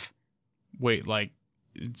knuckle off. Wait, like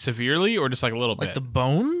severely or just like a little Like bit? the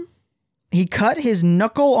bone? He cut his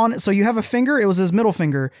knuckle on. So you have a finger. It was his middle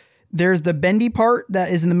finger. There's the bendy part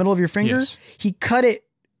that is in the middle of your finger. Yes. He cut it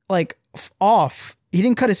like off. He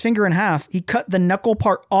didn't cut his finger in half. He cut the knuckle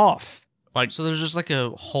part off. So there's just like a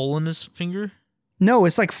hole in his finger? No,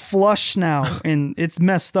 it's like flush now and it's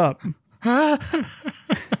messed up.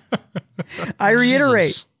 I reiterate,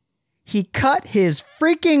 Jesus. he cut his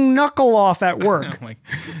freaking knuckle off at work. Like,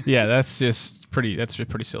 yeah, that's pretty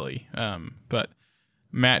silly. But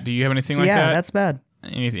Matt, do you have anything So like yeah, that? that's bad.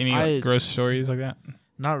 Any I- gross stories like that?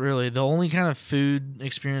 Not really. The only kind of food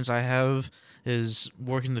experience I have is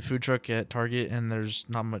working the food truck at Target, and there's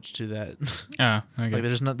not much to that. Okay. Like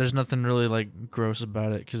there's nothing really like gross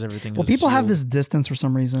about it because everything. Well, is people have sealed. this distance for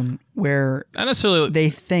some reason where Not necessarily. they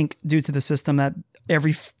think, due to the system, that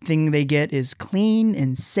everything they get is clean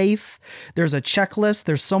and safe. There's a checklist.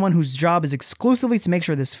 There's someone whose job is exclusively to make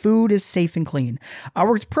sure this food is safe and clean. I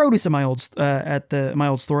worked produce at my old store at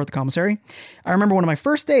the commissary. I remember one of my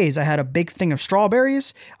first days, I had a big thing of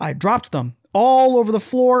strawberries. I dropped them all over the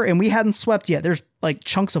floor, and we hadn't swept yet. There's like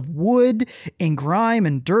chunks of wood and grime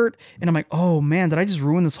and dirt, and I'm like, oh man, did I just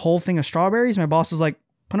ruin this whole thing of strawberries? My boss is like,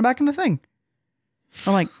 put them back in the thing.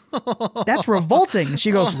 I'm like, that's revolting. And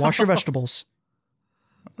she goes, wash your vegetables.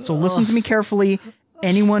 So listen to me carefully.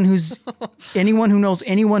 Anyone who knows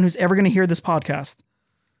anyone who's ever going to hear this podcast,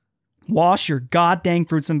 wash your goddamn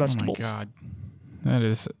fruits and vegetables. Oh my God. That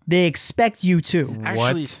is. They expect you to.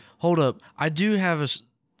 Actually, What? hold up. I do have a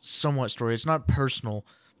somewhat story. It's not personal,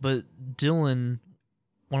 but Dylan,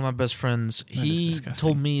 one of my best friends, That is he disgusting.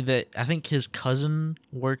 told me that I think his cousin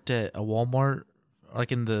worked at a Walmart,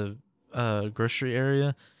 like in the grocery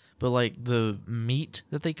area, but like the meat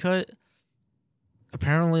that they cut,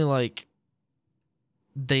 apparently like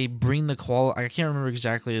they bring the quality. I can't remember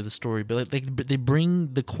exactly the story, but like they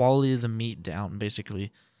bring the quality of the meat down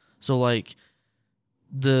basically. So like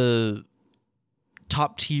the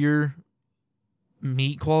top tier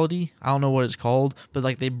meat quality, I don't know what it's called, but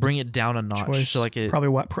like they bring it down a notch. Choice. So like it's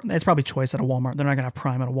probably choice at a Walmart. They're not gonna have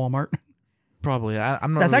Prime at a Walmart. probably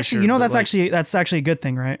I'm not. That's really actually, sure, you know, but, that's like, actually a good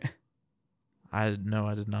thing, right? I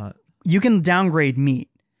did not. You can downgrade meat.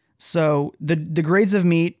 So the grades of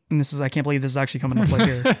meat, and I can't believe this is actually coming up like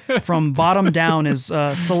here, from bottom down is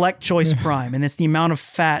select, choice, prime, and it's the amount of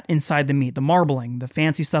fat inside the meat, the marbling, the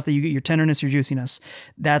fancy stuff that you get, your tenderness, your juiciness.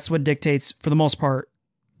 That's what dictates, for the most part,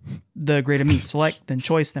 the grade of meat. Select, then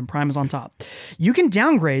choice, then prime is on top. You can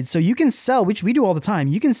downgrade, so you can sell, which we do all the time.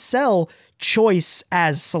 You can sell choice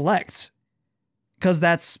as select,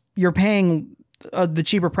 because you're paying the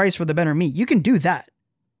cheaper price for the better meat. You can do that.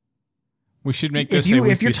 We should make this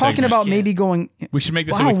If you're talking about maybe going, we should make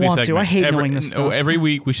this Well, a I don't weekly want to. segment. I hate knowing this stuff. Every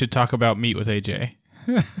week we should talk about meat with AJ.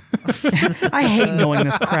 I hate knowing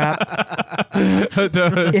this crap.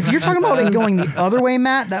 If you're talking about it going the other way,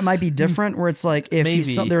 Matt, that might be different. Where it's like if Maybe.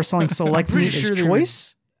 they're selling select I'm pretty meat sure as they were-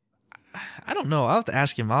 choice, I don't know. I'll have to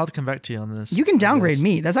ask him. I'll have to come back to you on this. you can downgrade Yes.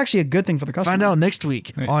 meat. That's actually a good thing for the customer. Find out next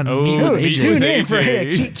week on Oh, Meat with Ooh, Meat AJ. tune with in for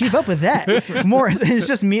AJ. keep up with that. More, it's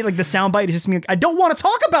just me. Like the soundbite is just me. Like, I don't want to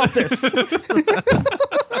talk about this.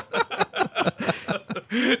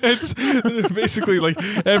 It's basically like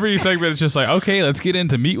every segment is just like, okay, let's get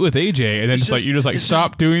into meat with AJ, and then you're just like,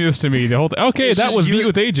 stop doing this to me the whole time. Okay, it's that just was you- meat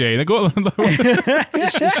with AJ. Then go.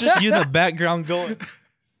 It's just you in the background going,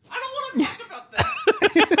 I don't want to talk about that.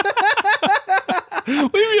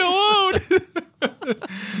 Leave me alone.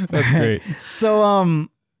 That's great. So,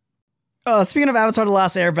 speaking of Avatar: The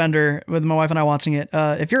Last Airbender, with my wife and I watching it,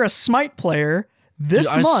 if you're a Smite player this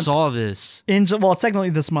Dude, month, I saw this. well, it's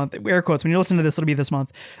technically this month. Air quotes. When you listen to this, it'll be this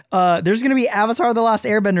month. There's going to be Avatar: The Last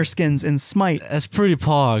Airbender skins in Smite. That's pretty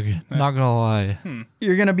pog. Not gonna lie.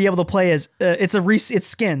 You're going to be able to play as it's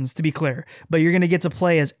skins, to be clear, but you're going to get to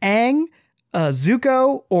play as Aang,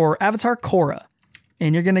 Zuko, or Avatar Korra.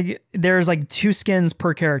 And you're gonna there's like 2 skins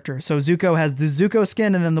per character. So Zuko has the Zuko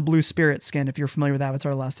skin and then the Blue Spirit skin, if you're familiar with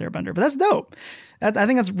Avatar: The Last Airbender. But that's dope. I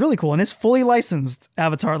think that's really cool, and it's fully licensed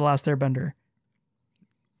Avatar: The Last Airbender.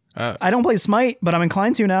 I don't play Smite, but I'm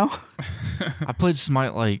inclined to now. I played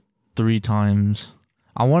Smite like 3 times.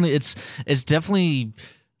 It's definitely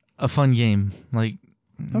a fun game. Like,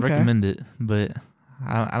 recommend it, but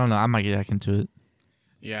I don't know. I might get back into it.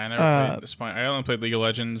 Yeah, I never played Smite. I only played League of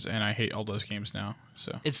Legends, and I hate all those games now.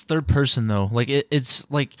 So It's third person though. Like it's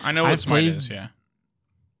like I know what I've Smite played, is. Yeah.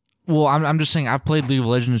 Well, I'm just saying I've played League of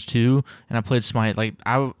Legends too, and I played Smite. Like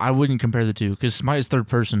I wouldn't compare the two because Smite is third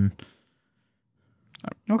person.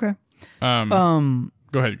 Okay. Go ahead.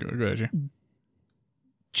 Go ahead, Jay.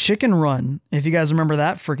 Chicken Run, if you guys remember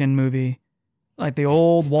that freaking movie, like the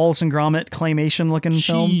old Wallace and Gromit claymation looking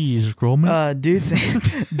film. Jeez, Gromit.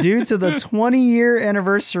 Due to the 20-year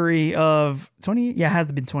anniversary of 20, yeah, it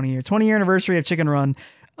has been 20-year anniversary of Chicken Run.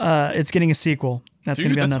 It's getting a sequel. That's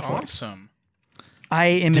going to be on that's Netflix. Awesome. I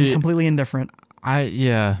am completely indifferent.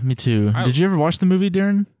 Yeah, me too. Did you ever watch the movie,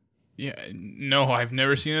 Darren? Yeah, no, I've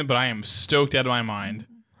never seen it, but I am stoked out of my mind.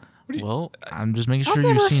 Well, I'm just making I was sure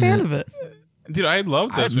never you've a seen fan it. of it. Dude, I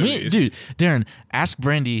love those movies. Dude, Darren, ask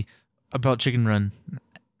Brandy about Chicken Run.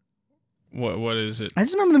 What is it? I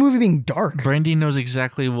just remember the movie being dark. Brandy knows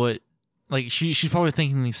exactly what. Like she's probably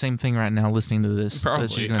thinking the same thing right now, listening to this. That Probably.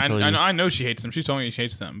 she's gonna tell you. I know she hates them. She's told me she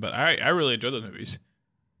hates them, but I really enjoy those movies.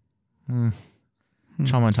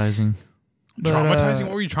 Traumatizing. But, Traumatizing?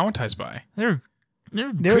 What were you traumatized by? They're They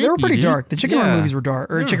were creepy, pretty dude. dark. The Chicken Run Yeah. movies were dark,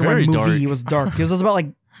 or They were Chicken Run very movie dark. was dark because it was about like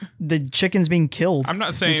the chickens being killed. I'm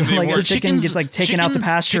not saying And so, they like, the weren't. chicken gets like taken out to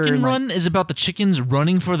pasture. Chicken and, like- Run is about the chickens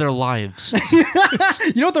running for their lives. you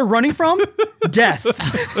know what they're running from? Death.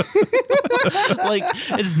 Like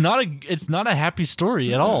it's not a happy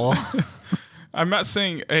story at all. I'm not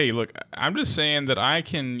saying, hey, look, I'm just saying that I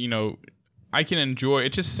can enjoy.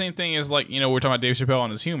 It's just the same thing as like, we're talking about Dave Chappelle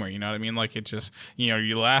and his humor. You know what I mean? Like it's just,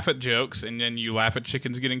 you laugh at jokes and then you laugh at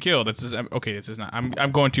chickens getting killed. It's just, okay. This is not.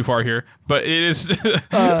 I'm going too far here, but it is.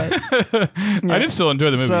 I did still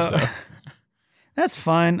enjoy the movies though. That's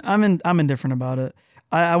fine. I'm indifferent about it.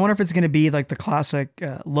 I wonder if it's going to be like the classic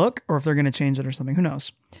look, or if they're going to change it or something. Who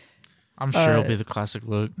knows? I'm sure it'll be the classic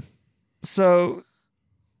look. So,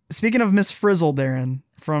 speaking of Miss Frizzle, Darren,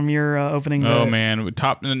 from your opening. Oh man,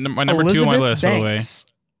 my number 2 on my list, by the way.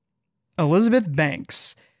 Elizabeth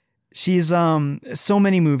Banks. She's so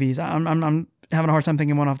many movies. I'm having a hard time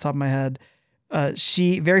thinking one off the top of my head.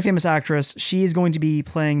 She very famous actress. She is going to be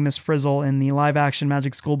playing Miss Frizzle in the live action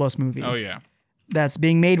Magic School Bus movie. Oh yeah. That's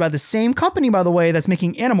being made by the same company, by the way, that's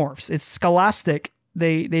making Animorphs. It's Scholastic.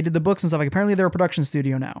 They did the books and stuff. Like apparently they're a production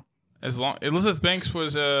studio now. As long Elizabeth Banks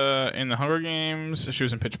was in the Hunger Games, she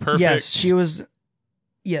was in Pitch Perfect. Yes, she was.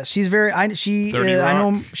 Yes, she's very. I 30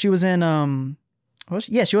 know she was in.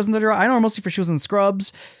 She was in 30 Rock. I know her mostly for she was in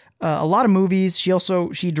Scrubs. A lot of movies.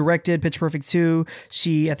 She directed Pitch Perfect 2.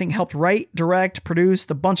 She, I think, helped write, direct, produced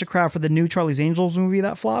a bunch of crap for the new Charlie's Angels movie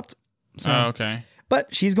that flopped. So, Oh, okay.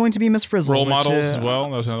 but she's going to be Miss Frizzle. Role which, Models as well.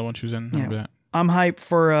 That was another one she was in. I remember that. I'm hyped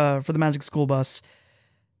for the Magic School Bus.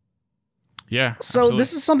 Yeah. So absolutely.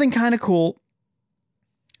 this is something kind of cool.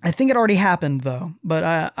 I think it already happened though,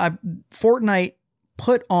 but Fortnite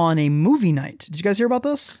put on a movie night. Did you guys hear about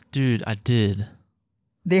this? Dude, I did.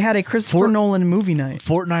 They had a Christopher Nolan movie night.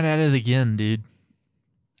 Fortnite at it again, dude.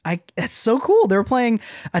 That's so cool. They were playing,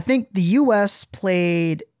 I think the US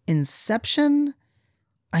played Inception.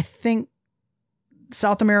 I think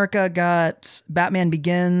South America got Batman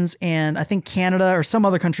Begins, and I think Canada or some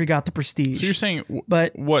other country got The Prestige. So you're saying,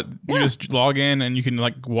 But what? You yeah. just log in and you can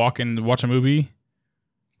like walk in and watch a movie?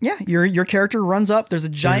 yeah, your character runs up. There's a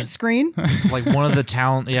giant screen, Like one of the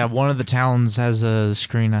towns has a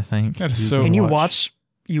screen, I think. That is You so can and you much.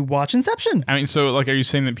 watch Inception. I mean, so like, are you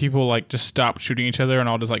saying that people like just stopped shooting each other and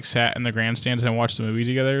all just like sat in the grandstands and watched the movie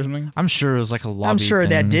together or something? I'm sure it was like a lobby I'm sure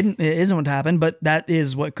that thing. it isn't what happened, but that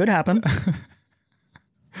is what could happen.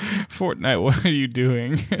 Fortnite, what are you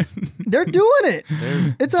doing? They're doing it.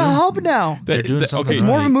 It's a hub now. They're doing something It's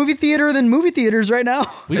more of a right. movie theater than movie theaters right now.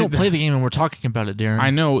 We don't play the game and we're talking about it, Darren. I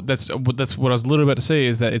know that's what I was literally about to say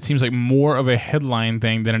is that it seems like more of a headline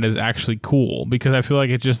thing than it is actually cool, because I feel like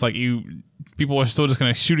it's just like people are still just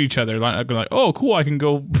going to shoot each other. Like, oh, cool, I can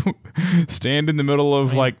go stand in the middle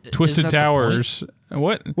of like isn't Twisted that the Towers.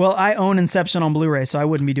 What? Well, I own Inception on Blu-ray, so I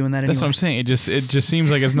wouldn't be doing that That's what anyway. I'm saying. It just seems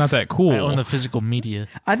like it's not that cool. I own the physical media.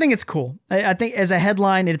 I think it's cool. I think as a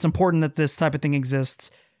headline, it's important that this type of thing exists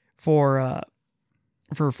for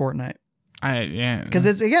Fortnite. Because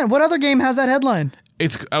it's, again, what other game has that headline?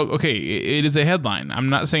 It's okay. It is a headline. I'm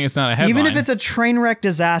not saying it's not a headline. Even if it's a train wreck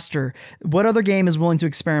disaster, what other game is willing to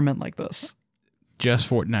experiment like this? just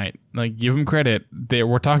Fortnite. Like, give them credit.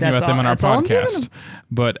 We're talking That's about them all- on our that's all I'm giving podcast. them.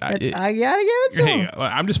 But I gotta give it to hey, him.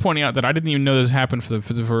 I'm just pointing out that I didn't even know this happened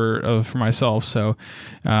for myself. So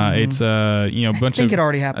it's a bunch I think of. it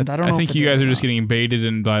already happened. I don't know. I think if it you did guys or are just not. getting baited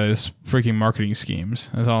in by this freaking marketing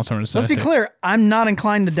schemes. That's all I'm trying to say. Let's be clear. I'm not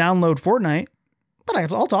inclined to download Fortnite, but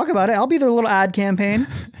I'll talk about it. I'll be their little ad campaign.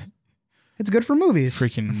 It's good for movies.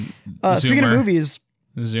 Freaking. Speaking of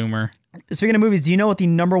Zoomer. movies, do you know what the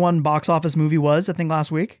 #1 box office movie was? I think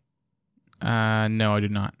last week. No, I do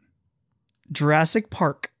not. Jurassic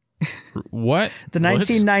Park. What? The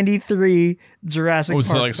 1993 Jurassic Oh, Park.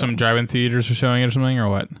 so like some drive-in theaters are showing it or something, or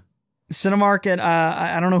what? Cinemark and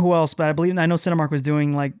I don't know who else, but I know Cinemark was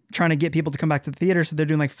doing like trying to get people to come back to the theater, so they're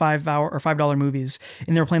doing like $5 or $5 movies,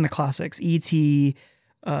 and they were playing the classics, E.T.,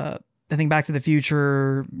 I think Back to the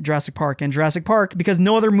Future, Jurassic Park, because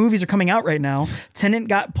no other movies are coming out right now. Tenet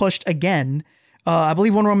got pushed again. I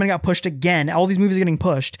believe Wonder Woman got pushed again. All these movies are getting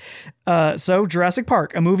pushed. So Jurassic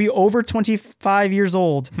Park, a movie over 25 years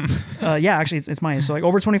old. Yeah, actually it's mine. So like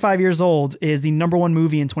over 25 years old is the #1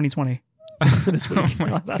 movie in 2020 for this week.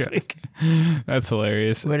 Last God. week. That's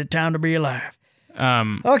hilarious. What a time to be alive.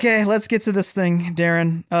 Um. Okay, let's get to this thing,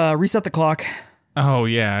 Darren. Reset the clock. Oh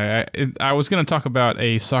yeah, I was going to talk about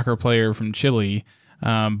a soccer player from Chile,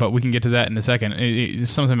 but we can get to that in a second.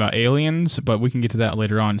 It's something about aliens, but we can get to that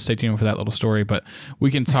later on. Stay tuned for that little story. But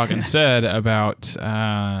we can talk instead about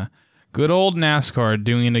Good old NASCAR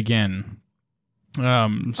doing it again.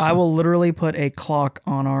 I will literally put a clock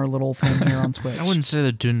on our little thing here on Twitch. I wouldn't say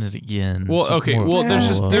they're doing it again. Well, okay. Well,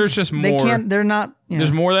 there's just more. They can't. They're not. Yeah.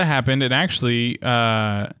 There's more that happened, and actually,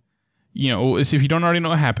 if you don't already know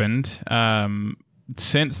what happened,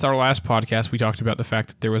 since our last podcast, we talked about the fact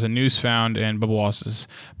that there was a noose found in Bubba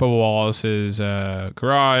Wallace's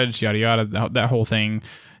garage, yada yada, that whole thing.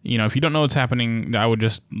 If you don't know what's happening, I would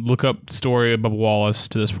just look up the story of Bubba Wallace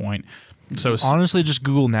to this point. So honestly, just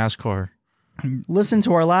Google NASCAR. Listen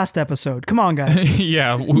to our last episode. Come on, guys.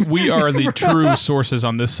 Yeah, we are the true sources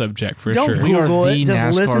on this subject for Don't sure. Google it. Just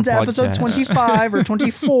NASCAR listen to episode podcast. 25 or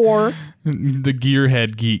 24. The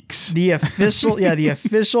Gearhead Geeks. The official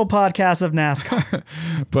podcast of NASCAR.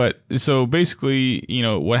 But so basically,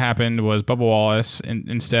 what happened was Bubba Wallace,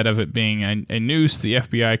 instead of it being a noose, the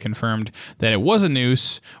FBI confirmed that it was a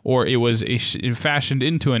noose, or it was fashioned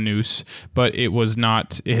into a noose, but it was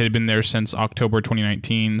not. It had been there since October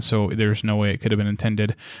 2019, so there's no way it could have been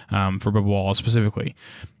intended for Bubba Wallace specifically.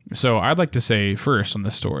 So I'd like to say first on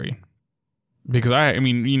this story, because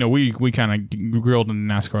we kind of grilled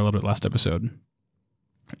into NASCAR a little bit last episode.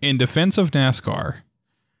 In defense of NASCAR,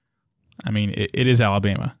 it is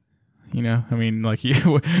Alabama. What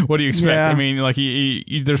do you expect?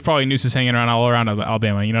 Yeah. There's probably nooses hanging around all around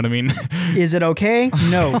Alabama. You know what I mean? Is it okay?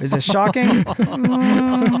 No. Is it shocking?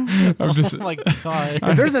 I'm just, Oh my god!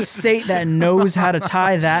 If there's a state that knows how to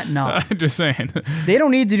tie that knot, I'm just saying. they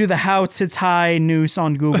don't need to do the how to tie noose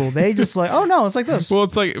on Google. They just oh no, it's like this. Well,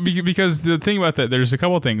 it's like, because the thing about that, there's a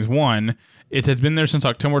couple of things. One, it had been there since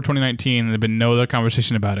October 2019, and there'd been no other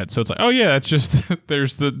conversation about it. So it's like, oh yeah, it's just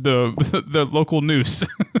there's the local noose.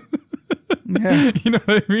 Yeah. You know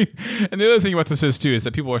what I mean? And the other thing about this is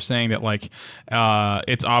that people are saying that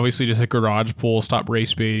it's obviously just a garage pull. Stop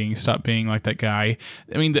race baiting. Stop being like that guy.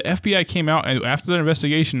 The FBI came out after their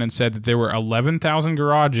investigation and said that there were 11,000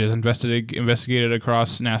 garages investigated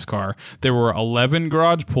across NASCAR. There were 11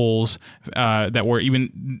 garage pulls that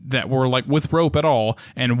were like with rope at all,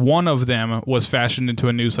 and one of them was fashioned into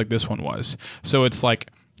a noose like this one was. So it's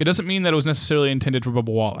like, it doesn't mean that it was necessarily intended for Bubba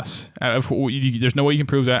Wallace. There's no way you can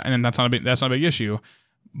prove that, and that's not a big issue.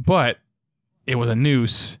 But it was a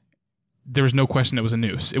noose. There was no question it was a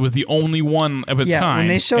noose. It was the only one of its kind. When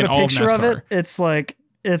they showed in a all picture of NASCAR. it,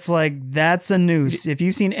 it's like that's a noose. If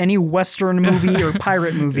you've seen any Western movie or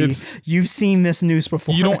pirate movie, you've seen this noose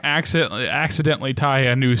before. You don't accidentally tie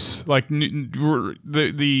a noose. Like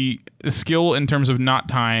the skill in terms of not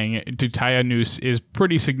tying to tie a noose is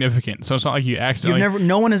pretty significant. So it's not like you accidentally.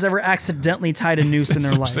 No one has ever accidentally tied a noose in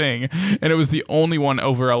their That's life. what I'm saying. And it was the only one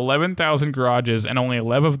over 11,000 garages, and only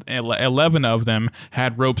 11 of them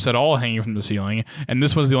had ropes at all hanging from the ceiling. And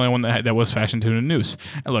this was the only one that was fashioned to a noose.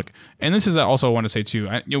 And look, and this is also I want to say too.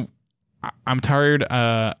 I'm tired.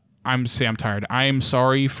 I'm tired. I am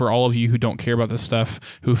sorry for all of you who don't care about this stuff,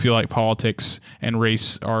 who feel like politics and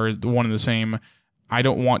race are one and the same. I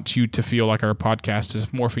don't want you to feel like our podcast is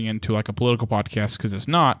morphing into like a political podcast, because it's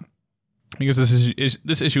not. Because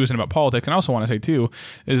this issue isn't about politics. And I also want to say too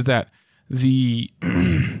is that the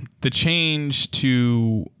change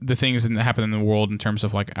to the things that happen in the world in terms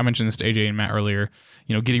of, like I mentioned this to AJ and Matt earlier,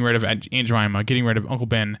 getting rid of Aunt Jemima, getting rid of Uncle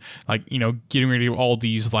Ben, getting rid of all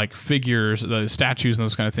these like figures, the statues and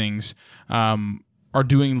those kind of things, are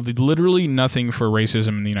doing literally nothing for racism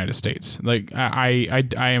in the United States. Like I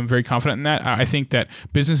am very confident in that. I think that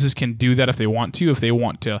businesses can do that if they want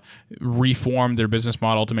to reform their business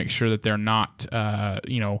model to make sure that they're not,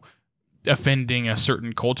 offending a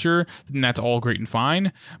certain culture, then that's all great and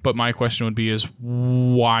fine. But my question would be is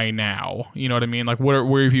why now? You know what I mean? Like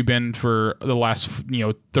where have you been for the last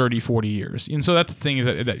 30, 40 years? And so that's the thing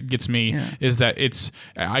that gets me, is that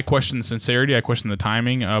I question the sincerity, I question the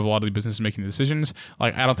timing of a lot of the businesses making the decisions.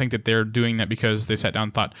 Like I don't think that they're doing that because they sat down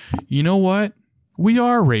and thought, you know what? We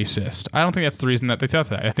are racist. I don't think that's the reason that they thought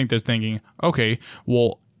that. I think they're thinking, okay,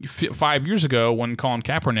 well, 5 years ago when Colin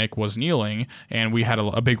Kaepernick was kneeling and we had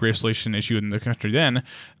a big race relation issue in the country then,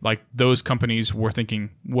 like those companies were thinking,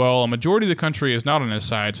 well, a majority of the country is not on his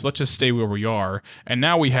side, so let's just stay where we are. And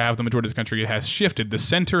now we have the majority of the country has shifted. The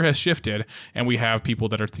center has shifted, and we have people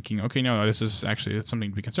that are thinking, okay, no, this is actually something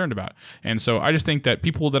to be concerned about. And so I just think that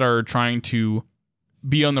people that are trying to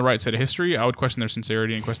be on the right side of history, I would question their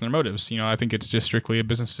sincerity and question their motives. I think it's just strictly a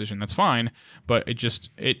business decision. That's fine, but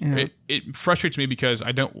it frustrates me because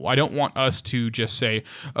I don't want us to just say,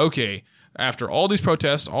 okay, after all these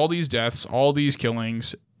protests, all these deaths, all these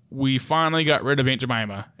killings, we finally got rid of Aunt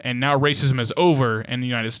Jemima, and now racism is over in the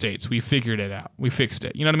United States. We figured it out. We fixed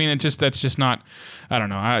it. You know what I mean? That's just not. I don't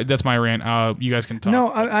know. That's my rant. You guys can talk. No,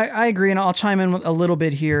 I agree, and I'll chime in with a little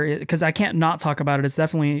bit here because I can't not talk about it. It's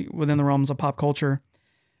definitely within the realms of pop culture.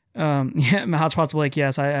 Yeah, Hotspot's like,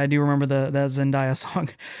 yes, I do remember that Zendaya song,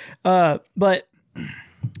 but.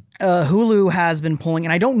 Hulu has been pulling,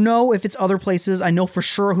 and I don't know if it's other places. I know for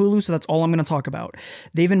sure Hulu, so that's all I'm going to talk about.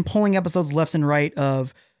 They've been pulling episodes left and right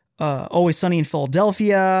of Always Sunny in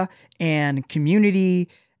Philadelphia and Community,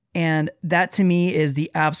 and that to me is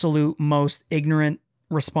the absolute most ignorant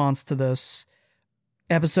response to this.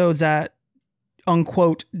 Episodes that,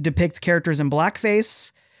 unquote, depict characters in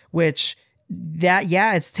blackface, which...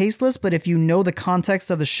 it's tasteless, but if you know the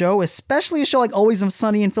context of the show, especially a show like Always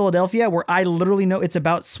Sunny in Philadelphia, where I literally know it's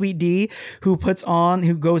about Sweet D, who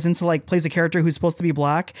goes into like plays a character who's supposed to be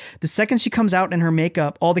black. The second she comes out in her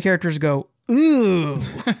makeup, all the characters go, ooh,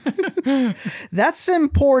 that's some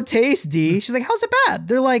poor taste, D. She's like, how's it bad?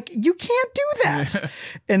 They're like, you can't do that.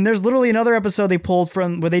 And there's literally another episode they pulled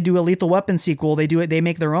from where they do a Lethal Weapon sequel. They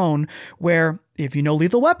make their own, where if you know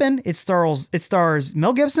Lethal Weapon, it stars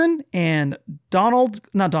Mel Gibson and Danny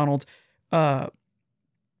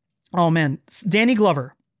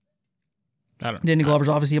Glover. Danny Glover's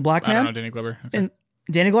obviously a black man. I don't know Danny Glover. Okay. And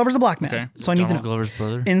Danny Glover's a black man. Okay. So I need to know. Glover's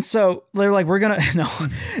brother. And so they're like,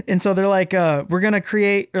 and so they're like, we're going to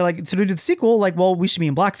create, or like, to do the sequel, like, well, we should be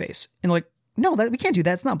in blackface. And they're like, no, we can't do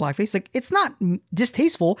that. It's not blackface. Like, it's not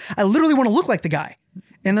distasteful. I literally want to look like the guy.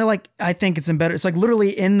 And they're like, I think it's better. It's like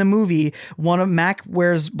literally in the movie, one of Mac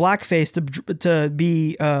wears blackface to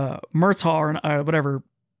be Murtaugh or whatever.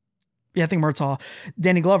 Yeah, I think Murtaugh,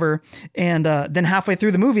 Danny Glover. And then halfway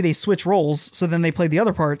through the movie, they switch roles. So then they play the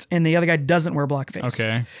other parts and the other guy doesn't wear blackface.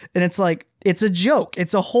 Okay. And it's like, it's a joke.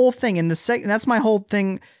 It's a whole thing. And that's my whole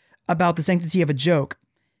thing about the sanctity of a joke.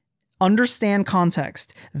 Understand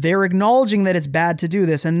context. They're acknowledging that it's bad to do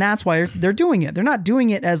this, and that's why they're doing it. They're not doing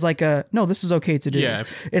it as like no, this is okay to do. Yeah.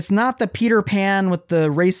 It's not the Peter Pan with the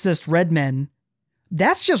racist red men.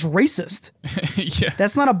 That's just racist. Yeah.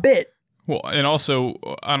 That's not a bit. Well, and also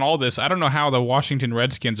on all this, I don't know how the Washington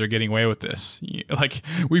Redskins are getting away with this. Like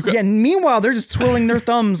we've got. Yeah. And meanwhile, they're just twirling their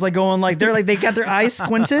thumbs, like going like they got their eyes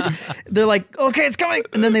squinted. They're like, okay, it's coming,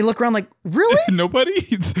 and then they look around like, really?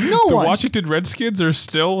 Nobody. No the one. Washington Redskins are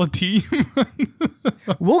still a team.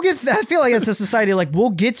 I feel like as a society, like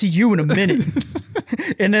we'll get to you in a minute,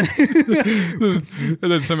 and then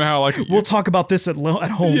somehow like we'll talk about this at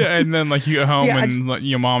home. Yeah, and then like you get home Yeah, and like,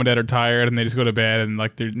 your mom and dad are tired and they just go to bed and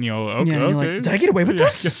like they're okay. Yeah, and you're like, did I get away with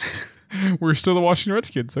this? We're still the Washington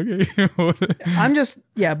Redskins. Okay.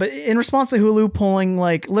 But in response to Hulu pulling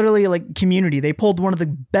like literally like Community, they pulled one of the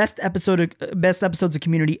best episodes of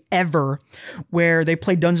Community ever, where they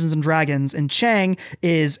play Dungeons and Dragons, and Chang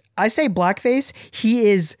is, I say blackface, he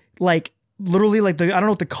is like literally like I don't know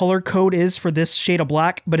what the color code is for this shade of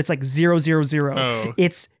black, but it's like 000. Oh.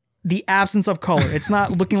 It's the absence of color. It's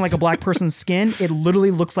not looking like a black person's skin. It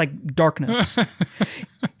literally looks like darkness.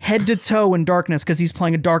 Head to toe in darkness because he's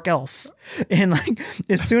playing a dark elf. And like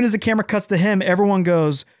as soon as the camera cuts to him, everyone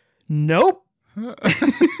goes, nope.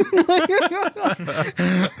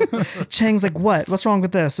 Chang's like, what's wrong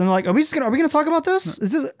with this? And they're like, are we gonna talk about this?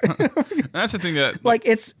 Is this That's the thing that like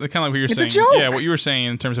it's kind of like what you're it's saying. a joke. Yeah, what you were saying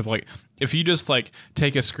in terms of like if you just like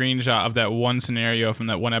take a screenshot of that one scenario from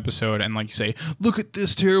that one episode and like you say, look at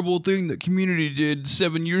this terrible thing that Community did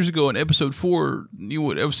 7 years ago in episode 4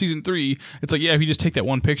 of season 3. It's like, yeah, if you just take that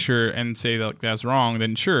one picture and say that like, that's wrong,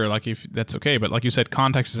 then sure, like if that's okay. But like you said,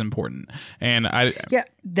 context is important. And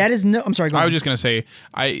that is no. I'm sorry. I was just gonna say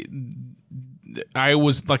I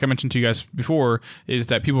was, like I mentioned to you guys before, is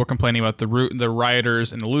that people were complaining about the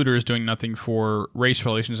rioters and the looters doing nothing for race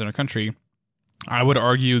relations in our country. I would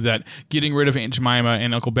argue that getting rid of Aunt Jemima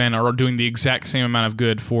and Uncle Ben are doing the exact same amount of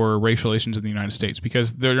good for race relations in the United States,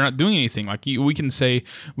 because they're not doing anything. Like we can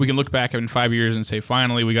look back in 5 years and say,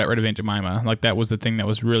 finally, we got rid of Aunt Jemima. Like that was the thing that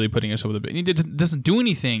was really putting us over the bit. It doesn't do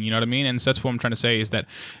anything, you know what I mean? And so that's what I'm trying to say, is that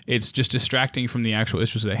it's just distracting from the actual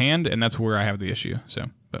issues at hand, and that's where I have the issue. So,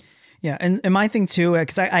 but. Yeah, and my thing too,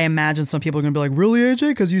 because I imagine some people are going to be like, really, AJ?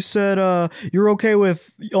 Because you said you're okay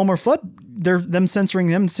with Elmer Fudd, them censoring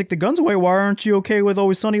them to stick the guns away. Why aren't you okay with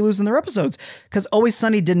Always Sunny losing their episodes? Because Always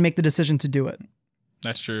Sunny didn't make the decision to do it.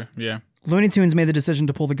 That's true, yeah. Looney Tunes made the decision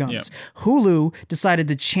to pull the guns. Yep. Hulu decided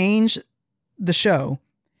to change the show,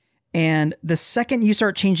 and the second you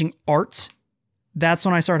start changing art, that's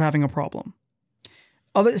when I start having a problem.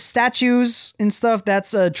 Other statues and stuff,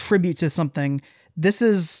 that's a tribute to something.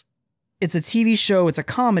 It's a TV show, it's a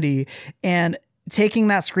comedy, and taking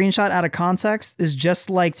that screenshot out of context is just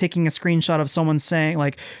like taking a screenshot of someone saying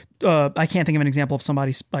like, I can't think of an example of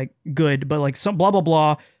somebody's like good, but like some blah, blah,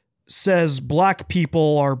 blah says black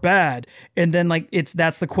people are bad. And then like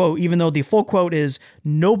that's the quote, even though the full quote is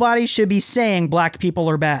nobody should be saying black people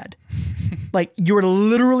are bad. Like you're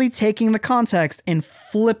literally taking the context and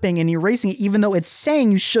flipping and erasing it, even though it's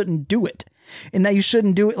saying you shouldn't do it and that you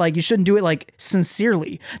shouldn't do it. Like you shouldn't do it like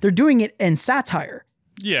sincerely. They're doing it in satire.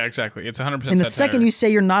 Yeah, exactly. It's 100% And the satire. second you say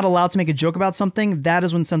you're not allowed to make a joke about something, that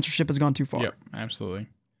is when censorship has gone too far. Yep, absolutely.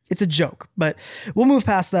 It's a joke, but we'll move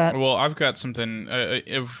past that. Well, I've got something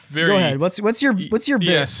a very Go ahead. What's your bit?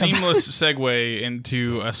 Yeah, seamless segue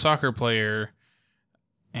into a soccer player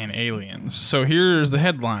and aliens. So here's the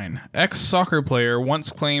headline. Ex-soccer player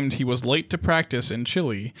once claimed he was late to practice in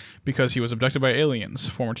Chile because he was abducted by aliens,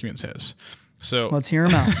 former teammate says. So Let's hear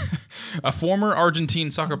him out. a former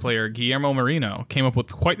Argentine soccer player, Guillermo Marino, came up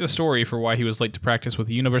with quite the story for why he was late to practice with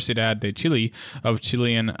Universidad de Chile of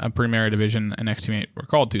Chilean Primera Division, an ex-teammate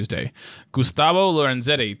recalled Tuesday. Gustavo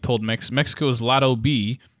Lorenzetti told Mexico's Lado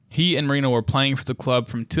B he and Marino were playing for the club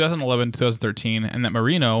from 2011 to 2013, and that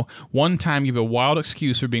Marino one time gave a wild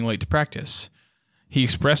excuse for being late to practice. He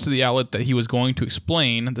expressed to the outlet that he was going to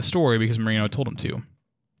explain the story because Marino told him to.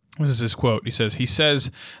 This is his quote. He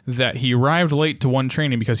says that he arrived late to one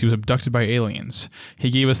training because he was abducted by aliens. He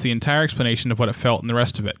gave us the entire explanation of what it felt and the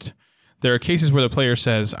rest of it. There are cases where the player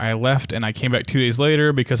says, I left and I came back 2 days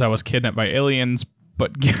later because I was kidnapped by aliens,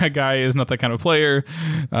 but a guy is not that kind of player.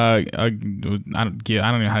 I don't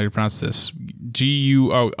know how to pronounce this.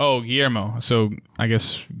 Guillermo. So I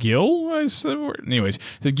guess Gil is the word. Anyways,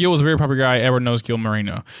 so Gil was a very popular guy. Everyone knows Gil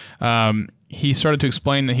Moreno. He started to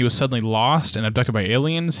explain that he was suddenly lost and abducted by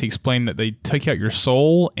aliens. He explained that they take out your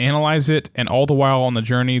soul, analyze it, and all the while on the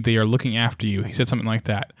journey, they are looking after you. He said something like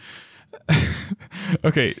that.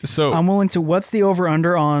 Okay, so I'm willing to. What's the over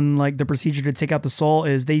under on like the procedure to take out the soul?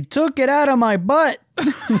 Is they took it out of my butt.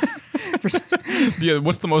 yeah,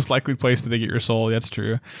 what's the most likely place that they get your soul? That's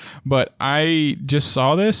true. But I just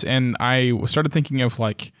saw this and I started thinking of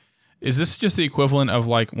like, is this just the equivalent of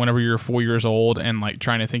like whenever you're 4 years old and like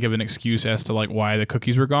trying to think of an excuse as to like why the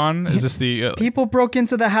cookies were gone? Is this the people broke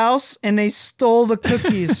into the house and they stole the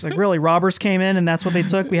cookies? Like really, robbers came in and that's what they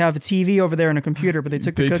took. We have a TV over there and a computer, but they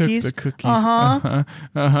took the cookies. Took the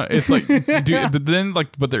cookies. It's like, dude, then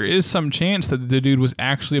like, but there is some chance that the dude was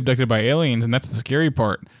actually abducted by aliens, and that's the scary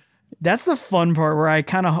part. That's the fun part where I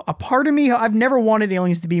kind of, a part of me, I've never wanted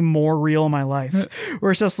aliens to be more real in my life, where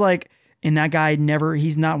it's just like, and that guy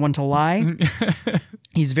he's not one to lie.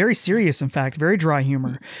 He's very serious, in fact, very dry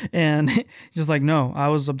humor. And just like, no, I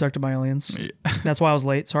was abducted by aliens. That's why I was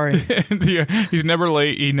late. Sorry. Yeah, he's never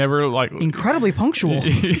late. He never like incredibly punctual.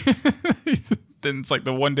 Then it's like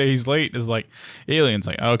the one day he's late is like aliens.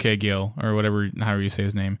 Like, okay, Gil, or whatever, however you say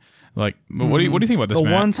his name. Like, but what do you think about this? The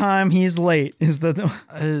Matt? one time he's late is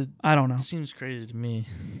I don't know. Seems crazy to me.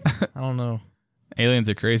 I don't know. Aliens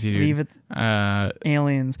are crazy, dude. Leave it.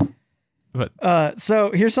 Aliens. But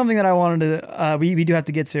so here's something that I wanted to we do have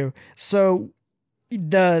to get to. So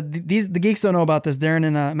the geeks don't know about this. Darren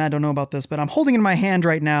and Matt don't know about this, but I'm holding it in my hand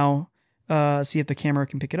right now. See if the camera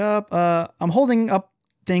can pick it up. I'm holding up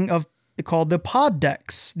thing of called the pod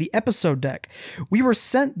decks, the episode deck. We were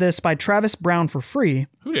sent this by Travis Brown for free.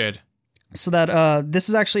 who did? So that this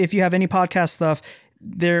is actually, if you have any podcast stuff,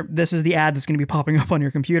 this is the ad that's going to be popping up on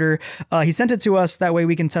your computer. He sent it to us, that way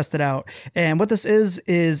we can test it out. And what this is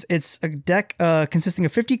it's a deck consisting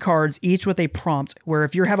of 50 cards, each with a prompt, where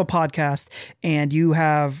if you have a podcast and you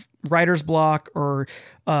have writer's block, or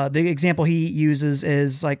the example he uses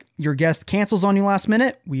is like your guest cancels on you last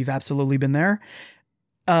minute. We've absolutely been there.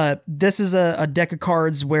 This is a deck of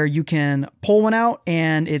cards where you can pull one out,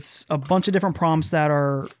 and it's a bunch of different prompts that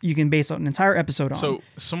you can base an entire episode on. So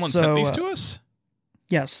someone sent these to us?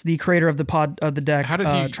 Yes, the creator of the deck. How did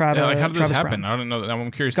how did this Travis happen? Brown. I don't know.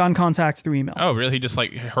 I'm curious. Got in contact through email. Oh, really? He just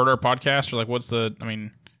like heard our podcast, or like what's the? I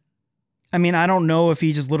mean, I don't know if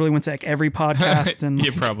he just literally went to like every podcast and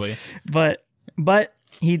yeah, probably. But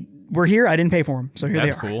we're here. I didn't pay for him, so here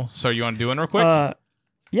That's they are. cool. So you want to do one real quick?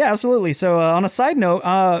 Yeah, absolutely. So on a side note,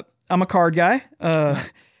 I'm a card guy.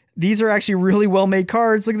 These are actually really well made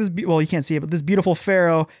cards. Look at this. Well, you can't see it, but this beautiful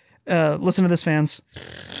pharaoh. Listen to this, fans.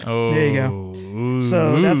 Oh, there you go.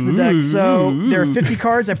 So that's the deck. So there are 50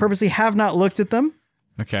 cards. I purposely have not looked at them.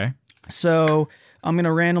 Okay. So I'm going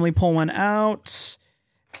to randomly pull one out.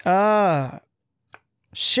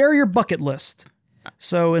 Share your bucket list.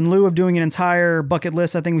 So in lieu of doing an entire bucket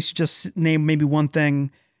list, I think we should just name maybe one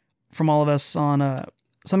thing from all of us on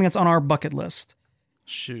something that's on our bucket list.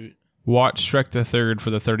 Shoot. Watch Shrek the Third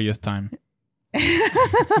for the 30th time.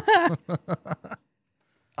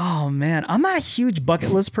 Oh man, I'm not a huge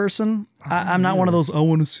bucket list person. I'm not one of those. I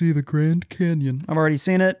want to see the Grand Canyon. I've already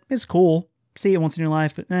seen it. It's cool. See it once in your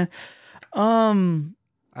life, but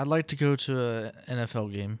I'd like to go to an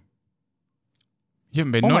NFL game. You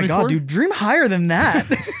haven't been oh to my any god, before? dude, dream higher than that,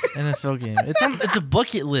 NFL game. It's a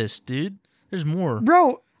bucket list, dude. There's more.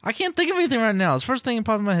 bro. I can't think of anything right now. It's the first thing that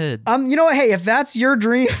popped in my head. You know what? Hey, if that's your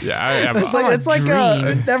dream, Yeah, it's not like my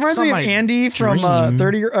dream. that reminds It's not me of my Andy from dream.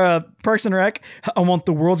 30 Parks and Rec. I want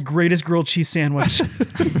the world's greatest grilled cheese sandwich.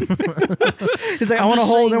 He's like, I want to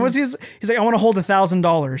just hold. saying- And he's like, I want to hold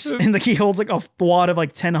 $1,000, and like he holds like a wad of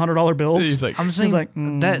like $100 bills. he's like, I'm saying like,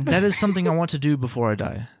 that is something I want to do before I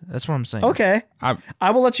die. That's what I'm saying. Okay, I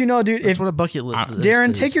will let you know, dude. That's If what a bucket list is.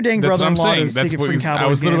 Darren, take your dang that's what I'm brother-in-law to saying. a That's Secret what Friend Cowboys I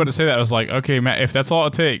was literally game. about to say that. I was like, okay, Matt, if that's all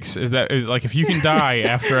it takes, is like if you can die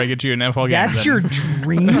after I get you an NFL game, That's then your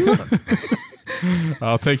dream.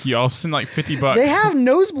 I'll take you. I'll send like $50. They have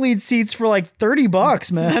nosebleed seats for like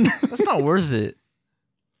 $30, man. That's not worth it.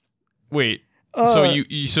 Wait. Uh,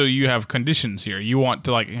 So you have conditions here. You want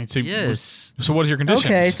to Yes. So what is your conditions?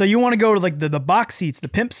 Okay, so you want to go to like the box seats, the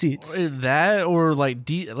pimp seats. That or like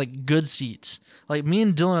good seats. Like me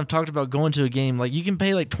and Dylan have talked about going to a game. Like you can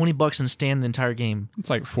pay like $20 and stand the entire game. It's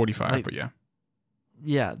like 45, Like, but yeah.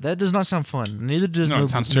 Yeah, that does not sound fun. Neither does No, it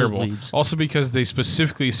sounds terrible. nosebleeds. Also, because they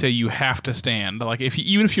specifically say you have to stand. Like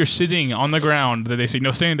even if you're sitting on the ground, they say no,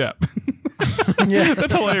 stand up. Yeah,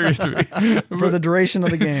 That's hilarious to me. for the duration of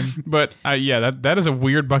the game. But yeah, that is a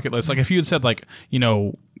weird bucket list. Like if you had said like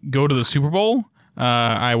go to the Super Bowl,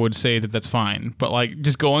 I would say that's fine. But like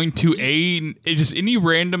just going to just any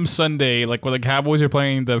random Sunday, like when the Cowboys are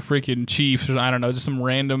playing the freaking Chiefs, or I don't know, just some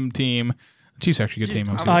random team. Chiefs are actually a good team.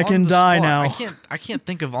 I'm I'm I on can the die spot. now. I can't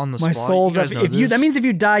think of on the My spot. soul's You up. guys know If you this. that means if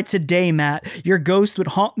you die today, Matt, your ghost would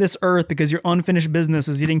haunt this earth because your unfinished business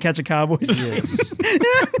is you didn't catch a Cowboys. Yes.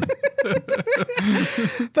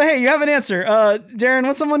 But hey, you have an answer. Darren,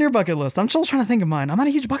 what's on your bucket list? I'm still trying to think of mine. I'm not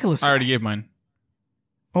a huge bucket list. I already gave mine.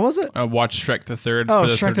 What was it? Watch Shrek the Third. Oh, for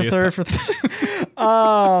the Shrek the 30th Third for.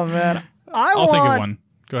 Oh man, I'll think of one.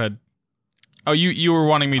 Go ahead. Oh, you were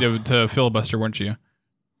wanting me to filibuster, weren't you?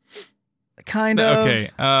 Kind of. Okay.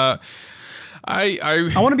 I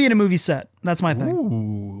want to be in a movie set. That's my thing.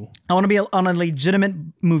 Ooh. I want to be on a legitimate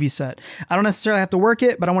movie set. I don't necessarily have to work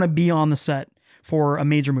it, but I want to be on the set for a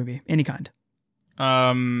major movie, any kind.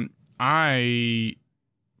 I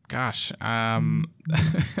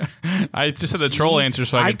just had the troll answer,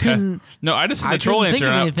 so I could. couldn't. No, I just had I the troll couldn't think answer.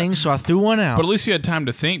 of and I- anything, so I threw one out. But at least you had time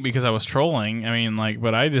to think because I was trolling. I mean,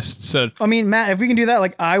 but I just said, I mean, Matt, if we can do that,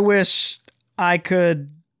 like, I wish I could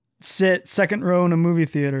sit second row in a movie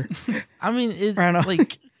theater. I mean, it, I don't know.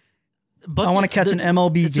 like, I want to catch an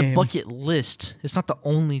MLB It's game. a bucket list. It's not the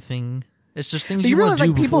only thing. It's just things But you you want realize, to do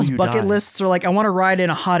like, before people's you bucket die. lists are like, I want to ride in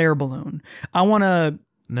a hot air balloon. I want to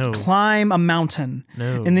No, climb a mountain.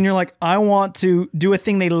 no. And then you're like, I want to do a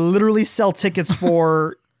thing they literally sell tickets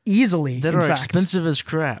for easily. that in are fact. expensive as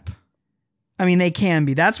crap. I mean, they can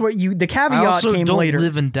be. That's what the I caveat also came don't later.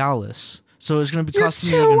 live in Dallas, so it's going to be You're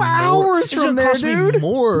costing 2 me even more. hours It's from gonna there, cost me dude.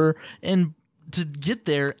 more and to get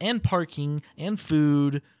there, and parking, and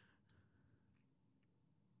food.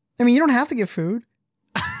 I mean, you don't have to get food.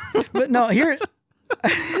 But no, here.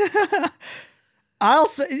 Here's the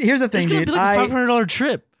It's thing, going to dude. be like a $500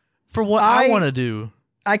 trip for what I want to do.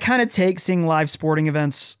 I kind of take seeing live sporting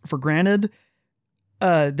events for granted.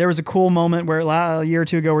 There was a cool moment where a year or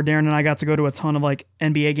two ago where Darren and I got to go to a ton of like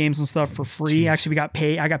NBA games and stuff for free. Jeez. Actually, we got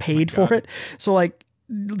paid. I got paid God. for it. So like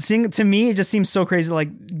seeing, to me, it just seems so crazy. Like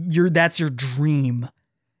that's your dream.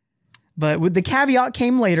 But with the caveat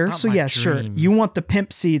came later. not So my yeah, sure. dream. You want the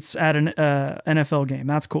pimp seats at an NFL game.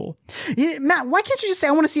 That's cool. Yeah, Matt, why can't you just say,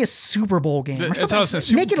 I want to see a Super Bowl game? Or that's something? how I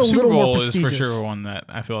said. Make it a Super little Bowl more is prestigious. for sure one that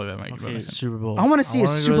I feel like that might Okay, make sense. Super Bowl. I want to see a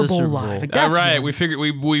wanna go to Super the Bowl Super live. Bowl. Like, All that's right, one. we figured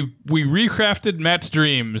we recrafted Matt's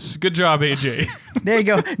dreams. Good job, AJ. There you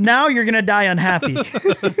go. Now you're gonna die unhappy.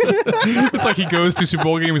 It's like he goes to Super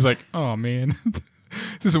Bowl game. He's like, oh man,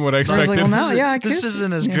 this isn't what I So I was expected. like, well, now, yeah, I This guess-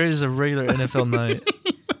 isn't as yeah. great as a regular NFL night.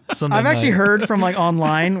 Sunday I've actually night. heard from like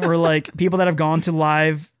online where like people that have gone to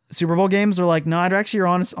live Super Bowl games are like, no, I'd actually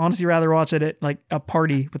honestly rather watch it at like a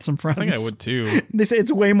party with some friends. I think I would too. They say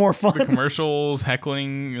it's way more The fun. commercials,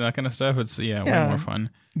 heckling, that kind of stuff. It's way more fun.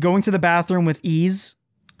 Going to the bathroom with ease.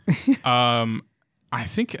 I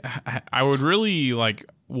think I would really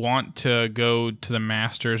want to go to the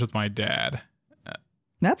Masters with my dad.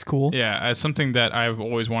 That's cool. Yeah, it's something that I've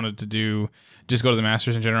always wanted to do. Just go to the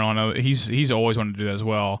Masters in general. I know he's always wanted to do that as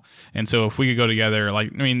well. And so if we could go together,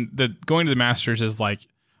 going to the Masters is like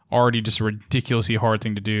already just a ridiculously hard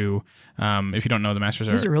thing to do. If you don't know, the Masters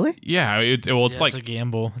are. Is it really? Yeah, it's like it's a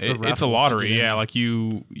gamble. it's a raffle to lottery. get in. Yeah, like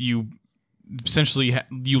you essentially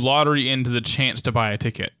you lottery into the chance to buy a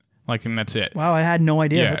ticket. Like, and that's it. Wow, I had no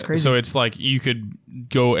idea. Yeah, That's crazy. so it's like you could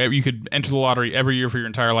enter the lottery every year for your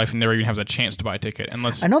entire life and never even have the chance to buy a ticket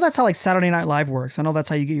unless. I know that's how like Saturday Night Live works. I know that's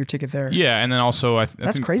how you get your ticket there. Yeah, and then also I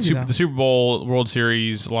That's think crazy, though. The Super Bowl, World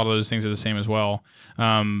Series, a lot of those things are the same as well.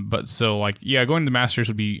 But so like going to the Masters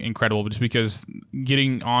would be incredible, just because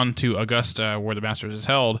getting on to Augusta, where the Masters is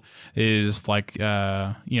held, is like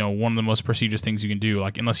one of the most prestigious things you can do.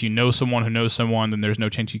 Like, unless you know someone who knows someone, then there's no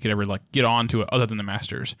chance you could ever like get on to it other than the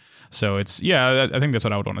Masters. So it's I think that's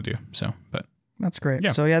what I would want to do. So, but. That's great. Yeah.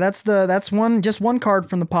 So yeah, that's just one card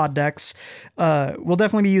from the pod decks. We'll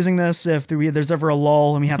definitely be using this if there's ever a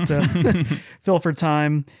lull and we have to fill for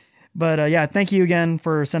time. But thank you again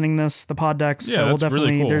for sending the pod decks. Yeah, so we'll that's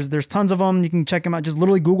definitely really cool. there's tons of them. You can check them out. Just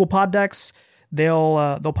literally Google pod decks.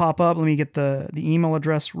 They'll pop up. Let me get the email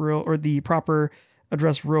address or the proper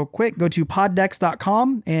address real quick. Go to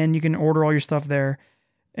poddecks.com and you can order all your stuff there.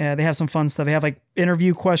 They have some fun stuff. They have like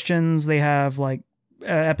interview questions. They have like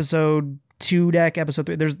episode 2 deck, episode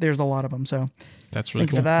 3. There's a lot of them. So That's really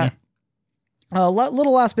thank you cool. for that.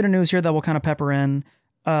 Little last bit of news here that we'll kind of pepper in.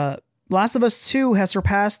 Last of Us 2 has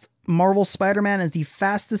surpassed Marvel's Spider-Man as the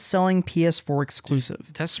fastest selling PS4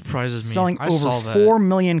 exclusive, That surprises me. selling I over saw that. 4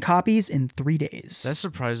 million copies in 3 days. That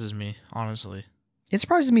surprises me, honestly. It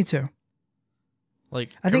surprises me too. Like,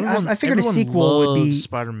 I think- I figured a everyone sequel would be- loves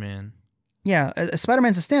Spider-Man. Yeah,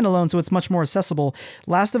 Spider-Man's a standalone, so it's much more accessible.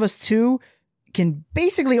 Last of Us 2 can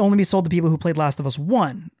basically only be sold to people who played Last of Us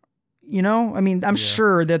 1. You know? I mean, I'm Yeah.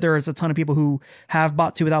 sure that there is a ton of people who have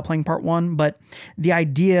bought 2 without playing part 1, but the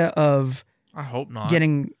idea of I hope not.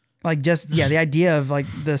 getting the idea of like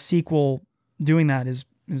the sequel doing that is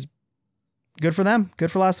good for them.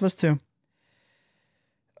 Good for Last of Us 2.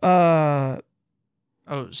 I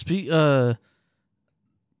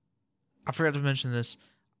forgot to mention this.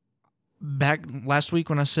 Back last week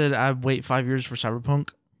when I said I'd wait 5 years for Cyberpunk,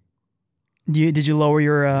 Did you lower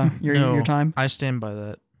your No. your time? I stand by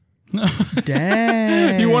that.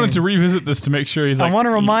 Dang. He wanted to revisit this to make sure he's like. I want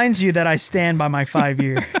to remind you that I stand by my 5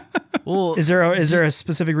 year. Well, Is there a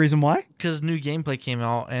specific reason why? because new gameplay came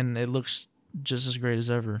out and it looks just as great as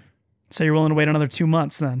ever. So you're willing to wait another 2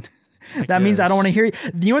 months then? I That means I don't guess. want to hear you.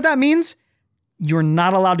 You know what that means? You're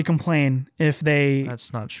not allowed to complain if they.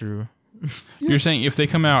 That's not true. You're saying if they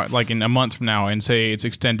come out like in a month from now and say it's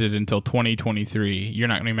extended until 2023, you're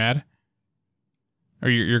not gonna be mad? Or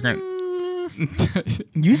you're gonna?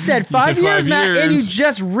 You said 5 said years, 5 Matt, and you years.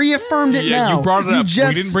 just reaffirmed it now. You brought it up.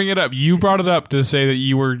 Just, We didn't bring it up. You brought it up to say that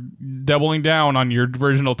you were doubling down on your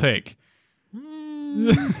original take.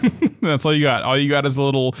 That's all you got. All you got is a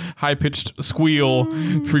little high-pitched squeal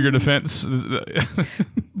for your defense.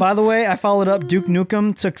 By the way, I followed up. Duke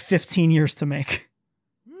Nukem took 15 years to make,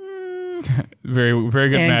 Very, very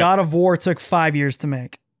good, and Matt. God of War took 5 years to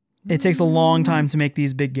make. It takes a long time to make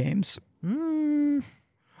these big games.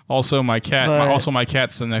 Also, my cat. But- my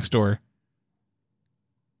cat's the next door.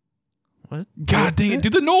 What? God dang it! Do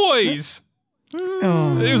the noise.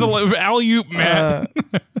 Oh. It was a alley-oop, Matt.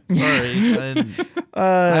 Sorry. I didn't-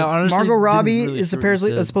 I honestly Margot didn't Robbie really is hear what you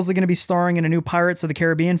said. supposedly going to be starring in a new Pirates of the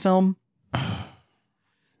Caribbean film.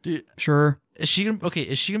 Dude, Sure. is she gonna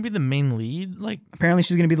be the main lead? Like, Apparently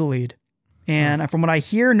she's going to be the lead. And from what I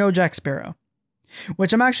hear, no Jack Sparrow.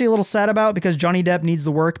 Which I'm actually a little sad about because Johnny Depp needs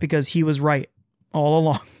the work because he was right all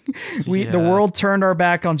along. The Yeah. world turned our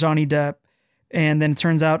back on Johnny Depp. And then it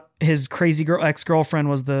turns out his crazy ex-girlfriend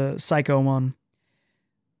was the psycho one.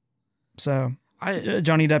 So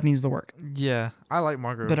Johnny Depp needs the work. I like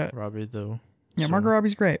Margot But, Robbie though. Yeah, So, Margot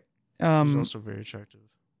Robbie's great. She's also very attractive.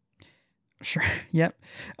 Sure. Yep.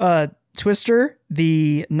 Twister,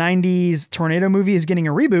 the 90s tornado movie, is getting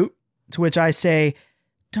a reboot, to which I say,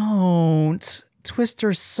 don't.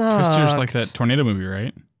 Twister sucks. Twister's like that tornado movie,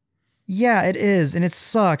 right? Yeah, it is, and it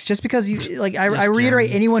sucks. Just because you like, I Yes, reiterate,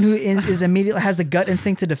 Jeremy. anyone who is immediately has the gut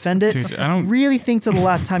instinct to defend it, Dude, I don't. really think to the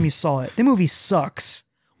last time you saw it. The movie sucks.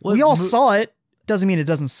 What We all mo- saw it. Doesn't mean it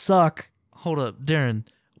doesn't suck. Hold up, Darren.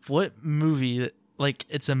 What movie? Like,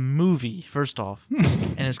 it's a movie first off,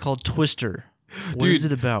 and it's called Twister. What is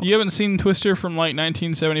Dude, it about? You haven't seen Twister from like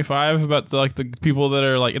 1975 about the people that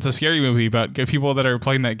are like, it's a scary movie about people that are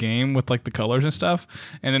playing that game with like the colors and stuff,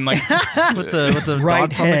 and then like with the Right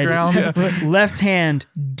dots on the head, ground. left hand,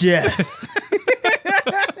 death.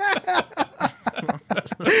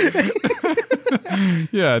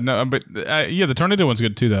 yeah, no, but the tornado one's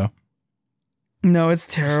good too though. No, it's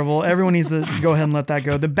terrible. Everyone needs to go ahead and let that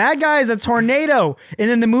go. The bad guy is a tornado, and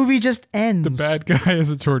then the movie just ends. The bad guy is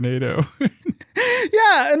a tornado.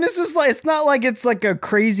 Yeah, and this is like, it's not like it's like a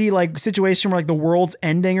crazy like situation where like the world's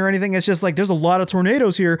ending or anything. It's just like there's a lot of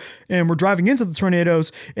tornadoes here, and we're driving into the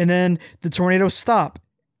tornadoes, and then the tornadoes stop,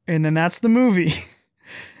 and then that's the movie.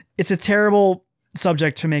 It's a terrible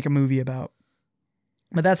subject to make a movie about.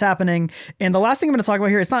 But that's happening. And the last thing I'm going to talk about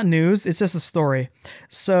here, it's not news, it's just a story.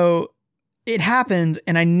 So it happened,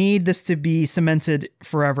 and I need this to be cemented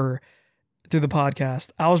forever through the podcast.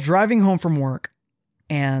 I was driving home from work,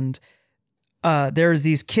 and there's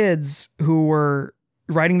these kids who were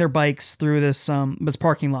riding their bikes through this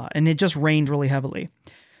parking lot, and it just rained really heavily.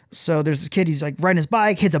 So there's this kid, he's like riding his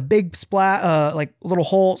bike, hits a big like little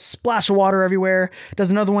hole, splash of water everywhere,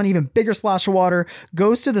 does another one, even bigger splash of water,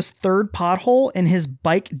 goes to this third pothole, and his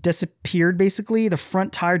bike disappeared basically. The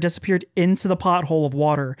front tire disappeared into the pothole of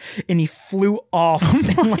water, and he flew off and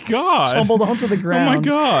stumbled onto the ground.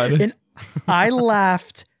 Oh my God. And I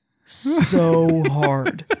laughed so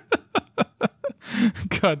hard.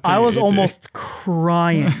 God, I was AJ. almost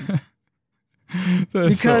crying.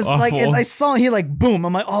 Because so like awful. I saw he like boom,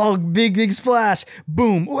 I'm like, oh, big splash,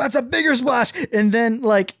 boom, oh, that's a bigger splash, and then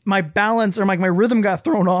like my balance or like my rhythm got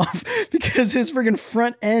thrown off because his freaking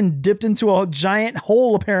front end dipped into a giant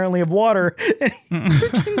hole apparently of water, and he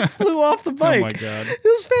freaking flew off the bike. Oh my God, it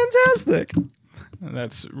was fantastic.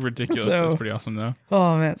 That's ridiculous. So- That's pretty awesome though.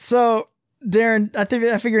 Oh man, so Darren,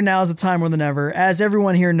 I figure now is the time more than ever. As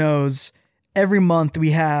everyone here knows, every month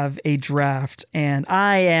we have a draft, and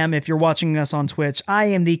I am, if you're watching us on Twitch, I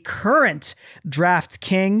am the current draft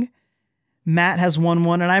king. Matt has won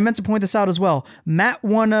one, and I meant to point this out as well. Matt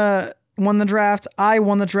won the draft. I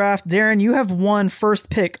won the draft. Darren, you have won first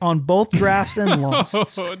pick on both drafts and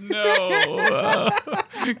lost. Oh no!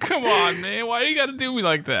 Come on, man. Why do you got to do me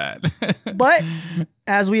like that? But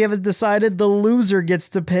as we have decided, the loser gets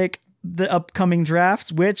to pick the upcoming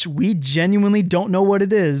draft, which we genuinely don't know what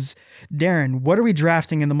it is. Darren, what are we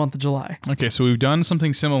drafting in the month of July? Okay, so we've done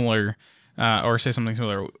something similar, or say something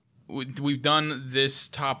similar. We've done this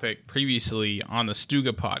topic previously on the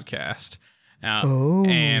Stuga podcast,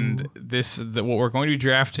 and what we're going to be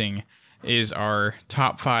drafting is our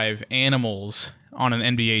top 5 animals on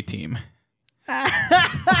an NBA team.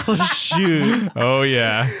 Oh, shoot. Oh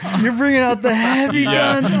yeah, You're bringing out the heavy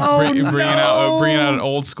guns. Oh, bringing no. out an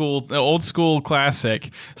old school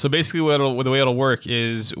classic. So basically, the way it'll work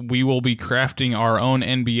is we will be crafting our own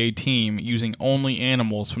NBA team using only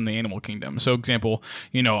animals from the animal kingdom. So, example,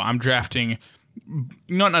 I'm drafting.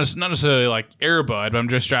 Not necessarily like Airbud, but I'm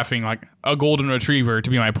just drafting like a golden retriever to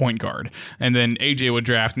be my point guard, and then AJ would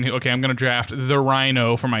draft, and I'm going to draft the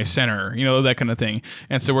rhino for my center, that kind of thing.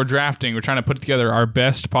 And so we're trying to put together our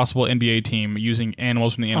best possible NBA team using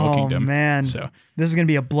animals from the animal kingdom. Oh man, so this is gonna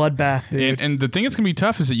be a bloodbath, dude. And the thing that's going to be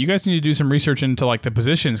tough is that you guys need to do some research into like the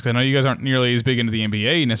positions, because I know you guys aren't nearly as big into the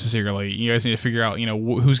NBA necessarily. You guys need to figure out,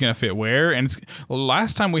 who's going to fit where. And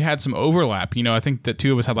last time we had some overlap. I think that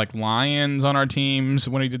 2 of us had like lions on our teams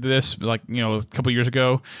when we did this, like, a couple years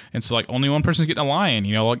ago. And so like only one person's getting a lion.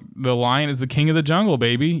 Like the lion is the king of the jungle,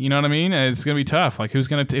 baby. You know what I mean? And it's going to be tough. Like who's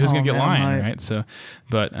going to get lion, right? So,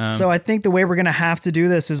 but so I think the way we're going to have to do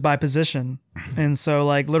this is by position. And so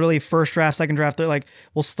like literally first draft, second draft, like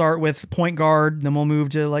we'll start with point guard, then we'll move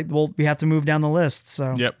to like, we have to move down the list.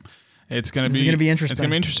 So yep. It's going to be interesting. It's going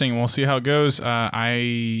to be interesting. We'll see how it goes.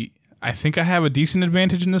 I think I have a decent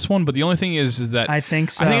advantage in this one, but the only thing is that I think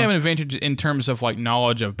so. I think I have an advantage in terms of like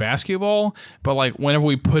knowledge of basketball, but like whenever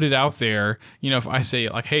we put it out there, if I say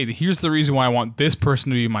like, hey, here's the reason why I want this person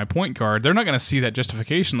to be my point guard, they're not going to see that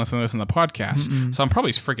justification unless they listen to the podcast. Mm-mm. So I'm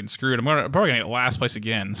probably freaking screwed. I'm probably going to get last place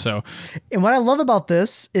again. So, and what I love about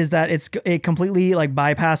this is that it completely like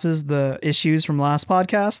bypasses the issues from last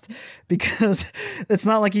podcast, because it's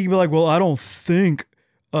not like you can be like, well, I don't think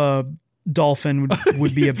Dolphin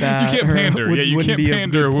would be a bad. You can't pander. You can't be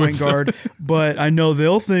pander a good point with guard, but I know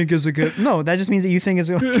they'll think is a good. No, that just means that you think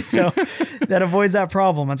is good. So that avoids that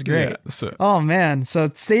problem. That's great. Yeah, so. Oh man! So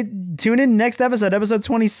tune in next episode. Episode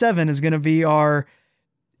 27 is going to be our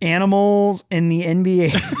animals in the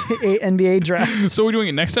NBA draft. So are we doing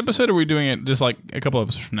it next episode, or are we doing it just like a couple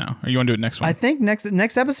episodes from now? Or you want to do it next one? I think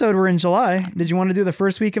next episode we're in July. Did you want to do the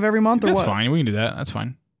first week of every month or That's what? fine. We can do that. That's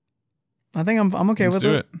fine. I think I'm okay Let's with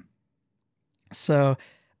do it. So,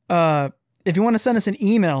 if you want to send us an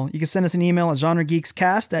email, you can send us an email at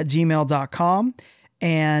genregeekscast@gmail.com,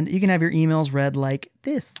 and you can have your emails read like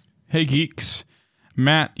this. Hey, geeks.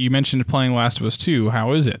 Matt, you mentioned playing Last of Us 2.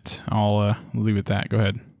 How is it? I'll leave it at that. Go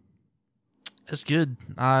ahead. It's good.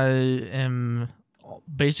 I am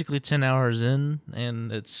basically 10 hours in,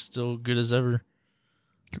 and it's still good as ever.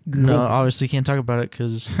 No, obviously can't talk about it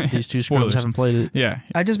because these two scrubs Spoilers. haven't played it. Yeah.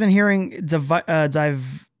 I've just been hearing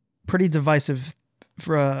pretty divisive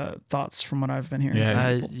thoughts from what I've been hearing.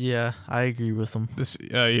 Yeah. from people. I agree with them. This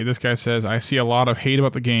guy says, I see a lot of hate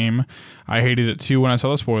about the game. I hated it too when I saw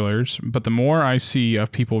the spoilers, but the more I see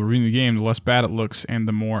of people reviewing the game, the less bad it looks and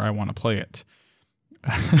the more I want to play it.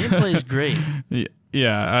 Gameplay is great.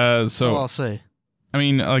 Yeah. That's all I'll say. I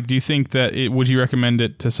mean, like, do you think that would you recommend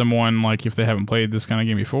it to someone, like, if they haven't played this kind of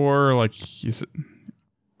game before? Like, is it,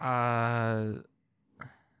 Play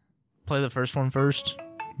the first one first.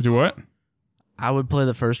 do what? I would play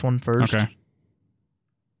the first one first. Okay.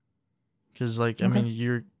 Because, like, I Okay.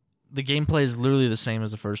 mean, the gameplay is literally the same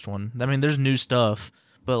as the first one. I mean, there's new stuff,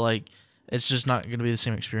 but, like, it's just not going to be the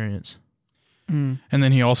same experience. Mm. And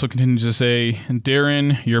then he also continues to say,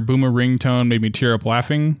 Darren, your boomer ringtone made me tear up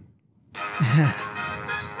laughing.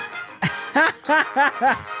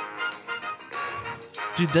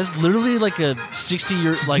 Dude, that's literally like a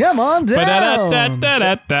 60-year... Like, Come on down.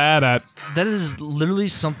 Ba-da-da-da-da-da-da. that is literally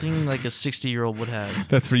something like a 60-year-old would have.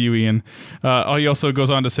 That's for you, Ian. He also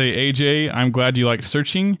goes on to say, AJ, I'm glad you liked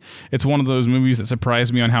Searching. It's one of those movies that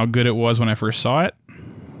surprised me on how good it was when I first saw it.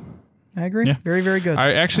 I agree. Yeah. Very, very good.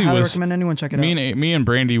 I actually highly was... recommend anyone check it out. Me and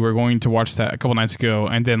Brandy were going to watch that a couple nights ago,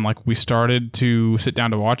 and then like we started to sit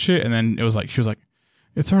down to watch it, and then it was like she was like,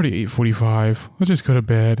 "It's already 8:45. Let's just go to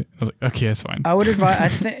bed." I was like, "Okay, that's fine." I would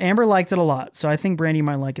advise. Amber liked it a lot, so I think Brandy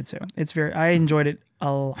might like it too. I enjoyed it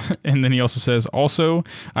a lot. And then he also says, "Also,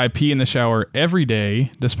 I pee in the shower every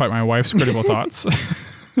day, despite my wife's critical thoughts."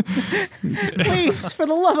 Please, for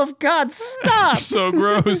the love of God, stop. So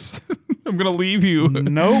gross. I'm gonna leave you.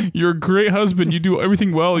 Nope. You're a great husband. You do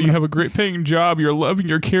everything well. You have a great paying job. You're loving.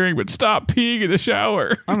 You're caring. But stop peeing in the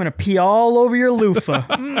shower. I'm gonna pee all over your loofah.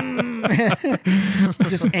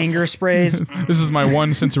 Just anger sprays. This is my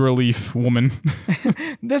one sense of relief, woman.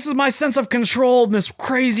 This is my sense of control in this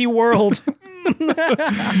crazy world.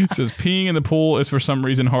 It says peeing in the pool is for some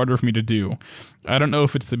reason harder for me to do. I don't know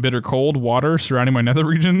if it's the bitter cold water surrounding my nether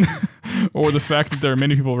region or the fact that there are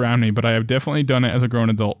many people around me, but I have definitely done it as a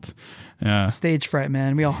grown adult. Stage fright,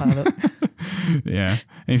 man. We all have it. Yeah. And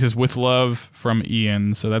he says, with love from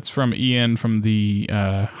Ian. So that's from Ian from the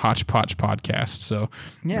Hodgepodge podcast. So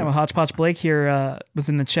Yeah, well, Hodgepodge Blake here was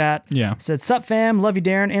in the chat. yeah. Said, "Sup, fam? Love you,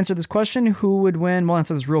 Darren. Answer this question. Who would win?" We'll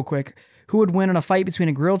answer this real quick. Who would win in a fight between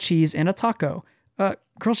a grilled cheese and a taco?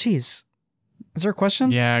 Grilled cheese. Is there a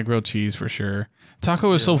question? Yeah, grilled cheese for sure.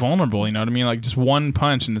 Taco is so vulnerable, you know what I mean? Like just one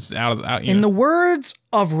punch and it's out. In the words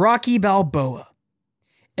of Rocky Balboa,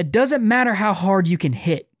 it doesn't matter how hard you can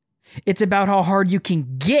hit. It's about how hard you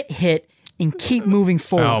can get hit and keep moving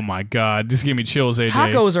forward. Oh my God. Just give me chills, AJ.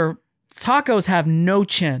 Tacos have no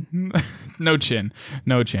chin. No chin,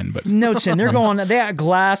 but No chin. They got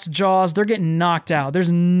glass jaws. They're getting knocked out.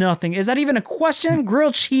 There's nothing. Is that even a question?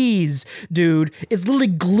 Grilled cheese, dude. It's literally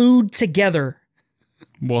glued together.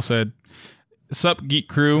 well said. Sup, geek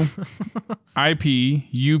crew. I pee,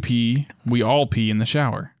 you pee, we all pee in the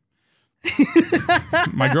shower.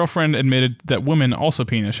 My girlfriend admitted that women also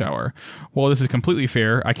pee in the shower. While this is completely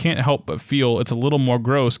fair, I can't help but feel it's a little more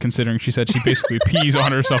gross considering she said she basically pees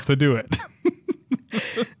on herself to do it.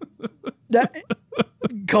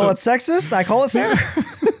 Call it sexist? I call it fair.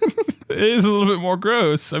 It is a little bit more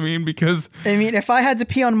gross. I mean, because I mean, if I had to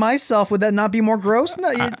pee on myself, would that not be more gross?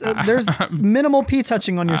 No, there's minimal pee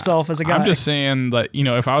touching on yourself as a guy. I'm just saying that, you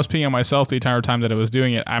know, if I was peeing on myself the entire time that I was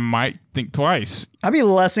doing it, I might think twice. I'd be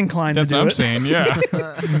less inclined That's to do what I'm it. saying, yeah.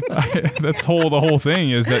 That's the whole thing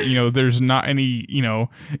is that, you know, there's not any, you know,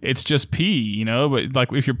 it's just pee, you know, but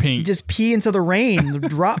like if you're peeing. Just pee into the rain. The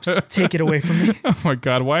drops take it away from me. Oh my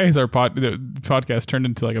God, why is our the podcast turned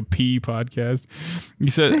into like a pee podcast? You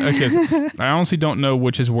said, okay, so I honestly don't know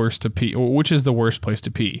which is worse to pee, or which is the worst place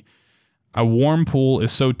to pee. A warm pool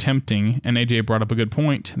is so tempting, and AJ brought up a good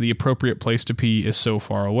point. The appropriate place to pee is so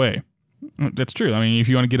far away. That's true. I mean, if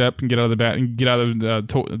you want to get up and get out of the bath and get out of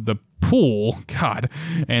the pool, God,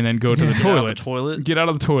 and then go to the toilet. Get out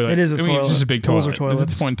of the toilet. It is a I mean, toilet. It's just a big Pools toilet. are At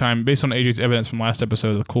toilets. this point in time, based on AJ's evidence from last episode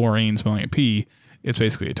of the chlorine smelling of pee, it's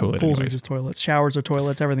basically a toilet. Pools are anyways. just toilets. Showers are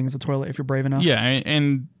toilets. Everything is a toilet if you're brave enough. Yeah,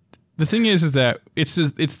 and the thing is that it's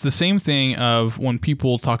the same thing of when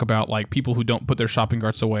people talk about like people who don't put their shopping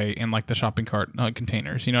carts away in like the shopping cart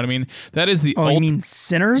containers. You know what I mean? That is the Oh, you mean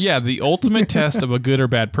sinners? yeah, the ultimate test of a good or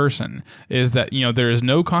bad person is that, you know, there is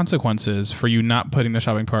no consequences for you not putting the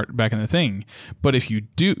shopping cart back in the thing. But if you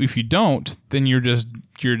don't, then you're just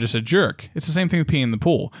a jerk. It's the same thing with peeing in the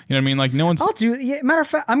pool. You know what I mean? Like no one's I'll do. Yeah, matter of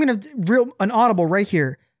fact, I'm gonna an audible right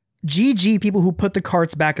here. GG people who put the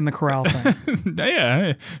carts back in the corral thing.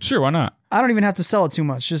 Yeah, sure, why not? I don't even have to sell it too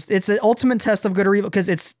much. Just it's an ultimate test of good or evil because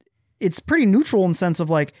it's pretty neutral in the sense of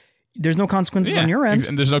like there's no consequences on your end.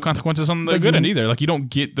 And there's no consequences on the good end either. Like you don't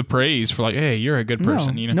get the praise for like, hey, you're a good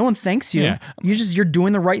person. No, You know, no one thanks you. Yeah. You're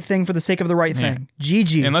doing the right thing for the sake of the right thing.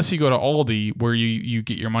 GG. unless you go to Aldi where you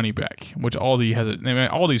get your money back, which Aldi has.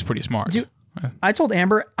 Aldi's pretty smart. Dude, I told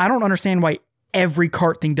Amber I don't understand why every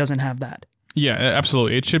cart thing doesn't have that. Yeah,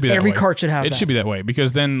 absolutely. It should be that Every way. cart should have It that. should be that way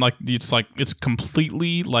because then it's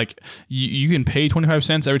completely like you can pay 25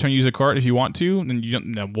 cents every time you use a cart if you want to, then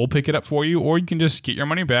then we'll pick it up for you, or you can just get your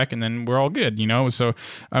money back and then we're all good, you know? So,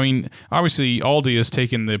 I mean, obviously Aldi has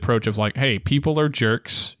taken the approach of like, hey, people are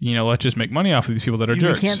jerks, you know, let's just make money off of these people that are You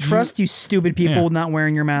jerks. can't trust you stupid people Yeah. not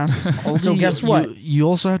wearing your masks. So guess what? You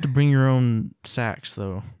also have to bring your own sacks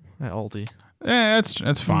though at Aldi. Yeah,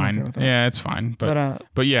 that's fine. okay with that. Yeah, it's fine.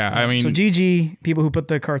 But yeah, I mean, so GG people who put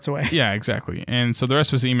the carts away. yeah, exactly. And so the rest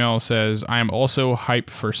of his email says, I am also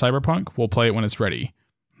hype for Cyberpunk. We'll play it when it's ready.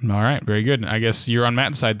 All right, very good. I guess you're on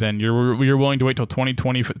Matt's side then. You're willing to wait till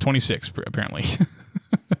 2026, apparently.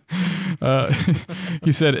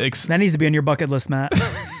 He said, That needs to be on your bucket list, Matt.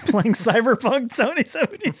 Playing Cyberpunk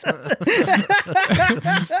 2077.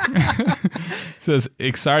 says,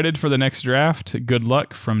 excited for the next draft. Good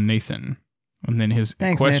luck from Nathan. And then his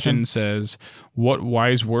Thanks, question Nathan. says, what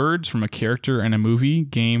wise words from a character in a movie,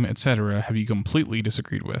 game, etc. have you completely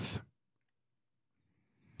disagreed with?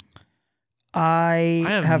 I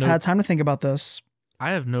have no- had time to think about this.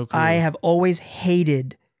 I have no clue. I have always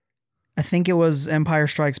hated, I think it was Empire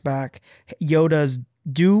Strikes Back, Yoda's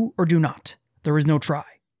do or do not. There is no try.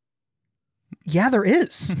 Yeah, there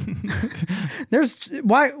is.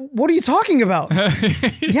 What are you talking about?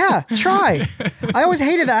 Yeah, try. I always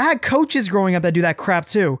hated that. I had coaches growing up that do that crap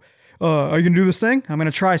too. Are you going to do this thing? I'm going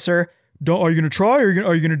to try, sir. Are you going to try? Are you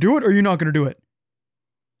going to do it? Or are you not going to do it?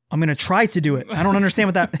 I'm going to try to do it. I don't understand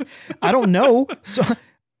what that, I don't know. So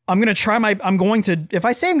I'm going to try if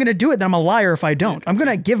I say I'm going to do it, then I'm a liar if I don't. I'm going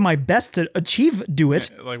to give my best to do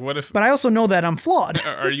it. Like, what if, But I also know that I'm flawed.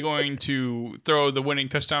 are you going to throw the winning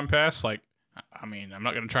touchdown pass? Like, I mean, I'm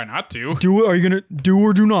not going to try not to. Do it. Are you going to do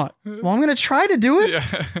or do not? Well, I'm going to try to do it.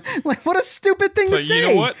 Yeah. Like, what a stupid thing to like, say. you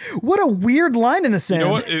know what? What a weird line in the You sand.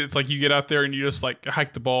 know what? It's like you get out there and you just like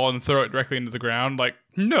hike the ball and throw it directly into the ground. Like,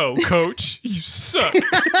 no, coach, you suck.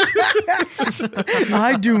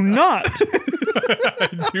 I do not.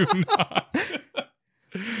 I do not.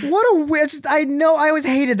 What a weird, I know, I always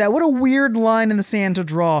hated that. What a weird line in the sand to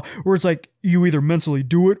draw where it's like, you either mentally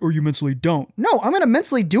do it or you mentally don't. No, I'm going to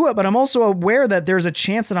mentally do it, but I'm also aware that there's a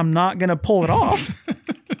chance that I'm not going to pull it off.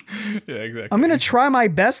 Yeah, exactly. I'm going to try my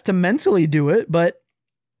best to mentally do it, but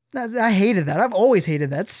I hated that. I've always hated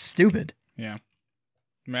that. It's stupid. Yeah.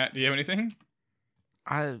 Matt, do you have anything?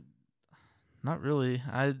 Not really.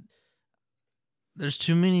 There's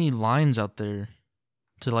too many lines out there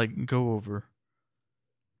to like go over.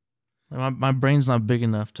 Like my brain's not big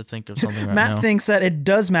enough to think of something right Matt now. thinks that it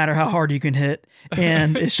does matter how hard you can hit,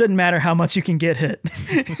 and it shouldn't matter how much you can get hit.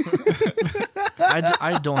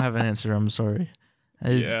 I don't have an answer. I'm sorry.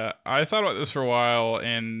 Yeah, I thought about this for a while,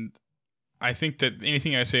 and I think that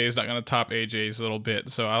anything I say is not going to top AJ's little bit,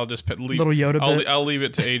 so I'll just leave. Little Yoda bit. I'll leave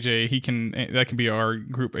it to AJ. That can be our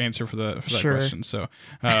group answer for that Sure. question. So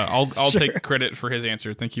I'll Sure. take credit for his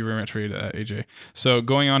answer. Thank you very much for that, AJ. So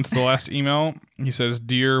going on to the last email, he says,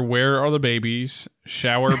 "Dear, where are the babies?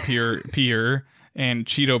 Shower peer and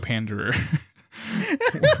Cheeto panderer."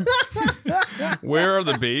 Where are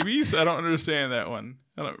the babies? I don't understand that one.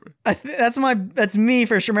 That's me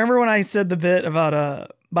for sure. Remember when I said the bit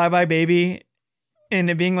about Bye Bye Baby and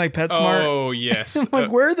it being like PetSmart? Oh yes. I'm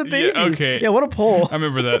like, where are the babies? Yeah, okay. Yeah, what a poll. I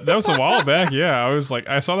remember that. That was a while back. Yeah, I was like,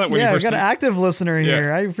 I saw that when Yeah, you we first. got an active listener Yeah.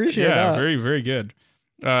 here. I appreciate Yeah, that. very very good.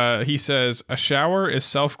 He says a shower is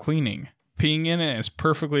self cleaning. Peeing in it is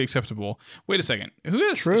perfectly acceptable. Wait a second. Who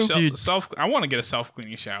has True. Dude. self? I want to get a self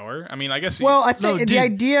cleaning shower. I mean, I guess. Well, I think No, the dude,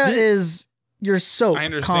 idea is your soap I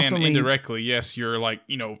understand constantly. indirectly. Yes, you're like,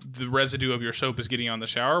 the residue of your soap is getting on the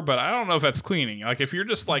shower, but I don't know if that's cleaning. Like if you're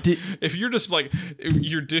just like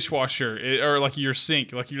your dishwasher or like your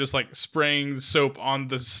sink, like you're just like spraying soap on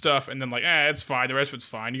the stuff and then like, it's fine. The rest of it's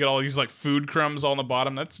fine. You got all these like food crumbs on the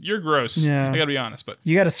bottom. You're gross. Yeah. I gotta be honest, but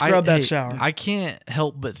You got to scrub that hey, shower. I can't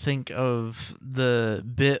help but think of the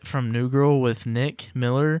bit from New Girl with Nick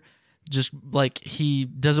Miller. Just like he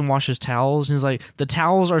doesn't wash his towels, and he's like, the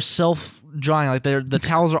towels are self-drying. Like the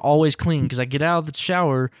towels are always clean because I get out of the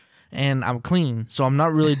shower and I'm clean, so I'm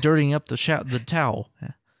not really dirtying up the towel. Yeah.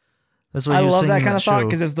 That's what I he was love saying that in kind of thought show.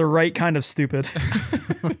 because it's the right kind of stupid.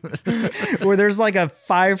 Where there's like a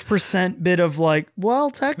 5% bit of like,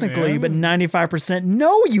 well, technically, Yeah. but 95%,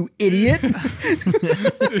 no, you idiot.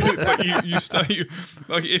 It's like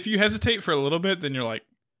like if you hesitate for a little bit, then you're like,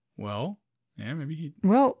 well, yeah, maybe he.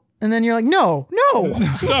 Well, and then you're like, no.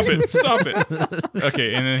 Stop it.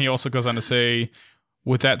 Okay, and then he also goes on to say,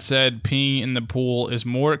 with that said, peeing in the pool is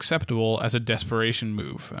more acceptable as a desperation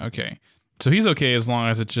move. Okay. So he's okay as long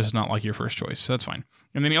as it's just not like your first choice. So that's fine.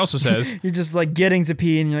 And then he also says, You're just like getting to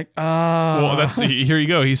pee and you're like, well, here you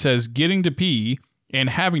go. He says, getting to pee and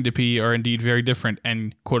having to pee are indeed very different,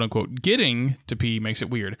 and quote unquote getting to pee makes it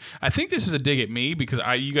weird. I think this is a dig at me because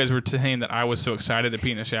you guys were saying that I was so excited to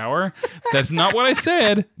pee in the shower. That's not what I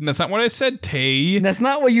said. That's not what I said, Tay. That's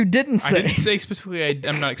not what you didn't say. I didn't say specifically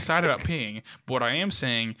I'm not excited about peeing. But what I am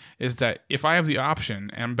saying is that if I have the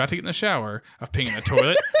option and I'm about to get in the shower of peeing in the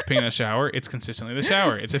toilet, peeing in the shower, it's consistently the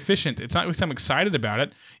shower. It's efficient. It's not because I'm excited about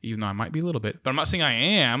it, even though I might be a little bit. But I'm not saying I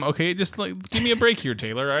am. Okay, just like give me a break here,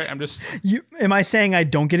 Taylor. All right? I'm just. Am I saying I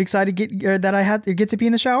don't get excited that I have to get to pee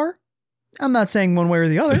in the shower? I'm not saying one way or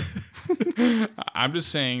the other. I'm just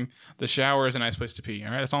saying the shower is a nice place to pee.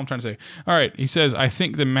 All right, that's all I'm trying to say. All right, he says, I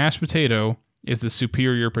think the mashed potato is the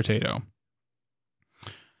superior potato.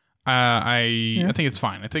 I think it's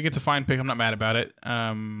fine. I think it's a fine pick. I'm not mad about it.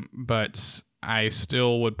 But I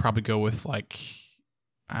still would probably go with like,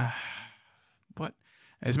 what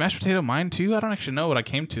is mashed potato mine too? I don't actually know what I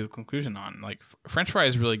came to the conclusion on. Like French fry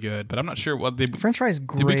is really good, but I'm not sure what they. French fry is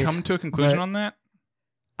great. Did we come to a conclusion on that?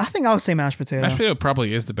 I think I'll say mashed potato. Mashed potato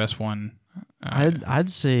probably is the best one. I'd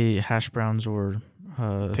say hash browns or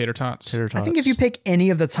tater tots. Tater tots. I think if you pick any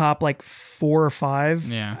of the top like 4 or 5,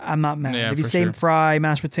 Yeah. I'm not mad. Yeah, if you for say sure. fry,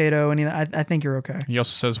 mashed potato, any of that, I think you're okay. He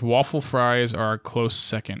also says waffle fries are a close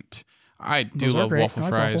second. I do Those are love great. waffle I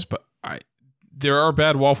like fries, waffle. but there are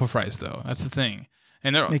bad waffle fries though. That's the thing.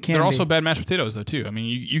 And They can they're also be. bad mashed potatoes though too. I mean,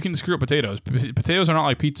 you can screw up potatoes. Potatoes are not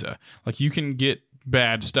like pizza. Like you can get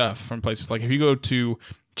bad stuff from places. Like if you go to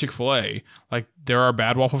Chick-fil-A, like there are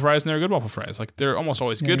bad waffle fries and there are good waffle fries. Like they're almost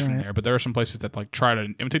always good you're from right. there, but there are some places that like try to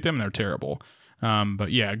imitate them and they're terrible.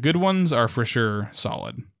 But yeah, good ones are for sure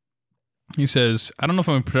solid. He says, I don't know if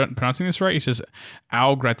I'm pronouncing this right. He says,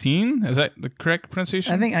 au gratin. Is that the correct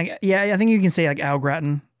pronunciation? I think you can say like au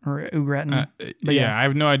gratin or au gratin. But yeah, I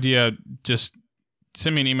have no idea. Just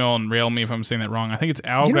send me an email and rail me if I'm saying that wrong. I think it's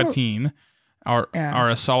au You know- gratin are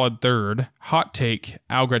a solid third. Hot take,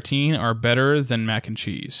 au gratin are better than mac and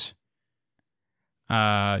cheese.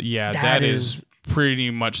 Yeah, that is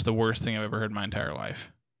pretty much the worst thing I've ever heard in my entire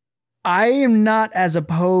life. I am not as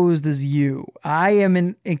opposed as you. I am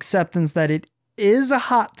in acceptance that it is a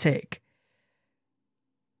hot take.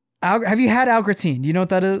 Have you had au gratin? Do you know what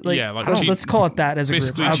that is? Yeah, like I don't- cheese- let's call it that as a group.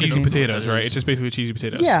 Basically Au cheesy gratin. potatoes, That right? is- It's just basically cheesy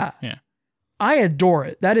potatoes. Yeah. Yeah. I adore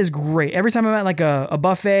it. That is great. Every time I'm at like a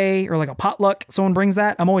buffet or like a potluck, someone brings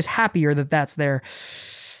that, I'm always happier that that's there.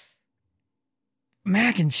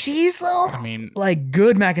 Mac and cheese though? I mean, Like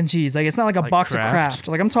good mac and cheese. Like it's not like a Like box Kraft? of Kraft.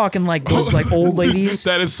 Like I'm talking like those like old ladies.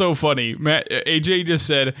 That is so funny. AJ just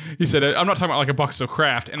said, he said, I'm not talking about like a box of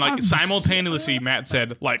Kraft. And like simultaneously, Matt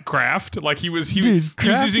said, like Kraft. Like he was Dude,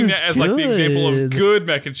 Kraft using is that as like the example of good. good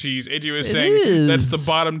mac and cheese. AJ was It saying, that's the is.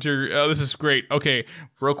 bottom tier. Oh, this is great. Okay,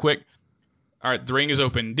 real quick. All right, the ring is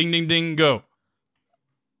open. Ding, ding, ding, go.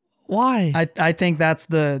 Why? I think that's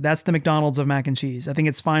the McDonald's of mac and cheese. I think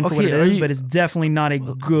it's fine for what Okay, it are is, you- but it's definitely not a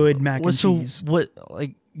good mac and so cheese. what?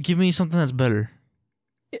 Like, give me something that's better.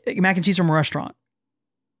 Mac and cheese from a restaurant.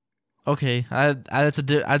 Okay,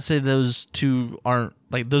 I'd say those two aren't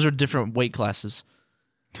like those are different weight classes.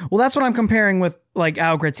 Well, that's what I'm comparing with like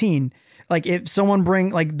au gratin. Like if someone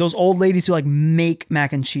bring like those old ladies who like make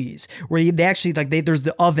mac and cheese, where they actually like there's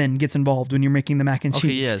the oven gets involved when you're making the mac and Okay,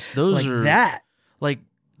 cheese. yes, those like are that. like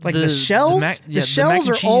The shells, the shells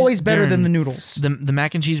are always better than the noodles. The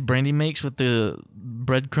mac and cheese Brandy makes with the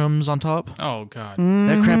breadcrumbs on top. Oh, God.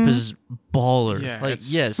 That crap is baller. Yeah, like it's-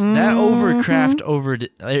 yes, that over Kraft over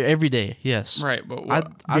every day. Yes, Right, but I what?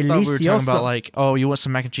 thought we were Delicioso. talking about like, oh, you want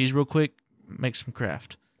some mac and cheese real quick? Make some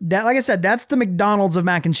Kraft. That, like I said, that's the McDonald's of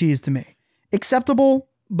mac and cheese to me. Acceptable,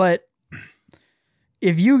 but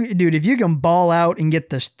if you can ball out and get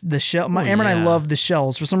the shell, Amber and I yeah. love the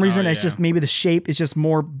shells. For some reason, it's yeah. just maybe the shape is just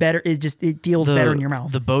more better. It feels better in your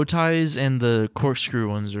mouth. The bow ties and the corkscrew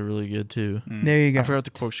ones are really good too. There you I go. forgot the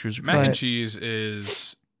corkscrews are Mac called. and cheese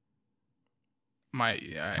is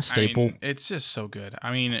Staple. I mean, it's just so good.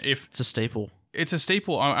 I mean, if It's a staple. it's a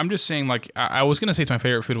staple, I'm just saying, like, I was gonna say it's my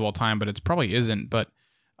favorite food of all time, but it probably isn't. But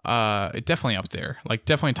it definitely up there, like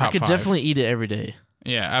definitely top I could 5. definitely eat it every day.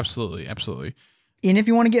 Yeah, absolutely. And if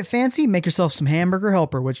you want to get fancy, make yourself some hamburger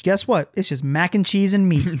helper, which guess what? It's just mac and cheese and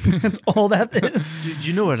meat. That's all that is. Dude,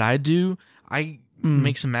 you know what I do? I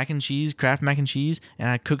make some mac and cheese, Kraft mac and cheese, and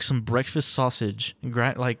I cook some breakfast sausage and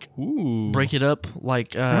Ooh. break it up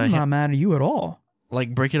like I'm not mad at you at all.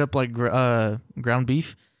 break it up like ground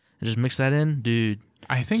beef and just mix that in, dude.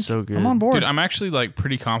 I think So good. I'm on board. Dude, I'm actually like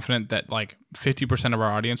pretty confident that like 50% of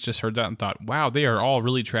our audience just heard that and thought, wow, they are all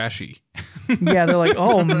really trashy. Yeah, they're like,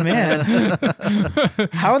 oh man.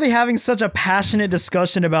 How are they having such a passionate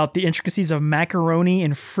discussion about the intricacies of macaroni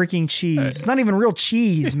and freaking cheese? It's not even real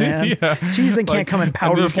cheese, man. Yeah. Cheese that can't come in and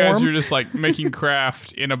powder these guys form. are just like making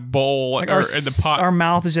Kraft in a bowl Like or in the pot. our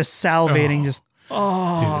mouth is just salivating. Oh. Just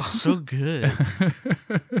oh, So good.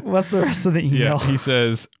 what's the rest of the Yeah, email? he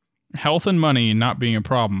says, health and money not being a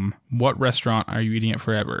problem. What restaurant are you eating at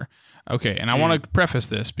forever? Okay, and I want to preface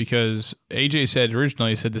this because AJ said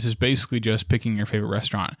originally, this is basically just picking your favorite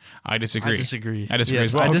restaurant. I disagree. I disagree. I disagree Yes,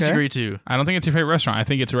 as well. I Okay. disagree too. I don't think it's your favorite restaurant. I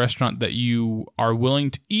think it's a restaurant that you are willing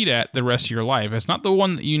to eat at the rest of your life. It's not the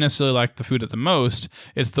one that you necessarily like the food at the most.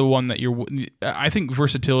 It's the one that you're. I think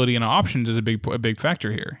versatility and options is a big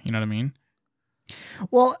factor here. You know what I mean?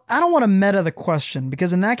 Well, I don't want to meta the question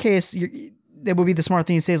because in that case, that would be the smart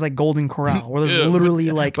thing to say is like Golden Corral, where there's Yeah,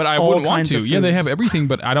 literally like But I all wouldn't want kinds to. of Yeah, they have foods. everything,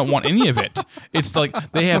 but I don't want any of it. It's like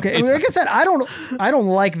they have. Okay, it's- like I said, I don't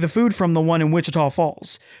like the food from the one in Wichita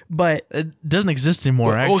Falls, but It doesn't exist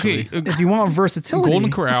anymore, actually. Okay, if you want versatility,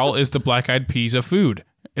 Golden Corral is the black eyed peas of food.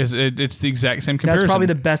 It's the exact same comparison. that's probably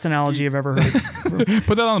the best analogy I've ever heard.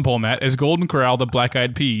 Put that on the poll, Matt. Is Golden Corral the black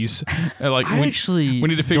eyed peas? Like I actually we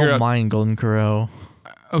need to figure don't out. mind Golden Corral.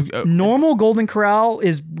 Normal Golden Corral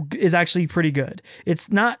is actually pretty good. It's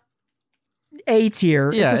not A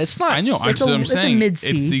tier. Yeah, it's it's a, not. I know. It's a, I'm it's saying a mid it's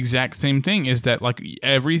C. the exact same thing. Is that like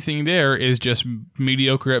everything there is just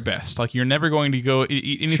mediocre at best. Like you're never going to go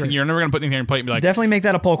eat anything. Sure. You're never going to put anything on your plate and be like, Definitely make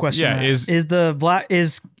that a poll question. Yeah, Matt.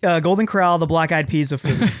 is Golden Corral the black eyed peas of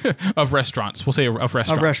food of restaurants. We'll say of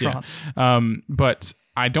restaurants. of restaurants? Yeah. But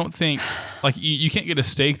I don't think like you can't get a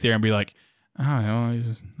steak there and be like, oh, no,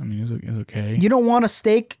 it's okay. You don't want a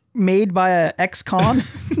steak made by a ex-con.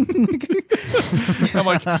 I'm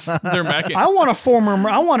like, they're mac. I want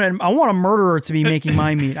a murderer to be making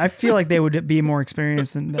my meat. I feel like they would be more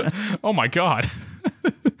experienced than that. Oh my god.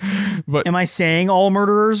 But Am I saying all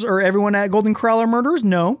murderers or everyone at Golden Corral are murderers?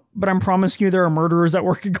 No, but I'm promising you there are murderers that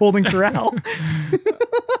work at Golden Corral.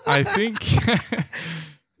 I think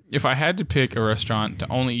if I had to pick a restaurant to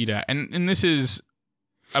only eat at, and this is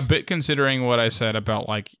a bit considering what I said about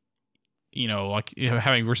like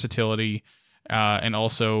having versatility and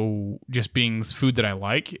also just being food that I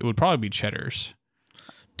like, it would probably be Cheddar's.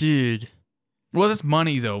 Dude. Well, that's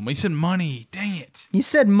money though. You said money. Dang it. You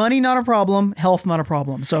said money not a problem, health not a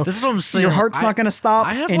problem. So That's what I'm saying. your heart's not going to stop,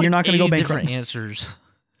 I have and like you're not going to go 80 bankrupt. different answers.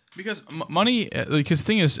 Because money, because the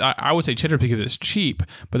thing is, I would say cheddar because it's cheap,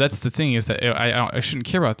 but that's the thing is that I shouldn't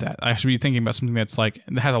care about that. I should be thinking about something that's like,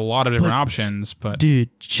 that has a lot of different options, but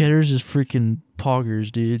Dude, Cheddar's is freaking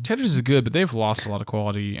poggers, dude. Cheddar's is good, but they've lost a lot of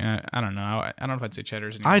quality. I don't know. I don't know if I'd say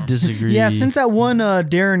Cheddar's anymore. I disagree. Yeah, since that one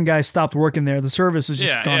Darren guy stopped working there, the service has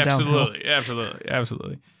just gone downhill.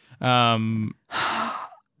 absolutely. I'm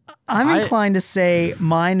I- inclined to say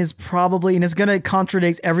mine is probably, and it's going to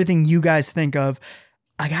contradict everything you guys think of.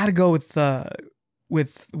 I got to go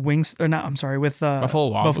with wings, or not. I'm sorry, with Buffalo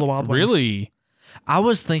Wild Wings. Really? I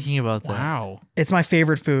was thinking about that. Wow. It's my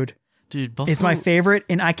favorite food. Dude, Buffalo, It's my favorite,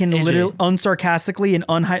 and I can AJ. literally, unsarcastically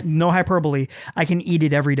and no hyperbole, I can eat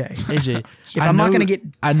it every day. AJ, If I'm not going to get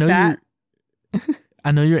I know fat,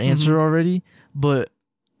 I know your answer Mhm. already, but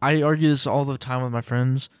I argue this all the time with my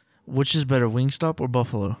friends. Which is better, Wingstop or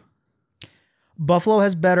Buffalo? Buffalo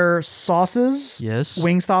has better sauces. Yes.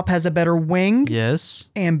 Wingstop has a better wing Yes.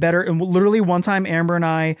 and better. And literally, one time, Amber and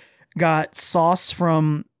I got sauce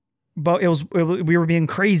from. But we were being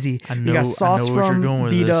crazy. I We know- got I sauce know where you're from going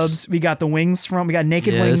with B this. Dubs. We got we got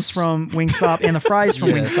naked wings Yes. from Wingstop and the fries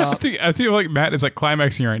from Yes. Wingstop. I feel like Matt is like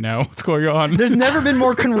climaxing right now. What's going on? There's never been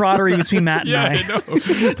more camaraderie between Matt and yeah, I. I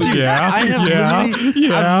know. yeah, I have yeah,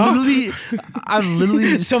 literally, yeah. I've literally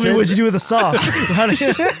Tell me said- what you do with the sauce.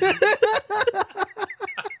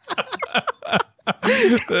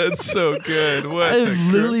 That's so good. What? I've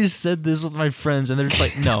literally said this with my friends, and they're just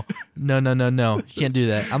like, no, you can't do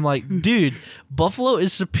that. I'm like, dude, Buffalo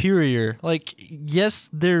is superior. Like, yes,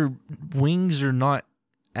 their wings are not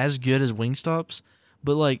as good as Wingstop's,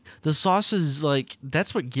 but like the sauce is like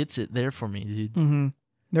that's what gets it there for me, dude. Mm-hmm.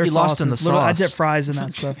 Their We lost in the sauces. I sauce. dip fries and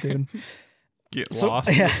that stuff, dude. Get So- lost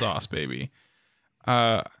in yeah. the sauce, baby.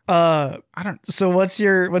 I don't. So what's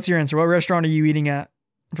your answer? What restaurant are you eating at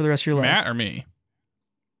for the rest of your life? Matt or me?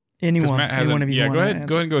 Anyone, Matt has anyone of you yeah, want go to ahead. answer?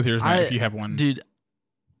 Go ahead and go with yours, Matt, if you have one. Dude,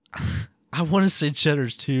 I want to say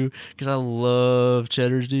Cheddar's too because I love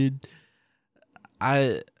Cheddar's, dude.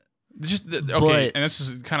 Okay, and this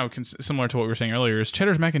is kind of similar to what we were saying earlier. Is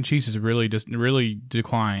Cheddar's mac and cheese has really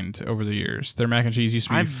declined over the years. Their mac and cheese used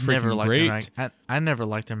to be freaking great. I never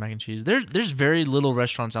liked their mac and cheese. There's very little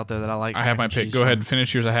restaurants out there that I like. I have my pick. Go ahead,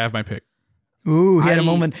 finish yours. I have my pick. Ooh, he had a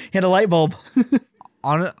moment. He had a light bulb.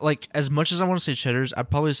 On it, like as much as I want to say Cheddar's, I'd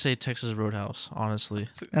probably say Texas Roadhouse. Honestly,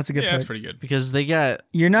 That's a good pick. That's pretty good. because they got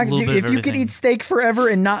You're not little bit if of you could everything. eat steak forever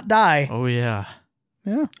and not die. Oh yeah,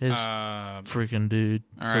 Yeah, it's All freaking dude.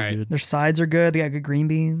 So right. good. their sides are good. They got good green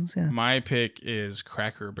beans. Yeah, My pick is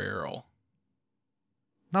Cracker Barrel.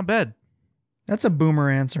 Not bad. that's a boomer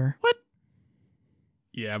answer.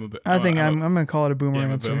 Yeah, I'm a bit. I think I'm gonna call it a boomer yeah, I'm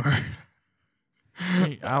a answer. boomer.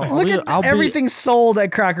 Look at everything's sold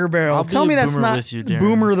at Cracker Barrel. I'll be Tell me a that's boomer not with you, Darren.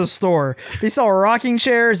 Boomer the store. They sell rocking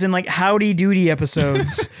chairs and like Howdy Doody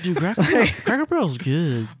episodes. Dude, Cracker Barrel's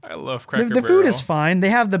good. I love Cracker the Barrel. food is fine.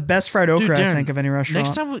 They have the best fried okra, Dude, I Darren, think, of any restaurant.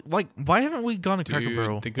 Next time, why haven't we gone to Cracker Dude,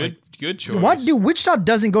 Barrel? The good choice. What? Dude, Wichita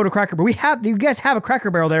doesn't go to Cracker Barrel. You guys have a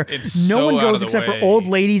Cracker Barrel there. It's no so one out goes of the except way. for old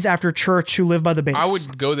ladies after church who live by the base. I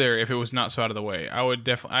would go there if it was not so out of the way. I would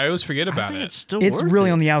definitely. I always forget I about think it. it's still It's worth really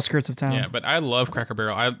it. on the outskirts of town. Yeah, but I love Cracker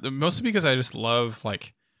Barrel. Mostly because I just love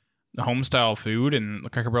like the home style food, and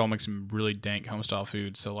Cracker Barrel makes some really dank home style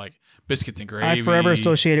food. So like biscuits and gravy. I forever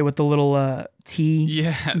associate it with the little tea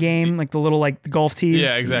Yeah. game, like the little like golf tees.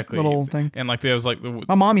 Yeah, exactly. Little thing. And like there was like the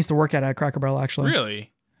My mom used to work at a Cracker Barrel actually.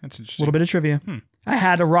 really. That's A interesting. little bit of trivia. I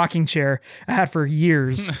had a rocking chair. I had for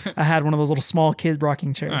years. I had one of those little small kid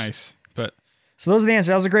rocking chairs. Nice, but So those are the answers.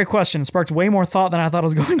 That was a great question. It sparked way more thought than I thought it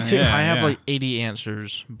was going to. Yeah. I have like 80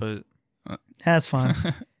 answers, but That's fun.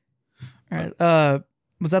 All right.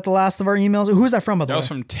 Was that the last of our emails? Who was that from, by the that way? was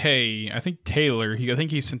from Tay. I think Taylor. I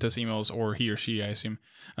think he sent us emails, or he or she, I assume.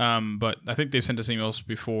 But I think they've sent us emails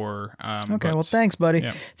before. Okay, well, thanks, buddy.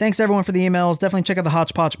 yeah. Thanks, everyone, for the emails. Definitely check out the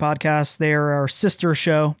Hodgepodge podcast. They are our sister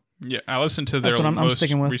show. Yeah, I listened to That's their what I'm most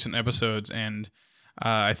sticking with. recent episodes, and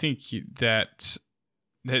I think that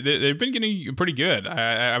they've been getting pretty good.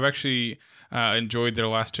 I've actually enjoyed their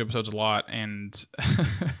last two episodes a lot, and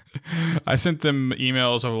I sent them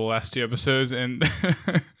emails over the last two episodes, and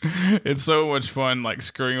it's so much fun, like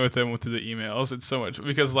screwing with them with the emails. It's so much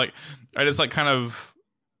because like I just like kind of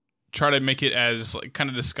try to make it as like kind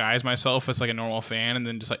of disguise myself as like a normal fan, and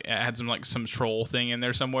then just like add some troll thing in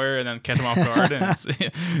there somewhere, and then catch them off guard, and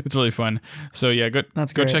it's really fun. So yeah, go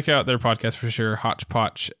great. check out their podcast for sure.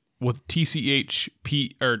 Hodgepodge with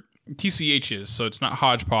TCHP or TCHs, so it's not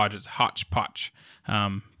hodgepodge, it's Hodgepodge.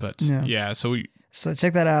 But yeah, so we So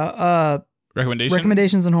check that out.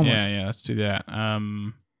 Recommendations and homework. Yeah, let's do that.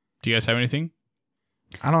 Do you guys have anything?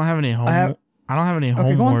 I don't have any have- I don't have any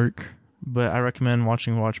Okay, go on. homework, but I recommend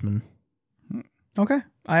watching Watchmen. Okay.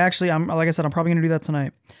 I'm like I said, I'm probably going to do that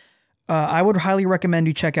tonight. I would highly recommend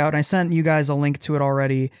you check out, and I sent you guys a link to it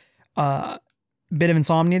already, Bit of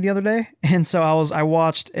Insomnia the other day. And so I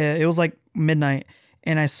watched, it was like midnight,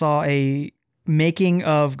 and I saw a making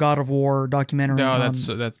of God of War documentary No, on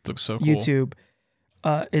that looks so cool. YouTube.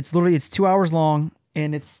 It's 2 hours long,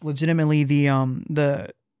 and it's legitimately the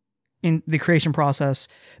creation process,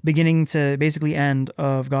 beginning to basically end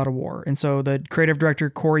of God of War. And so the creative director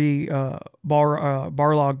Cory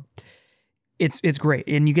Barlog, it's great,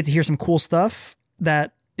 and you get to hear some cool stuff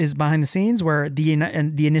that is behind the scenes. Where the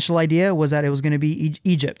initial idea was that it was going to be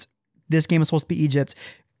Egypt. This game was supposed to be Egypt,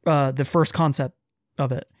 the first concept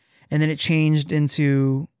of it, and then it changed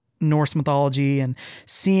into Norse mythology and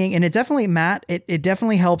seeing. And it definitely, Matt, it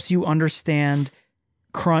definitely helps you understand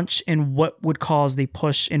crunch and what would cause the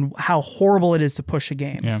push and how horrible it is to push a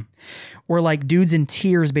game. Yeah. We're like dudes in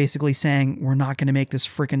tears basically saying, we're not going to make this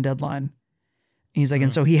freaking deadline. He's like,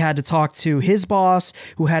 and so he had to talk to his boss,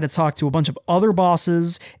 who had to talk to a bunch of other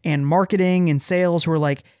bosses and marketing and sales who were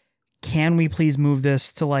like, can we please move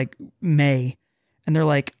this to like May? And they're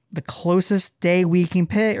like, the closest day we can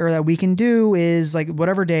pick or that we can do is like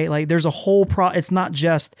whatever day. Like there's a whole it's not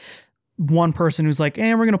just one person who's like,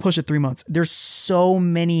 we're going to push it 3 months. There's so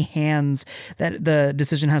many hands that the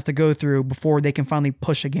decision has to go through before they can finally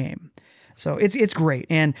push a game. So it's great.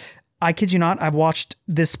 And I kid you not, I've watched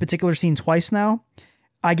this particular scene twice now.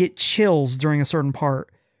 I get chills during a certain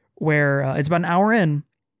part where it's about an hour in,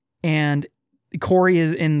 and Corey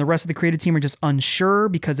is and the rest of the creative team are just unsure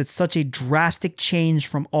because it's such a drastic change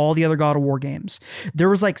from all the other God of War games. There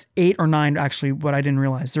was like 8 or 9 actually, what I didn't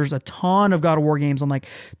realize. There's a ton of God of War games on like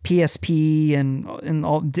PSP and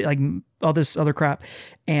all like all this other crap.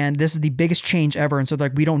 And this is the biggest change ever. And so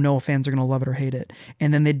like we don't know if fans are going to love it or hate it.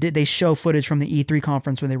 And then they show footage from the E3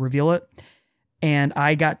 conference when they reveal it. And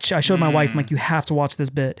I showed my wife, I'm like, you have to watch this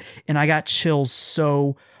bit. And I got chills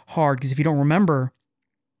so hard because if you don't remember,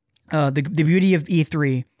 the beauty of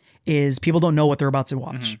E3 is people don't know what they're about to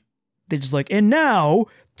watch. Mm-hmm. They're just like, and now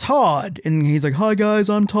Todd. And he's like, hi guys,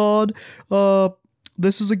 I'm Todd.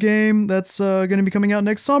 This is a game that's going to be coming out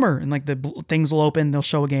next summer. And like the things will open, they'll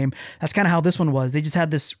show a game. That's kind of how this one was. They just had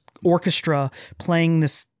this orchestra playing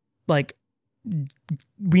this like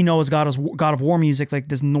we know as God of War music, like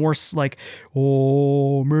this Norse, like,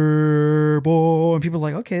 oh, Merbo, and people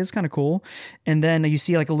are like, okay, it's kind of cool. And then you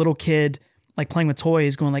see like a little kid like playing with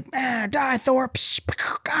toys going like, die Thor.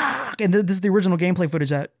 And this is the original gameplay footage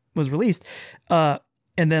that was released. And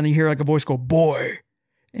then you hear like a voice go, boy.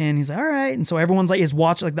 And he's like, all right. And so everyone's like,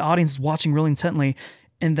 like the audience is watching really intently.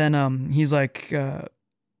 And then he's like,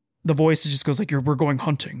 the voice just goes like, we're going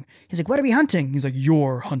hunting. He's like, what are we hunting? He's like,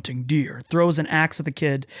 you're hunting deer. Throws an axe at the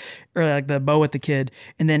kid, or like the bow at the kid.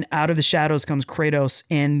 And then out of the shadows comes Kratos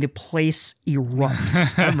and the place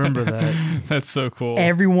erupts. I remember that. That's so cool.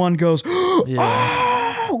 Everyone goes,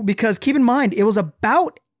 oh, because keep in mind, it was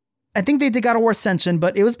about, I think they did God of War Ascension,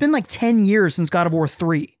 but it was been like 10 years since God of War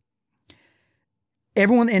 3.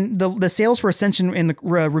 Everyone, and the sales for Ascension and the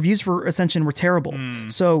reviews for Ascension were terrible.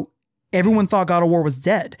 So everyone thought God of War was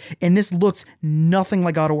dead, and this looks nothing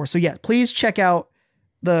like God of War. So yeah, please check out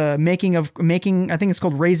the making. I think it's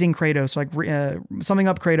called Raising Kratos, like summing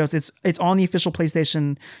up Kratos. It's on the official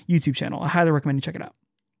PlayStation YouTube channel. I highly recommend you check it out.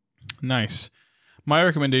 Nice. My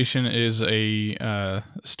recommendation is a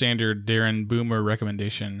standard Darren Boomer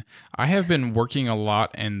recommendation. I have been working a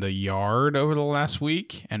lot in the yard over the last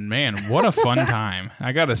week, and man, what a fun time!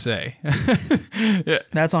 I gotta say. Yeah.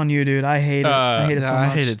 That's on you, dude. I hate it. I hate it so much.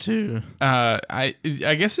 I hate it too. I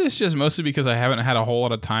guess it's just mostly because I haven't had a whole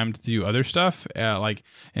lot of time to do other stuff,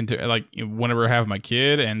 whenever I have my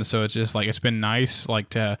kid, and so it's just like it's been nice, like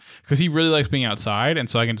because he really likes being outside, and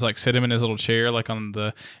so I can just like sit him in his little chair, like on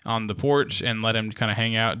the porch, and let him kind of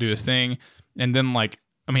hang out, do his thing. And then like,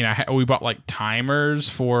 I mean, we bought like timers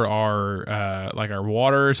for our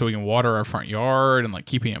water, so we can water our front yard and like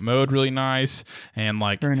keeping it mowed really nice. And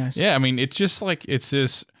like, very nice. Yeah, I mean, it's just like, it's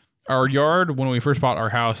this, our yard when we first bought our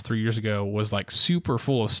house 3 years ago was like super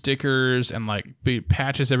full of stickers and like big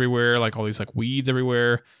patches everywhere, like all these like weeds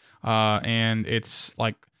everywhere. And it's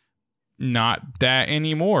like not that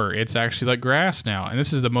anymore. It's actually like grass now. And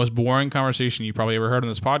this is the most boring conversation you probably ever heard on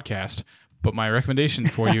this podcast. But my recommendation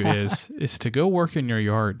for you is to go work in your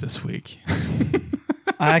yard this week.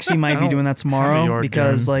 I actually might be doing that tomorrow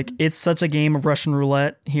because like it's such a game of Russian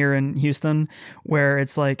roulette here in Houston where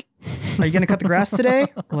it's like, are you going to cut the grass today?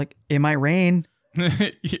 Or like, it might rain.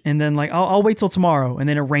 And then like, I'll wait till tomorrow. And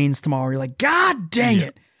then it rains tomorrow. You're like, God dang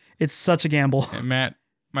it. It's such a gamble. And Matt,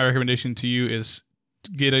 my recommendation to you is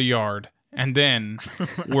to get a yard. And then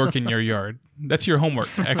work in your yard. That's your homework,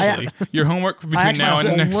 actually. Your homework between now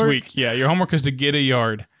and next week. Yeah, your homework is to get a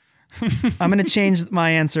yard. I'm going to change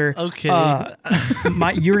my answer. Okay.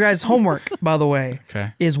 Your guys' homework, by the way,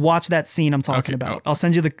 okay, is watch that scene I'm talking about. I'll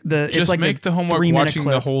send you the just it's like make the homework watching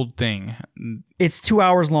the whole thing. It's 2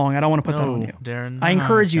 hours long. I don't want to put that on you. Darren. I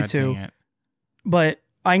encourage you to. But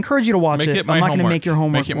I encourage you to watch it. I'm not going to make your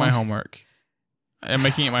homework. Make it my homework. I'm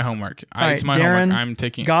making it my homework. It's my Darren, homework. I'm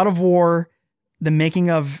taking God of War. The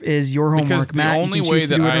making of is your homework. Because the Matt, only way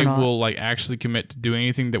that I will like actually commit to doing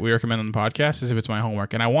anything that we recommend on the podcast is if it's my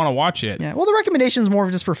homework, and I want to watch it. Yeah. Well, the recommendation is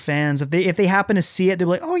more just for fans. If they happen to see it, they'll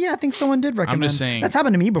be like, oh yeah, I think someone did recommend. I'm just saying that's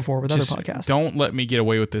happened to me before with other podcasts. Don't let me get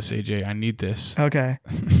away with this, AJ. I need this. Okay.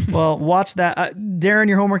 Well, watch that. Darren,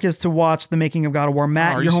 your homework is to watch the making of God of War.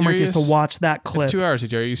 Matt, your homework is to watch that clip. It's 2 hours,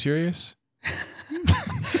 AJ. Are you serious?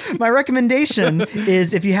 My recommendation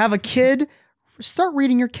is if you have a kid, start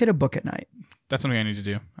reading your kid a book at night. That's something I need to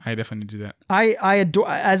do. I definitely need to do that. I adore,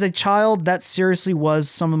 as a child, that seriously was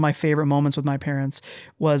some of my favorite moments with my parents,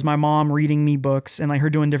 was my mom reading me books and like her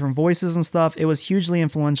doing different voices and stuff. It was hugely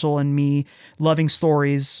influential in me loving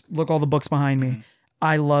stories. Look, all the books behind me.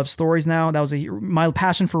 I love stories now. That was my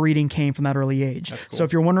passion for reading came from that early age. That's cool. So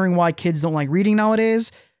if you're wondering why kids don't like reading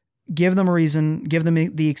nowadays, give them a reason, give them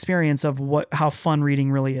the experience of how fun reading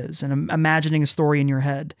really is and imagining a story in your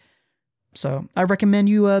head. So I recommend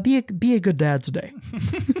you be a good dad today.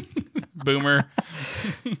 Boomer.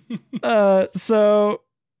 So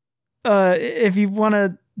if you want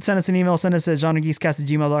to send us an email. Send us at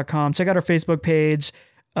genregeekscast@gmail.com. Check out our Facebook page.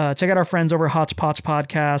 Check out our friends over at Hodgepodge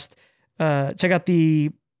Podcast. Check out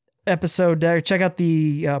the episode deck. Check out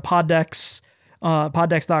the Poddex,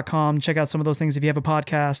 poddex.com. Check out some of those things if you have a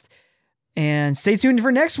podcast. And stay tuned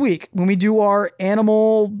for next week when we do our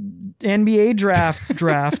animal NBA draft.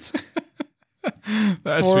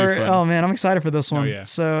 That's pretty fun. Oh man, I'm excited for this one. Oh, yeah.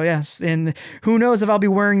 So yes, and who knows if I'll be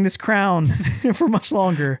wearing this crown for much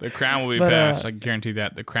longer. The crown will be passed. I guarantee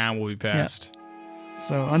that. The crown will be passed. Yeah.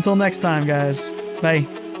 So until next time, guys. Bye.